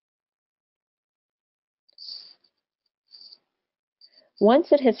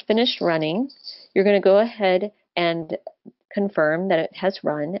 Once it has finished running, you're going to go ahead and confirm that it has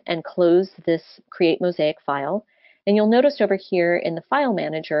run and close this Create Mosaic file. And you'll notice over here in the file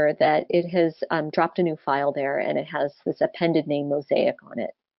manager that it has dropped a new file there and it has this appended name Mosaic on it.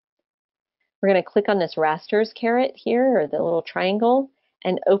 We're going to click on this rasters caret here, or the little triangle,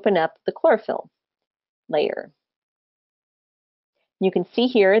 and open up the chlorophyll layer. You can see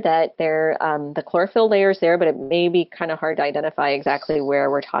here that the chlorophyll layer is there, but it may be kind of hard to identify exactly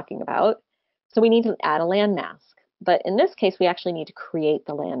where we're talking about. So we need to add a land mask. But in this case, we actually need to create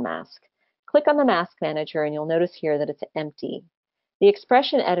the land mask. Click on the mask manager and you'll notice here that it's empty. The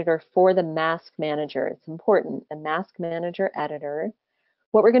expression editor for the mask manager, it's important, the mask manager editor,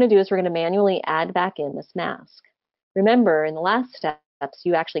 what we're going to do is we're going to manually add back in this mask. Remember, in the last steps,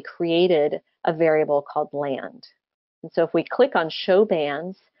 you actually created a variable called land. And so if we click on show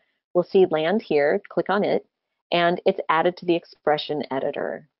bands, we'll see land here, click on it, and it's added to the expression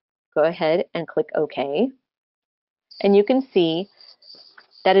editor. Go ahead and click OK. And you can see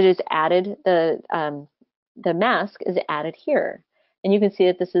that it has added the the mask is added here. And you can see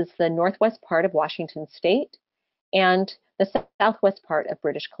that this is the northwest part of Washington State and the southwest part of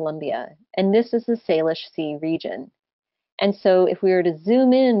British Columbia. And this is the Salish Sea region. And so if we were to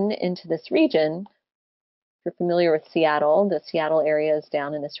zoom in into this region, if you're familiar with Seattle, the Seattle area is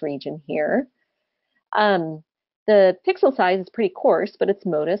down in this region here. The pixel size is pretty coarse, but it's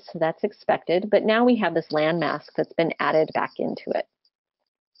MODIS, so that's expected. But now we have this land mask that's been added back into it.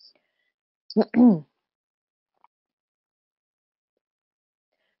 So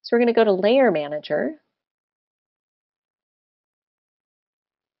we're going to go to Layer Manager.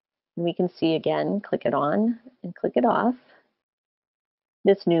 And we can see again, click it on and click it off,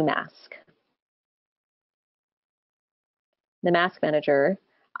 this new mask. The Mask Manager,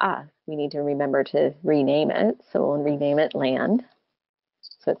 we need to remember to rename it. So we'll rename it Land,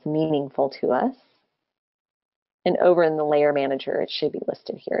 so it's meaningful to us. And over in the Layer Manager, it should be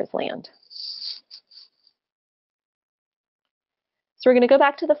listed here as Land. So we're going to go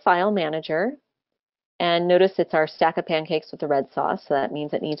back to the File Manager. And notice it's our stack of pancakes with the red sauce, so that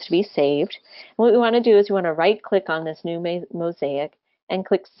means it needs to be saved. And what we want to do is we want to right-click on this new mosaic and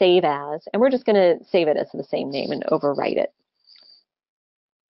click Save As. And we're just going to save it as the same name and overwrite it.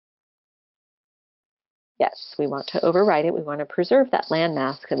 Yes, we want to overwrite it. We want to preserve that land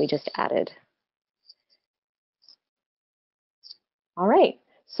mask that we just added. All right,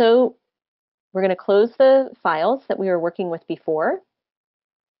 so we're going to close the files that we were working with before.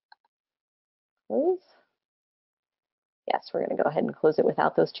 Close. Yes, we're going to go ahead and close it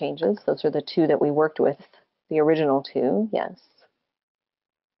without those changes. Those are the two that we worked with, the original two, yes.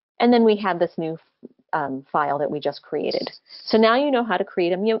 And then we have this new file that we just created. So now you know how to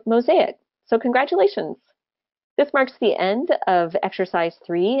create a mosaic. So congratulations. This marks the end of Exercise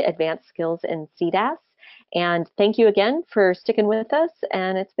 3, Advanced Skills in SeaDAS. And thank you again for sticking with us,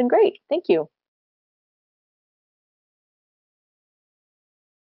 and it's been great. Thank you.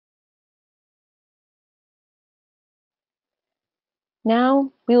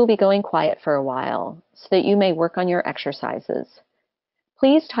 Now we will be going quiet for a while so that you may work on your exercises.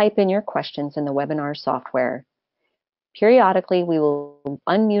 Please type in your questions in the webinar software. Periodically, we will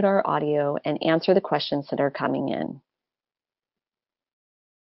unmute our audio and answer the questions that are coming in.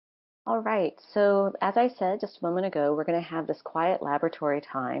 All right, so as I said just a moment ago, we're going to have this quiet laboratory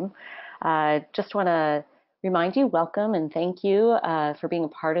time. Just want to remind you, welcome and thank you for being a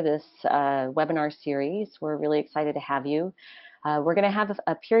part of this webinar series. We're really excited to have you. We're going to have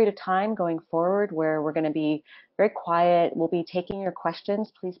a period of time going forward where we're going to be very quiet. We'll be taking your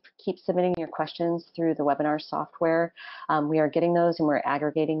questions. Please keep submitting your questions through the webinar software. We are getting those and we're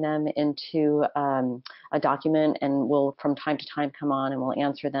aggregating them into a document, and we'll from time to time come on and we'll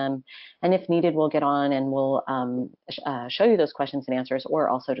answer them. And if needed, we'll get on and we'll show you those questions and answers, or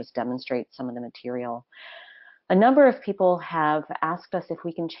also just demonstrate some of the material. A number of people have asked us if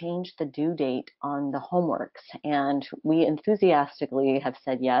we can change the due date on the homeworks, and we enthusiastically have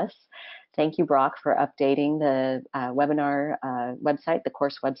said yes. Thank you, Brock, for updating the webinar website, the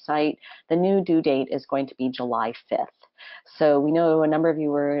course website. The new due date is going to be July 5th. So we know a number of you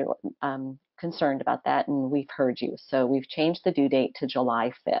were concerned about that, and we've heard you. So we've changed the due date to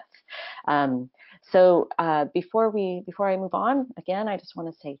July 5th. So before I move on, again, I just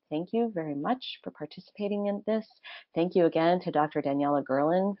want to say thank you very much for participating in this. Thank you again to Dr. Daniela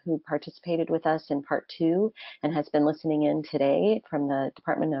Gerlin, who participated with us in part 2 and has been listening in today from the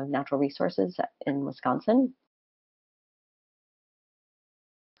Department of Natural Resources in Wisconsin.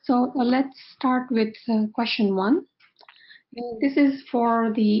 So let's start with question 1. This is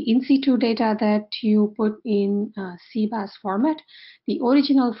for the in situ data that you put in CBAS format. The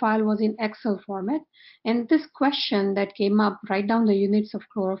original file was in Excel format. And this question that came up, write down the units of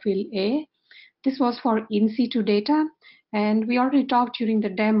chlorophyll A. This was for in situ data. And we already talked during the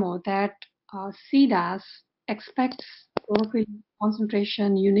demo that SeaDAS expects chlorophyll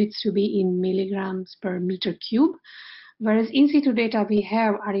concentration units to be in milligrams per meter cube, whereas in situ data we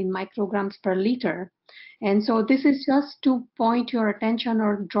have are in micrograms per liter. And so this is just to point your attention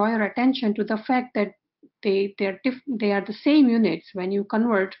or draw your attention to the fact that they are the same units. When you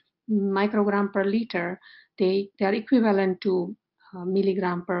convert microgram per liter, they are equivalent to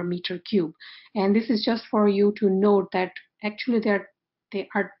milligram per meter cube. And this is just for you to note that actually they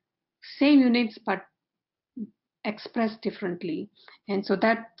are same units but expressed differently. And so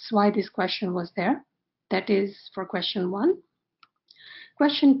that's why this question was there. That is for question 1.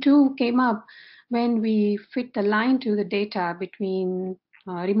 Question 2 came up when we fit the line to the data between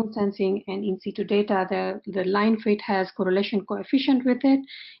remote sensing and in situ data. The line fit has correlation coefficient with it,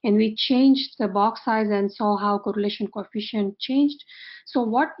 and we changed the box size and saw how correlation coefficient changed. So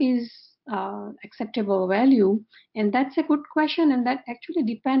what is acceptable value? And that's a good question, and that actually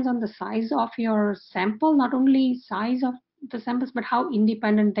depends on the size of your sample, not only size of the samples, but how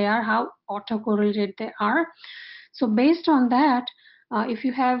independent they are, how autocorrelated they are. So based on that, if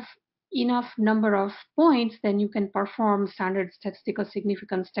you have enough number of points, then you can perform standard statistical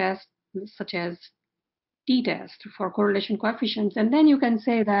significance tests such as t-test for correlation coefficients, and then you can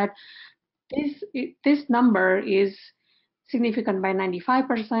say that this number is significant by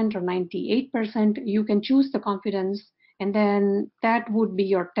 95% or 98%. You can choose the confidence, and then that would be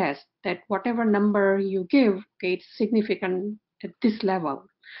your test, that whatever number you give, okay, it's significant at this level.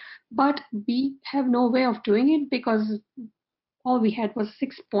 But we have no way of doing it because all we had was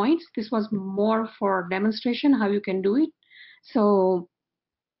 6 points. This was more for demonstration how you can do it. So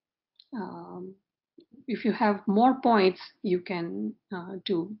if you have more points, you can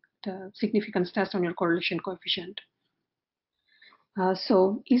do the significance test on your correlation coefficient.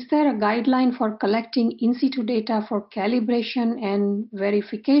 So is there a guideline for collecting in situ data for calibration and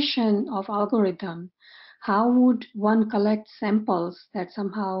verification of algorithm? How would one collect samples that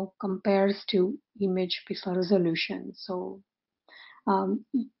somehow compares to image pixel resolution? So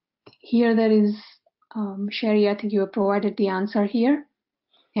here there is, Sherry, I think you have provided the answer here.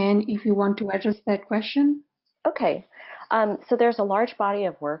 And if you want to address that question. Okay. So there's a large body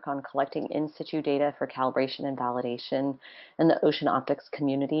of work on collecting in situ data for calibration and validation in the ocean optics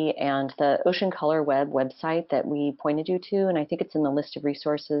community, and the Ocean Color Web website that we pointed you to, and I think it's in the list of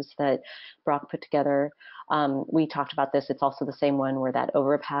resources that Brock put together. We talked about this. It's also the same one where that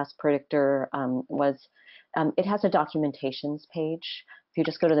overpass predictor was. It has a documentations page. If you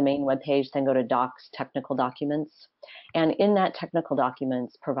just go to the main web page, then go to Docs, Technical Documents. And in that technical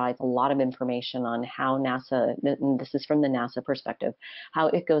documents provides a lot of information on how NASA, and this is from the NASA perspective, how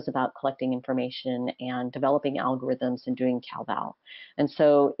it goes about collecting information and developing algorithms and doing CalVal. And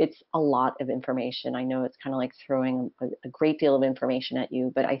so it's a lot of information. I know it's kind of like throwing a great deal of information at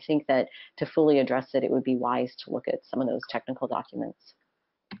you, but I think that to fully address it, it would be wise to look at some of those technical documents.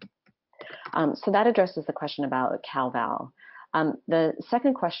 So that addresses the question about CalVal. The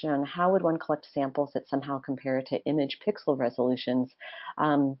second question on how would one collect samples that somehow compare to image pixel resolutions,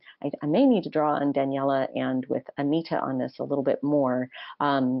 I may need to draw on Daniela and with Anita on this a little bit more.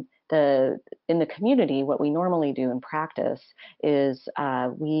 In the community, what we normally do in practice is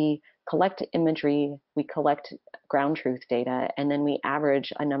we collect imagery, we collect ground truth data, and then we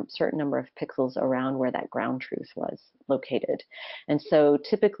average a certain number of pixels around where that ground truth was located. And so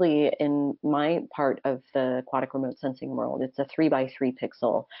typically in my part of the aquatic remote sensing world, it's a 3x3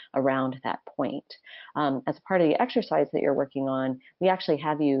 pixel around that point. As part of the exercise that you're working on, we actually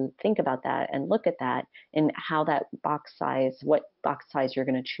have you think about that and look at that and how that box size, what box size you're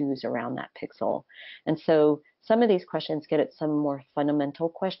going to choose around that pixel. And so some of these questions get at some more fundamental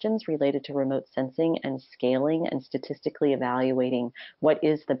questions related to remote sensing and scaling and statistically evaluating what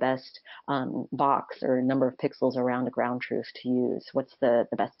is the best box or number of pixels around a ground truth to use. What's the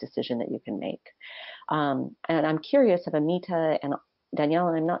best decision that you can make? And I'm curious if Amita and Danielle,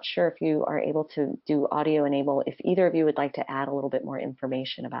 and I'm not sure if you are able to do audio enable, if either of you would like to add a little bit more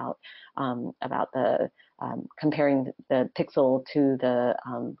information about the comparing the pixel to the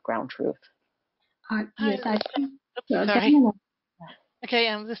ground truth. Yes, I think. Sorry.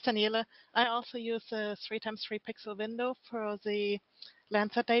 Okay, this is Daniela. I also use a 3x3 pixel window for the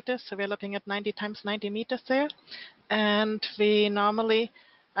Landsat data. So we're looking at 90 times 90 meters there. And we normally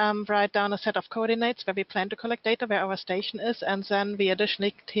write down a set of coordinates where we plan to collect data, where our station is. And then we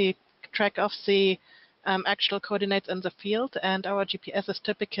additionally take track of the actual coordinates in the field. And our GPS is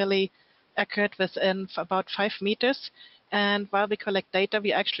typically accurate within about 5 meters. And while we collect data,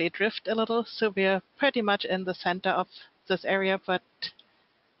 we actually drift a little. So we're pretty much in the center of this area, but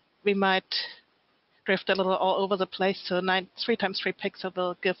we might drift a little all over the place. So 3x3 pixel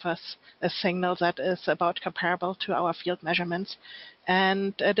will give us a signal that is about comparable to our field measurements.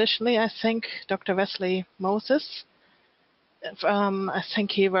 And additionally, I think Dr. Wesley Moses, I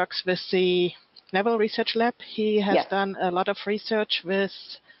think he works with the Naval Research Lab. He has done a lot of research with,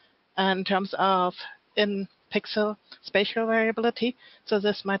 in terms of in pixel spatial variability. So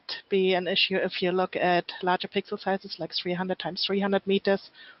this might be an issue if you look at larger pixel sizes like 300 times 300 meters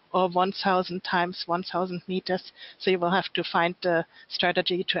or 1,000 times 1,000 meters. So you will have to find a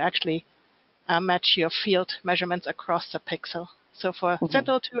strategy to actually match your field measurements across the pixel. So for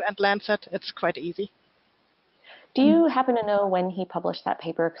Sentinel-2 and Landsat, it's quite easy. Do you happen to know when he published that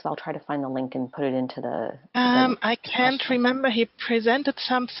paper? Because I'll try to find the link and put it into the I can't remember. He presented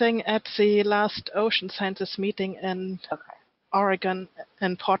something at the last Ocean Sciences meeting in Oregon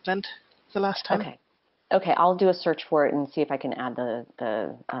and Portland the last time. Okay. Okay, I'll do a search for it and see if I can add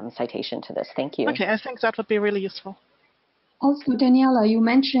the citation to this. Thank you. Okay, I think that would be really useful. Also, Daniela, you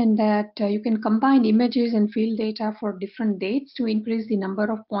mentioned that you can combine images and field data for different dates to increase the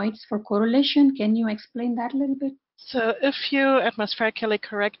number of points for correlation. Can you explain that a little bit? So if you atmospherically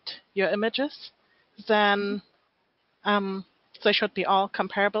correct your images, then they should be all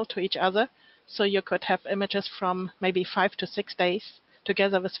comparable to each other. So you could have images from maybe 5 to 6 days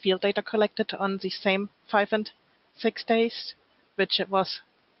together with field data collected on the same 5 and 6 days, which was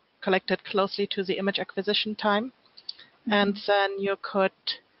collected closely to the image acquisition time. And then you could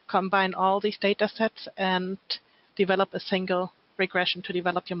combine all these data sets and develop a single regression to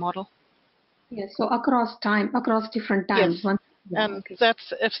develop your model. Yes, so across different times. Yes, and okay.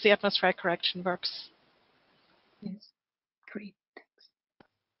 that's if the atmospheric correction works. Yes, great.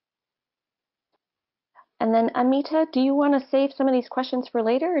 And then Amita, do you want to save some of these questions for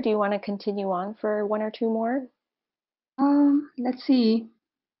later, or do you want to continue on for one or two more? Let's see.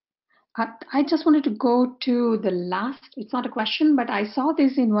 I just wanted to go to the last, it's not a question, but I saw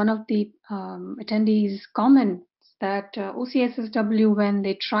this in one of the attendees' comments that OCSSW, when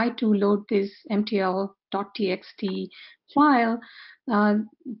they try to load this mtl.txt file,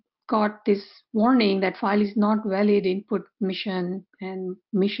 got this warning that file is not valid, input mission, and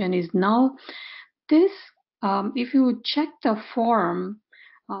mission is null. This, if you check the form,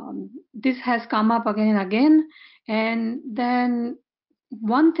 this has come up again and again, and then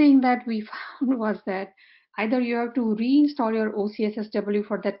one thing that we found was that either you have to reinstall your OCSSW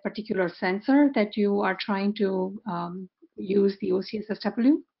for that particular sensor that you are trying to use the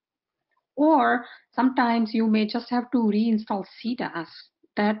OCSSW, or sometimes you may just have to reinstall SeaDAS.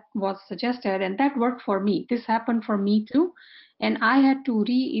 That was suggested, and that worked for me. This happened for me too, and I had to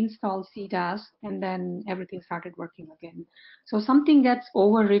reinstall SeaDAS, and then everything started working again. So something gets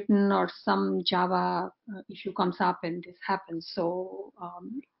overwritten, or some Java issue comes up, and this happens. So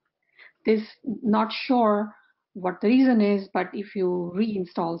this, not sure what the reason is, but if you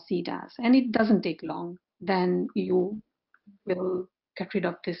reinstall SeaDAS, and it doesn't take long, then you will get rid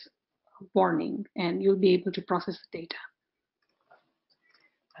of this warning, and you'll be able to process the data.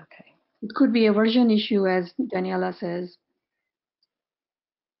 Okay. It could be a version issue, as Daniela says.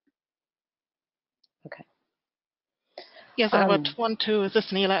 Okay. Yes, I would want to, this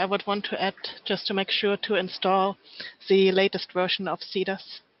is Neela, I would want to add, just to make sure to install the latest version of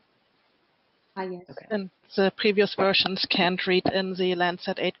SeaDAS. Yes. Okay. And the previous versions can't read in the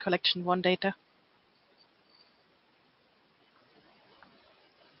Landsat 8 collection 1 data.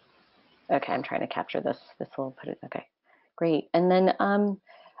 Okay, I'm trying to capture this. This will put it, okay, great. And then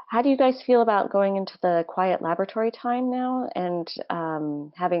how do you guys feel about going into the quiet laboratory time now and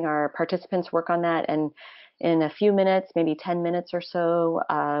having our participants work on that? And in a few minutes, maybe 10 minutes or so,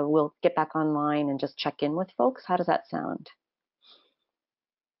 we'll get back online and just check in with folks. How does that sound?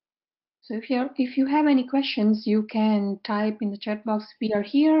 So if you have any questions, you can type in the chat box. We are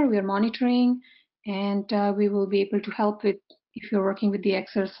here, we are monitoring, and we will be able to help with if you're working with the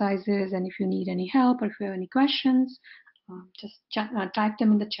exercises, and if you need any help or if you have any questions, just type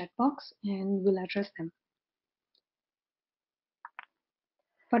them in the chat box and we'll address them.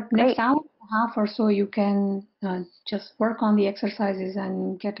 But next hour and a half or so, you can just work on the exercises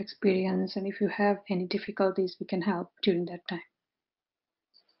and get experience. And if you have any difficulties, we can help during that time.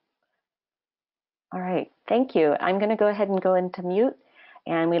 All right, thank you. I'm going to go ahead and go into mute,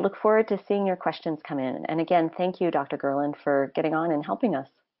 and we look forward to seeing your questions come in. And again, thank you, Dr. Gerland, for getting on and helping us.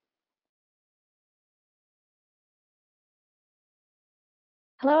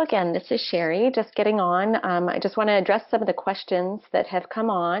 Hello again, this is Sherry, just getting on. I just want to address some of the questions that have come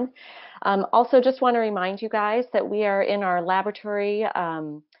on. Also, just want to remind you guys that we are in our laboratory,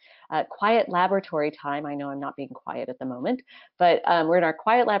 quiet laboratory time. I know I'm not being quiet at the moment, but we're in our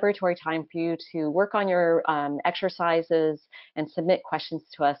quiet laboratory time for you to work on your exercises and submit questions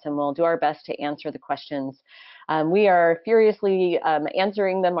to us, and we'll do our best to answer the questions. We are furiously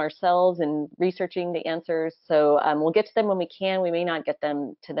answering them ourselves and researching the answers, so we'll get to them when we can. We may not get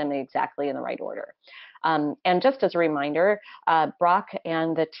to them exactly in the right order. And just as a reminder, Brock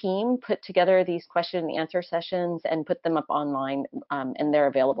and the team put together these question and answer sessions and put them up online, and they're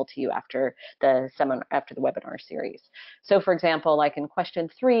available to you after the webinar series. So for example, like in question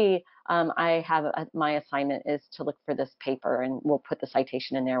 3, I have my assignment is to look for this paper, and we'll put the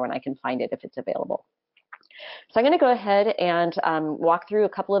citation in there when I can find it if it's available. So I'm going to go ahead and walk through a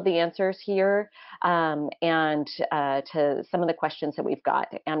couple of the answers here and to some of the questions that we've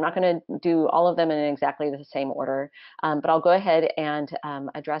got. And I'm not going to do all of them in exactly the same order, but I'll go ahead and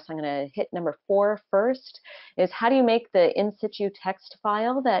address. I'm going to hit number 4 first, is how do you make the in situ text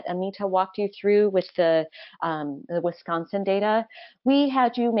file that Amita walked you through with the Wisconsin data? We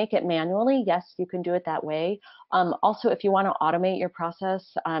had you make it manually. Yes, you can do it that way. Also, if you want to automate your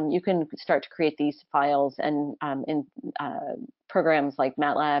process, you can start to create these files and in programs like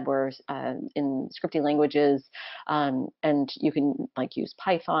MATLAB or in scripting languages, and you can like use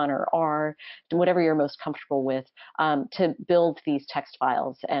Python or R, whatever you're most comfortable with, to build these text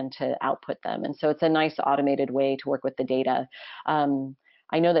files and to output them. And so it's a nice automated way to work with the data.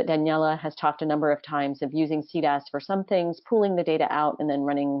 I know that Daniela has talked a number of times of using SeaDAS for some things, pulling the data out and then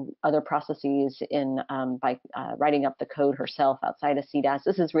running other processes in by writing up the code herself outside of SeaDAS.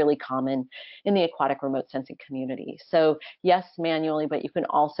 This is really common in the aquatic remote sensing community. So yes, manually, but you can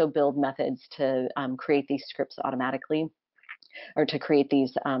also build methods to create these scripts automatically, or to create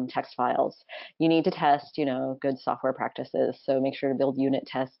these text files. You need to test, good software practices. So make sure to build unit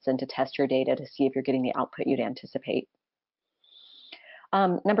tests and to test your data to see if you're getting the output you'd anticipate.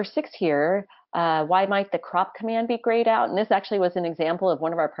 Number 6 here, why might the crop command be grayed out? And this actually was an example of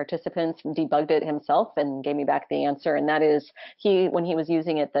one of our participants debugged it himself and gave me back the answer. And that is, when he was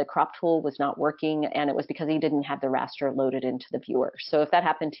using it, the crop tool was not working, and it was because he didn't have the raster loaded into the viewer. So if that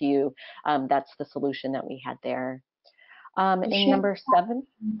happened to you, that's the solution that we had there. In number 7,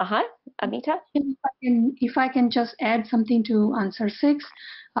 Amita? If I can just add something to answer 6,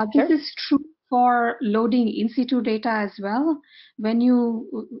 Sure. this is true for loading in situ data as well.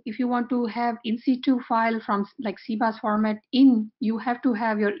 If you want to have in situ file from like CBAS format you have to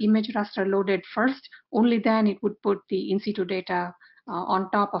have your image raster loaded first. Only then it would put the in situ data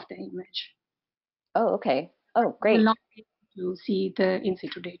on top of the image. Oh, okay. Oh, great. You will not be able to see the in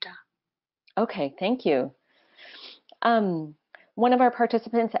situ data. Okay, thank you. One of our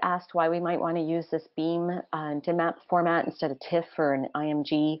participants asked why we might want to use this beam DIMAP format instead of TIFF or an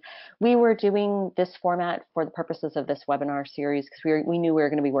IMG. We were doing this format for the purposes of this webinar series because we knew we were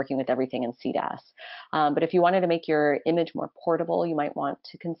going to be working with everything in SeaDAS. But if you wanted to make your image more portable, you might want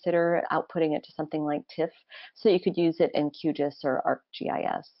to consider outputting it to something like TIFF so you could use it in QGIS or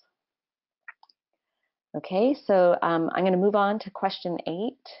ArcGIS. Okay, so I'm going to move on to question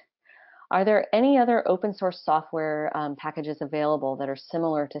 8. Are there any other open source software packages available that are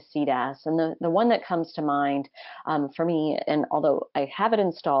similar to SeaDAS? And the one that comes to mind for me, and although I have it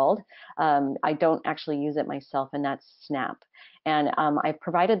installed, I don't actually use it myself, and that's Snap. And I've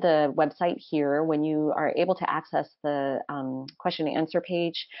provided the website here. When you are able to access the question and answer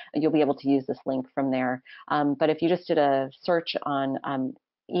page, you'll be able to use this link from there. But if you just did a search on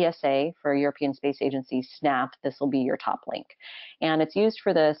ESA for European Space Agency SNAP, this will be your top link. And it's used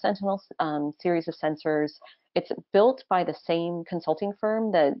for the Sentinel series of sensors. It's built by the same consulting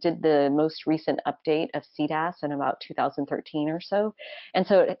firm that did the most recent update of SeaDAS in about 2013 or so. And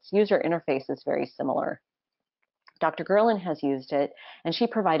so its user interface is very similar. Dr. Gerlin has used it, and she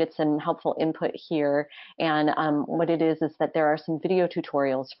provided some helpful input here. And what it is that there are some video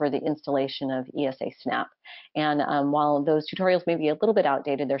tutorials for the installation of ESA Snap. And while those tutorials may be a little bit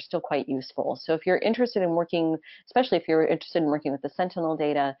outdated, they're still quite useful. So if you're interested in working, especially if you're interested in working with the Sentinel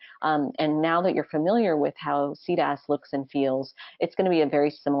data, and now that you're familiar with how SeaDAS looks and feels, it's going to be a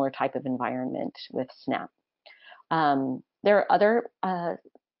very similar type of environment with Snap. There are other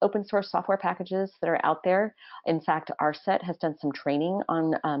open source software packages that are out there. In fact, ARSET has done some training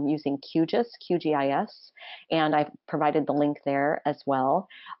on using QGIS, and I've provided the link there as well.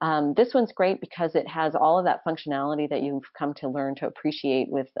 This one's great because it has all of that functionality that you've come to learn to appreciate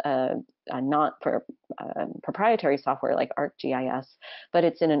with not for proprietary software like ArcGIS, but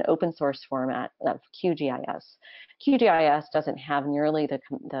it's in an open source format of QGIS. QGIS doesn't have nearly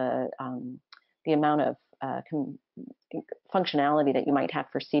the amount of functionality that you might have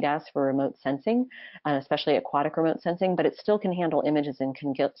for SeaDAS for remote sensing, especially aquatic remote sensing, but it still can handle images and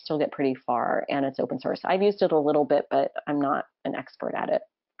can still get pretty far, and it's open source. I've used it a little bit, but I'm not an expert at it.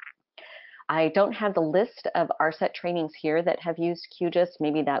 I don't have the list of ARSET trainings here that have used QGIS.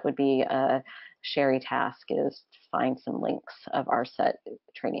 Maybe that would be a Sherry task, is to find some links of ARSET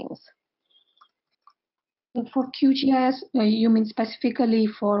trainings. For QGIS, you mean specifically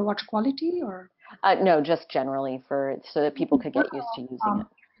for watch quality, or? No, just generally so that people could get used to using it.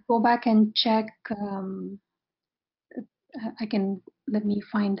 Go back and check. Let me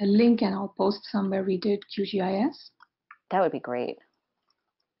find the link and I'll post somewhere we did QGIS. That would be great.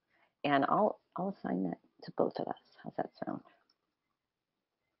 And I'll assign that to both of us. How's that sound?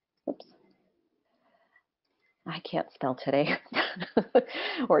 Oops. I can't spell today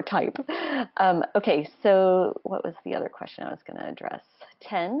or type. Okay, so what was the other question I was going to address?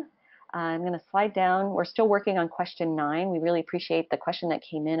 10. I'm going to slide down. We're still working on question 9. We really appreciate the question that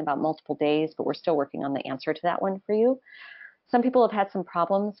came in about multiple days, but we're still working on the answer to that one for you. Some people have had some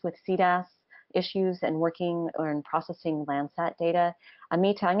problems with SeaDAS issues and working or processing Landsat data.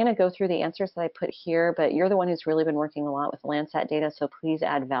 Amita, I'm going to go through the answers that I put here, but you're the one who's really been working a lot with Landsat data, so please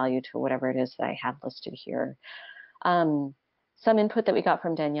add value to whatever it is that I have listed here. Some input that we got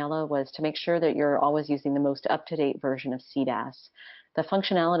from Daniela was to make sure that you're always using the most up-to-date version of SeaDAS. The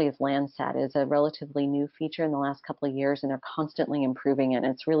functionality of Landsat is a relatively new feature in the last couple of years, and they're constantly improving it, and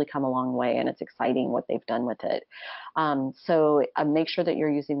it's really come a long way, and it's exciting what they've done with it. So make sure that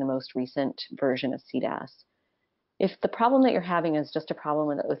you're using the most recent version of SeaDAS. If the problem that you're having is just a problem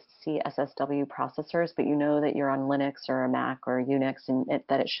with OCSSW processors, but you know that you're on Linux or a Mac or Unix and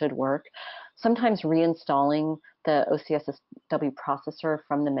that it should work, sometimes reinstalling the OCSSW processor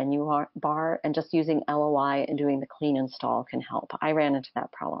from the menu bar and just using LOI and doing the clean install can help. I ran into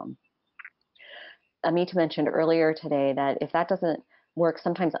that problem. Amita mentioned earlier today that if that doesn't work,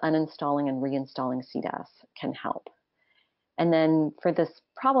 sometimes uninstalling and reinstalling SeaDAS can help. And then for this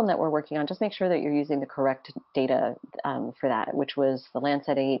problem that we're working on, just make sure that you're using the correct data for that, which was the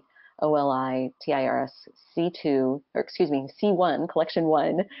Landsat 8, OLI, TIRS, C2, or excuse me, C1, collection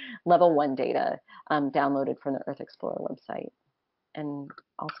 1, level 1 data downloaded from the Earth Explorer website. And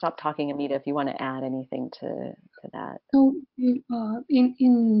I'll stop talking, Amita, if you want to add anything to that. So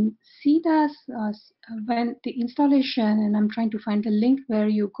in SeaDAS, when the installation, and I'm trying to find the link where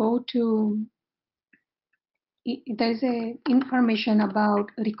you go to, there's a information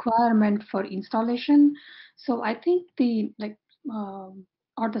about requirement for installation. So I think the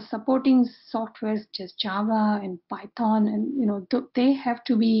or the supporting softwares, just Java and Python, and they have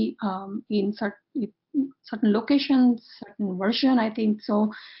to be in certain locations, certain version. I think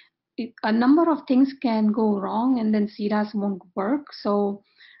so. A number of things can go wrong, and then SeaDAS won't work. So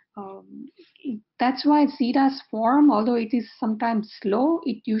that's why SeaDAS form, although it is sometimes slow,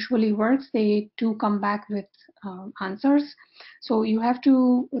 it usually works. They do come back with answers. So you have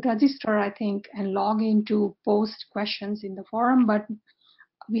to register, I think, and log in to post questions in the forum, but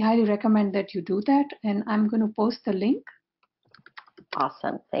we highly recommend that you do that. And I'm going to post the link.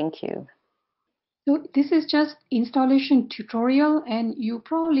 Awesome, thank you. So this is just installation tutorial, and you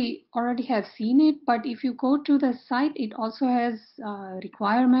probably already have seen it, but if you go to the site, it also has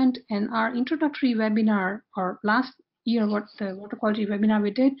requirement, and our introductory webinar, or last year, what the water quality webinar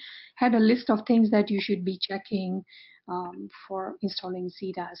we did, had a list of things that you should be checking for installing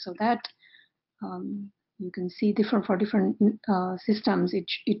SeaDAS. So that you can see different for different systems.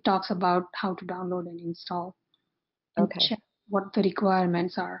 It talks about how to download and install and check what the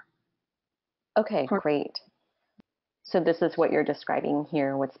requirements are. Okay, great. So this is what you're describing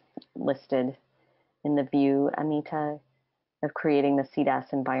here, what's listed in the view, Amita, of creating the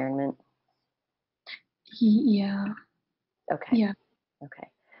SeaDAS environment? Yeah. Okay. Yeah. Okay.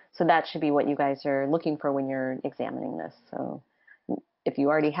 So that should be what you guys are looking for when you're examining this. So if you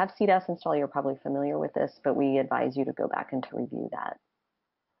already have SeaDAS installed, you're probably familiar with this, but we advise you to go back and to review that.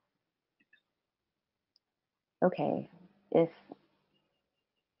 Okay. If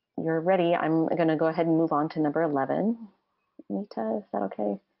you're ready, I'm going to go ahead and move on to number 11. Nita, is that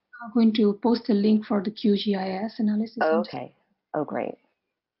okay? I'm going to post a link for the QGIS analysis. Oh, okay. Oh, great.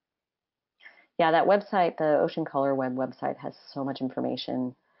 Yeah, that website, the Ocean Color Web website, has so much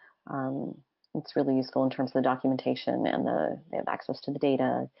information. It's really useful in terms of the documentation, and they have access to the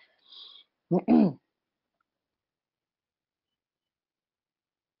data.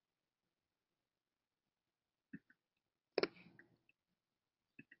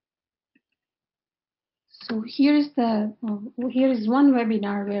 So here is one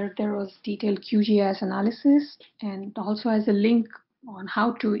webinar where there was detailed QGIS analysis, and also has a link on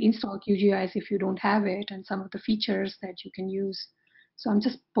how to install QGIS if you don't have it, and some of the features that you can use. So I'm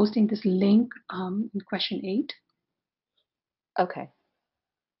just posting this link in question 8. Okay.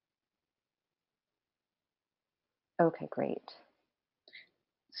 Okay, great.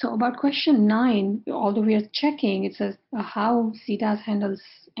 So about question 9, although we are checking, it says how SeaDAS handles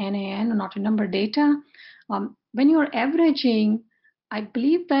NaN, not a number data. When you're averaging, I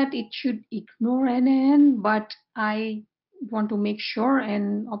believe that it should ignore NaN, but I want to make sure,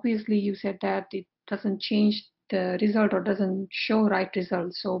 and obviously you said that it doesn't change the result or doesn't show right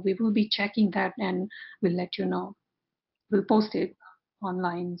result. So we will be checking that, and we'll let you know. We'll post it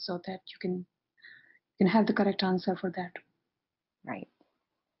online so that you can have the correct answer for that. Right.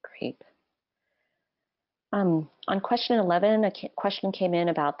 Great. On question 11, a question came in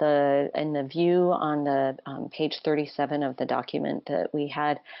about in the view on the page 37 of the document that we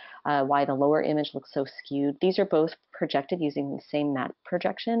had, why the lower image looks so skewed. These are both projected using the same map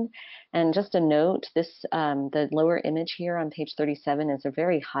projection. And just a note, the lower image here on page 37 is a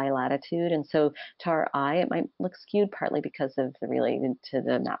very high latitude. And so to our eye, it might look skewed partly because of related to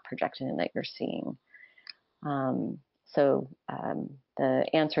the map projection that you're seeing. The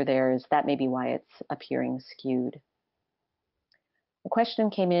answer there is that may be why it's appearing skewed. The question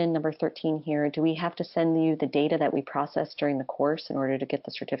came in, number 13 here, do we have to send you the data that we processed during the course in order to get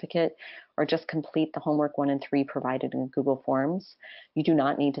the certificate, or just complete the homework 1 and 3 provided in Google Forms? You do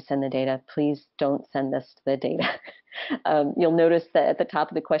not need to send the data. Please don't send us the data. You'll notice that at the top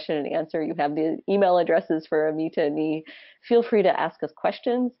of the question and answer, you have the email addresses for Amita and me. Feel free to ask us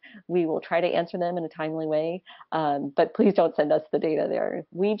questions. We will try to answer them in a timely way, but please don't send us the data there.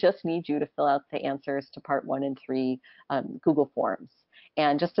 We just need you to fill out the answers to part 1 and 3 Google Forms.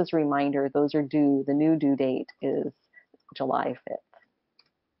 And just as a reminder, those are due, the new due date is July 5th.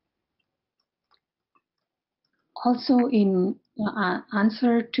 Also in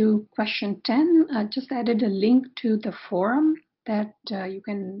answer to question 10, I just added a link to the forum that you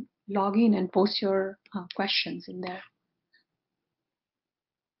can log in and post your questions in there.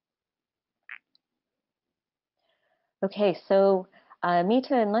 Okay, so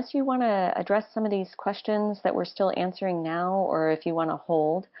Mita, unless you want to address some of these questions that we're still answering now, or if you want to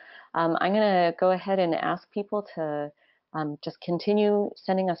hold, I'm going to go ahead and ask people to just continue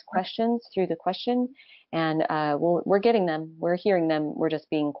sending us questions through the question, and we're getting them, we're hearing them, we're just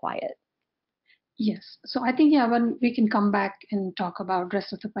being quiet. Yes, so I think, yeah, when we can come back and talk about the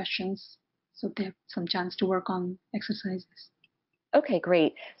rest of the questions, so they have some chance to work on exercises. Okay,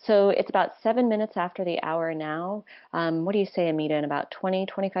 great. So it's about 7 minutes after the hour now. What do you say, Amita, in about 20,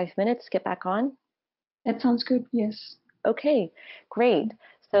 25 minutes, get back on? That sounds good, yes. Okay, great.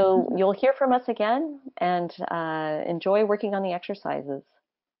 So you'll hear from us again, and enjoy working on the exercises.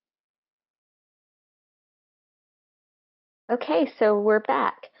 Okay, so we're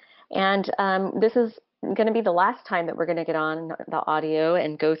back. And this is going to be the last time that we're going to get on the audio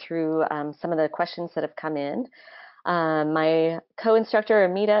and go through some of the questions that have come in. My co-instructor,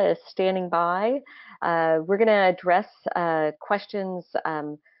 Amita, is standing by. We're going to address questions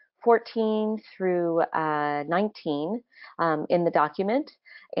 14 through 19 in the document.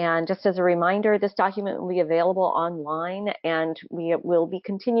 And just as a reminder, this document will be available online, and we will be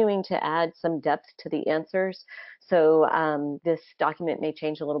continuing to add some depth to the answers. So this document may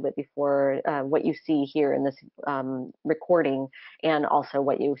change a little bit before what you see here in this recording, and also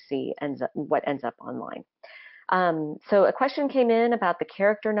what you see what ends up online. So a question came in about the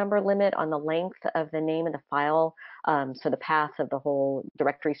character number limit on the length of the name of the file, so the path of the whole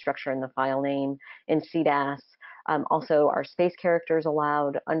directory structure in the file name in SeaDAS. Also, are space characters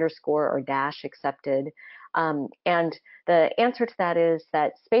allowed, underscore or dash accepted? And the answer to that is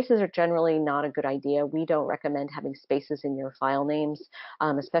that spaces are generally not a good idea. We don't recommend having spaces in your file names,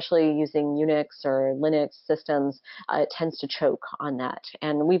 especially using Unix or Linux systems. It tends to choke on that.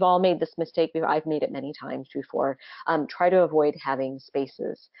 And we've all made this mistake. I've made it many times before. Try to avoid having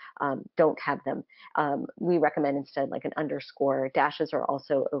spaces. Don't have them. We recommend instead like an underscore. Dashes are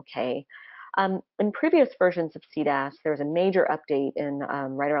also okay. In previous versions of SeaDAS, there was a major update in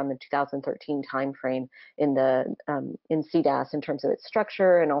right around the 2013 timeframe in SeaDAS in terms of its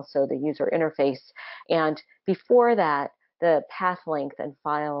structure and also the user interface. And before that, the path length and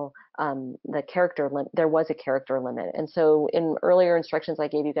file, the character limit, there was a character limit. And so in earlier instructions I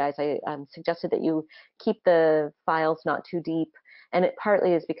gave you guys, I suggested that you keep the files not too deep. And it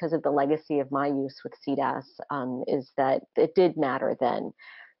partly is because of the legacy of my use with SeaDAS, is that it did matter then.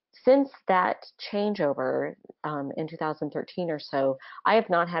 Since that changeover in 2013 or so, I have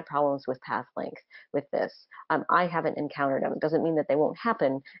not had problems with path length with this. I haven't encountered them. It doesn't mean that they won't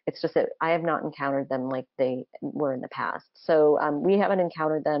happen. It's just that I have not encountered them like they were in the past. So we haven't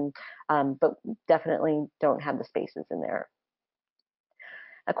encountered them, but definitely don't have the spaces in there.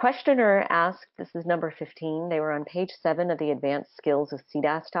 A questioner asked, this is number 15, they were on page 7 of the Advanced Skills of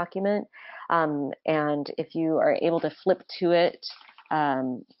SeaDAS document. And if you are able to flip to it,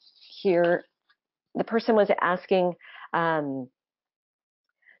 here, the person was asking that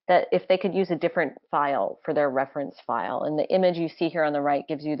if they could use a different file for their reference file. And the image you see here on the right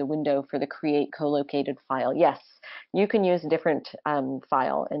gives you the window for the create co-located file. Yes, you can use a different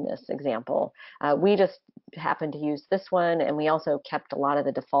file in this example. We just happened to use this one, and we also kept a lot of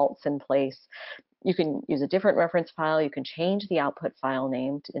the defaults in place. you can use a different reference file. You can change the output file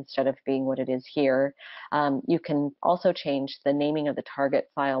name instead of being what it is here. You can also change the naming of the target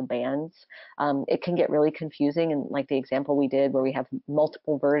file bands. It can get really confusing, and like the example we did where we have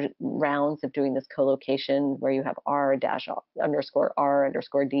multiple rounds of doing this co-location where you have r_r_d,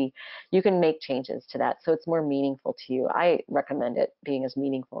 you can make changes to that so it's more meaningful to you. I recommend it being as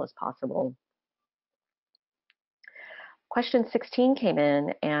meaningful as possible. Question 16 came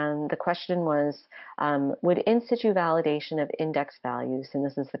in, and the question was, would in situ validation of index values, and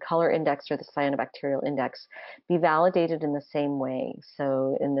this is the color index or the cyanobacterial index, be validated in the same way,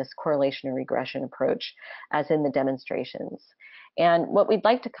 so in this correlation and regression approach, as in the demonstrations? And what we'd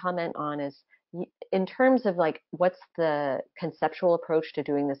like to comment on is, in terms of like what's the conceptual approach to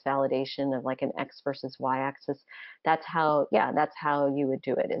doing this validation of like an X versus Y axis, that's how you would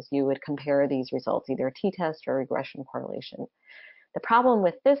do it, is you would compare these results, either a t-test or regression correlation. The problem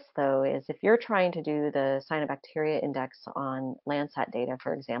with this, though, is if you're trying to do the cyanobacteria index on Landsat data,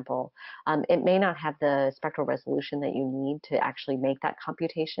 for example, it may not have the spectral resolution that you need to actually make that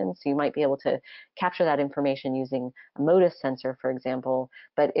computation. So you might be able to capture that information using a MODIS sensor, for example,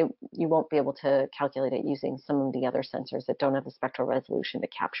 but you won't be able to calculate it using some of the other sensors that don't have the spectral resolution to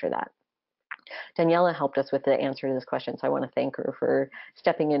capture that. Daniela helped us with the answer to this question, so I want to thank her for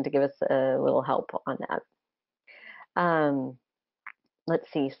stepping in to give us a little help on that.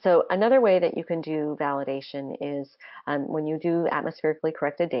 Let's see. So another way that you can do validation is when you do atmospherically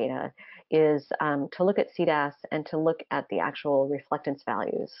corrected data is to look at SeaDAS and to look at the actual reflectance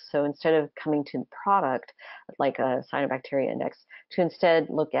values. So instead of coming to the product, like a cyanobacteria index, to instead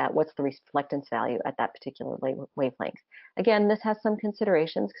look at what's the reflectance value at that particular wavelength. Again, this has some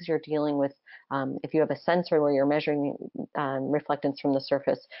considerations because you're dealing with, if you have a sensor where you're measuring reflectance from the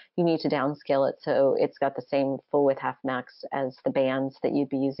surface, you need to downscale it so it's got the same full width half max as the bands that you'd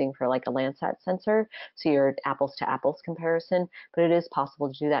be using for like a Landsat sensor, so you're apples to apples comparison, but it is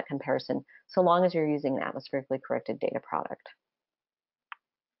possible to do that comparison so long as you're using an atmospherically corrected data product.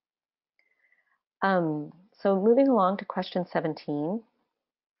 So moving along to question 17.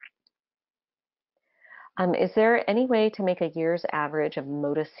 Is there any way to make a year's average of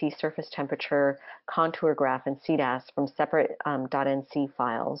MODIS sea surface temperature contour graph in SeaDAS from separate .nc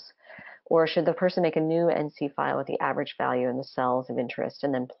files? Or should the person make a new NC file with the average value in the cells of interest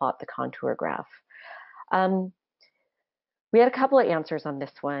and then plot the contour graph? We had a couple of answers on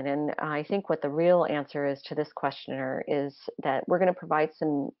this one, and I think what the real answer is to this questioner is that we're going to provide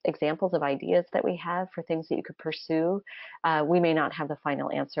some examples of ideas that we have for things that you could pursue. We may not have the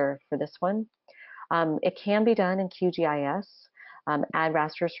final answer for this one. It can be done in QGIS. Add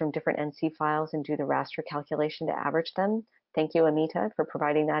rasters from different NC files and do the raster calculation to average them. Thank you, Amita, for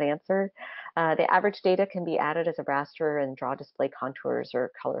providing that answer. The average data can be added as a raster and draw display contours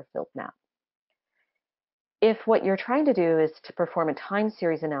or color filled map. If what you're trying to do is to perform a time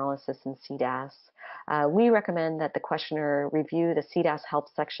series analysis in SeaDAS, we recommend that the questioner review the SeaDAS help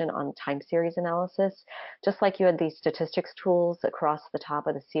section on time series analysis. Just like you had these statistics tools across the top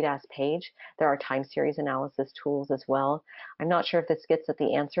of the SeaDAS page, there are time series analysis tools as well. I'm not sure if this gets at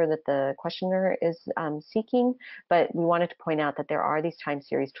the answer that the questioner is seeking, but we wanted to point out that there are these time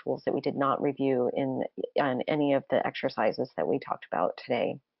series tools that we did not review in any of the exercises that we talked about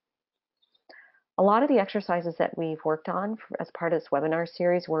today. A lot of the exercises that we've worked on as part of this webinar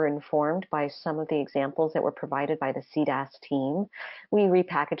series were informed by some of the examples that were provided by the SeaDAS team. We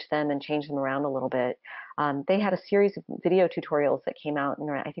repackaged them and changed them around a little bit. They had a series of video tutorials that came out in,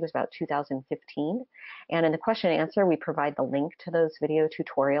 I think it was about 2015. And in the question and answer, we provide the link to those video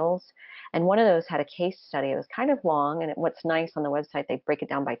tutorials. And one of those had a case study. It was kind of long, and what's nice on the website, they break it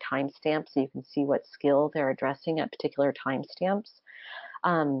down by timestamp so you can see what skill they're addressing at particular timestamps.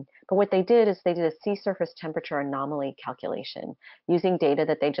 But what they did is they did a sea surface temperature anomaly calculation using data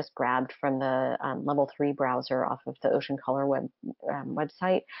that they just grabbed from the level 3 browser off of the Ocean Color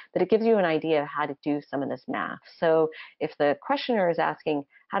website. But it gives you an idea of how to do some of this math. So if the questioner is asking,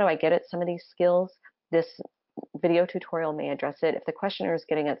 how do I get at some of these skills, this video tutorial may address it. If the questioner is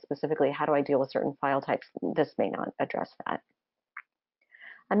getting at specifically, how do I deal with certain file types, this may not address that.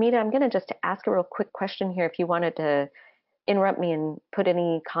 Amita, I'm going to just ask a real quick question here if you wanted to interrupt me and put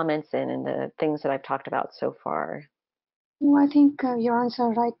any comments in the things that I've talked about so far. Well, I think your answer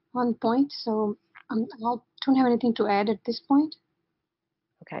right on point, so I don't have anything to add at this point.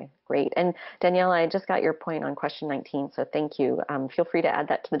 Okay, great. And Daniela, I just got your point on question 19, so thank you. Feel free to add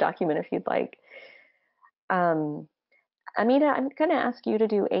that to the document if you'd like. Amita, I'm going to ask you to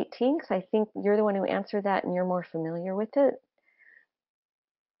do 18 because I think you're the one who answered that and you're more familiar with it.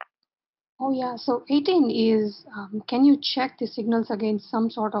 Oh yeah, so 18 is, can you check the signals against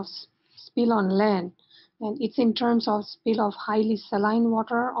some sort of spill on land, and it's in terms of spill of highly saline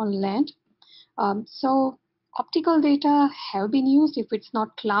water on land. So optical data have been used. If it's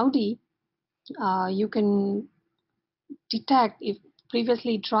not cloudy, you can detect if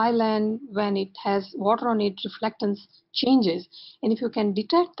previously dry land, when it has water on it, reflectance changes. And if you can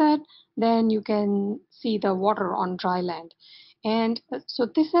detect that, then you can see the water on dry land. And so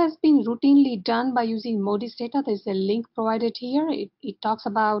this has been routinely done by using MODIS data. There's a link provided here. It talks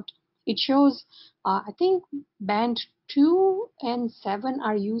about, it shows, I think band 2 and 7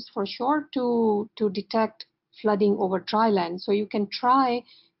 are used for sure to detect flooding over dry land. So you can try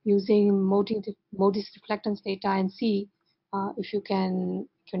using MODIS reflectance data and see if you can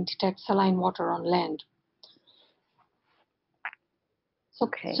detect saline water on land. So,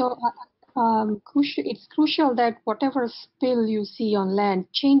 Okay. It's crucial that whatever spill you see on land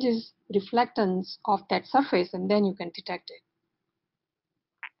changes reflectance of that surface, and then you can detect it.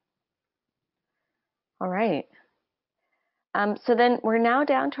 All right. So then we're now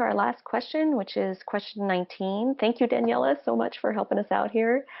down to our last question, which is question 19. Thank you, Daniela, so much for helping us out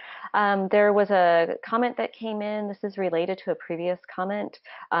here. There was a comment that came in. This is related to a previous comment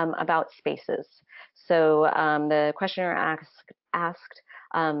about spaces. So the questioner asked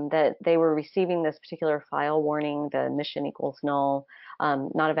that they were receiving this particular file warning, the mission equals null,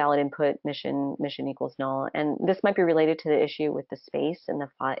 not a valid input, mission equals null. And this might be related to the issue with the space in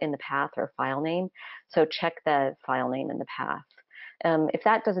the path or file name. So check the file name in the path. If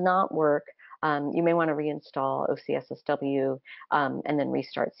that does not work, you may want to reinstall OCSSW and then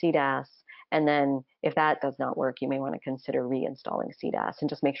restart SeaDAS. And then if that does not work, you may want to consider reinstalling SeaDAS and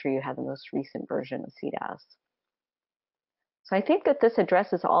just make sure you have the most recent version of SeaDAS. So I think that this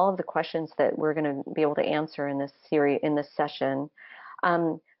addresses all of the questions that we're going to be able to answer in this series, in this session.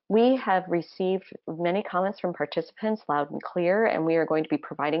 We have received many comments from participants loud and clear, and we are going to be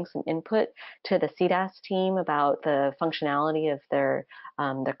providing some input to the SeaDAS team about the functionality of their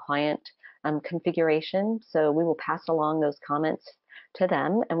client configuration. So we will pass along those comments to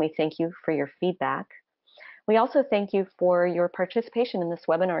them, and we thank you for your feedback. We also thank you for your participation in this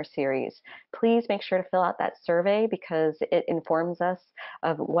webinar series. Please make sure to fill out that survey because it informs us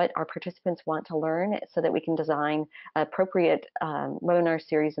of what our participants want to learn so that we can design appropriate webinar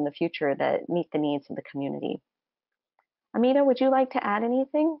series in the future that meet the needs of the community. Amita, would you like to add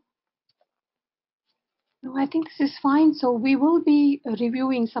anything? No, I think this is fine. So we will be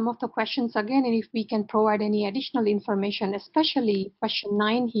reviewing some of the questions again, and if we can provide any additional information, especially question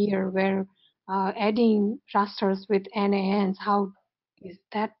 9 here, where adding rasters with NANs, how is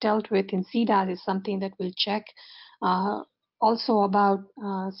that dealt with in SeaDAS is something that we'll check. Also about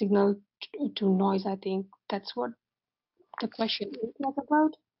signal to noise, I think that's what the question was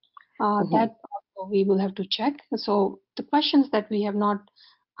about. That also we will have to check. So the questions that we have not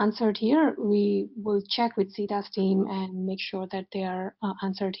answered here, we will check with SeaDAS team and make sure that they are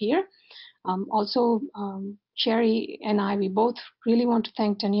answered here. Sherry and I, we both really want to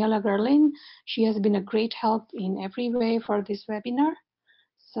thank Daniela Gerlin. She has been a great help in every way for this webinar.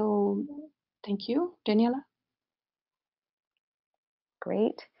 So thank you, Daniela.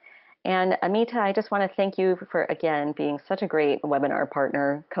 Great. And Amita, I just want to thank you for, again, being such a great webinar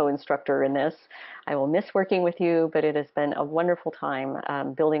partner, co-instructor in this. I will miss working with you, but it has been a wonderful time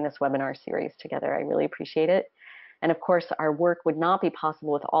building this webinar series together. I really appreciate it. And of course, our work would not be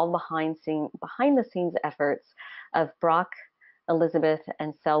possible with all behind the scenes efforts of Brock, Elizabeth,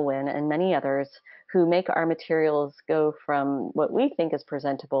 and Selwyn, and many others who make our materials go from what we think is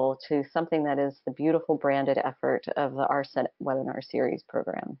presentable to something that is the beautiful branded effort of the ARSET webinar series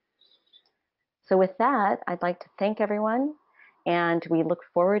program. So with that, I'd like to thank everyone, and we look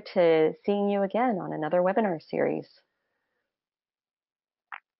forward to seeing you again on another webinar series.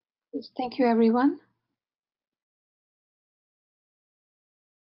 Thank you, everyone.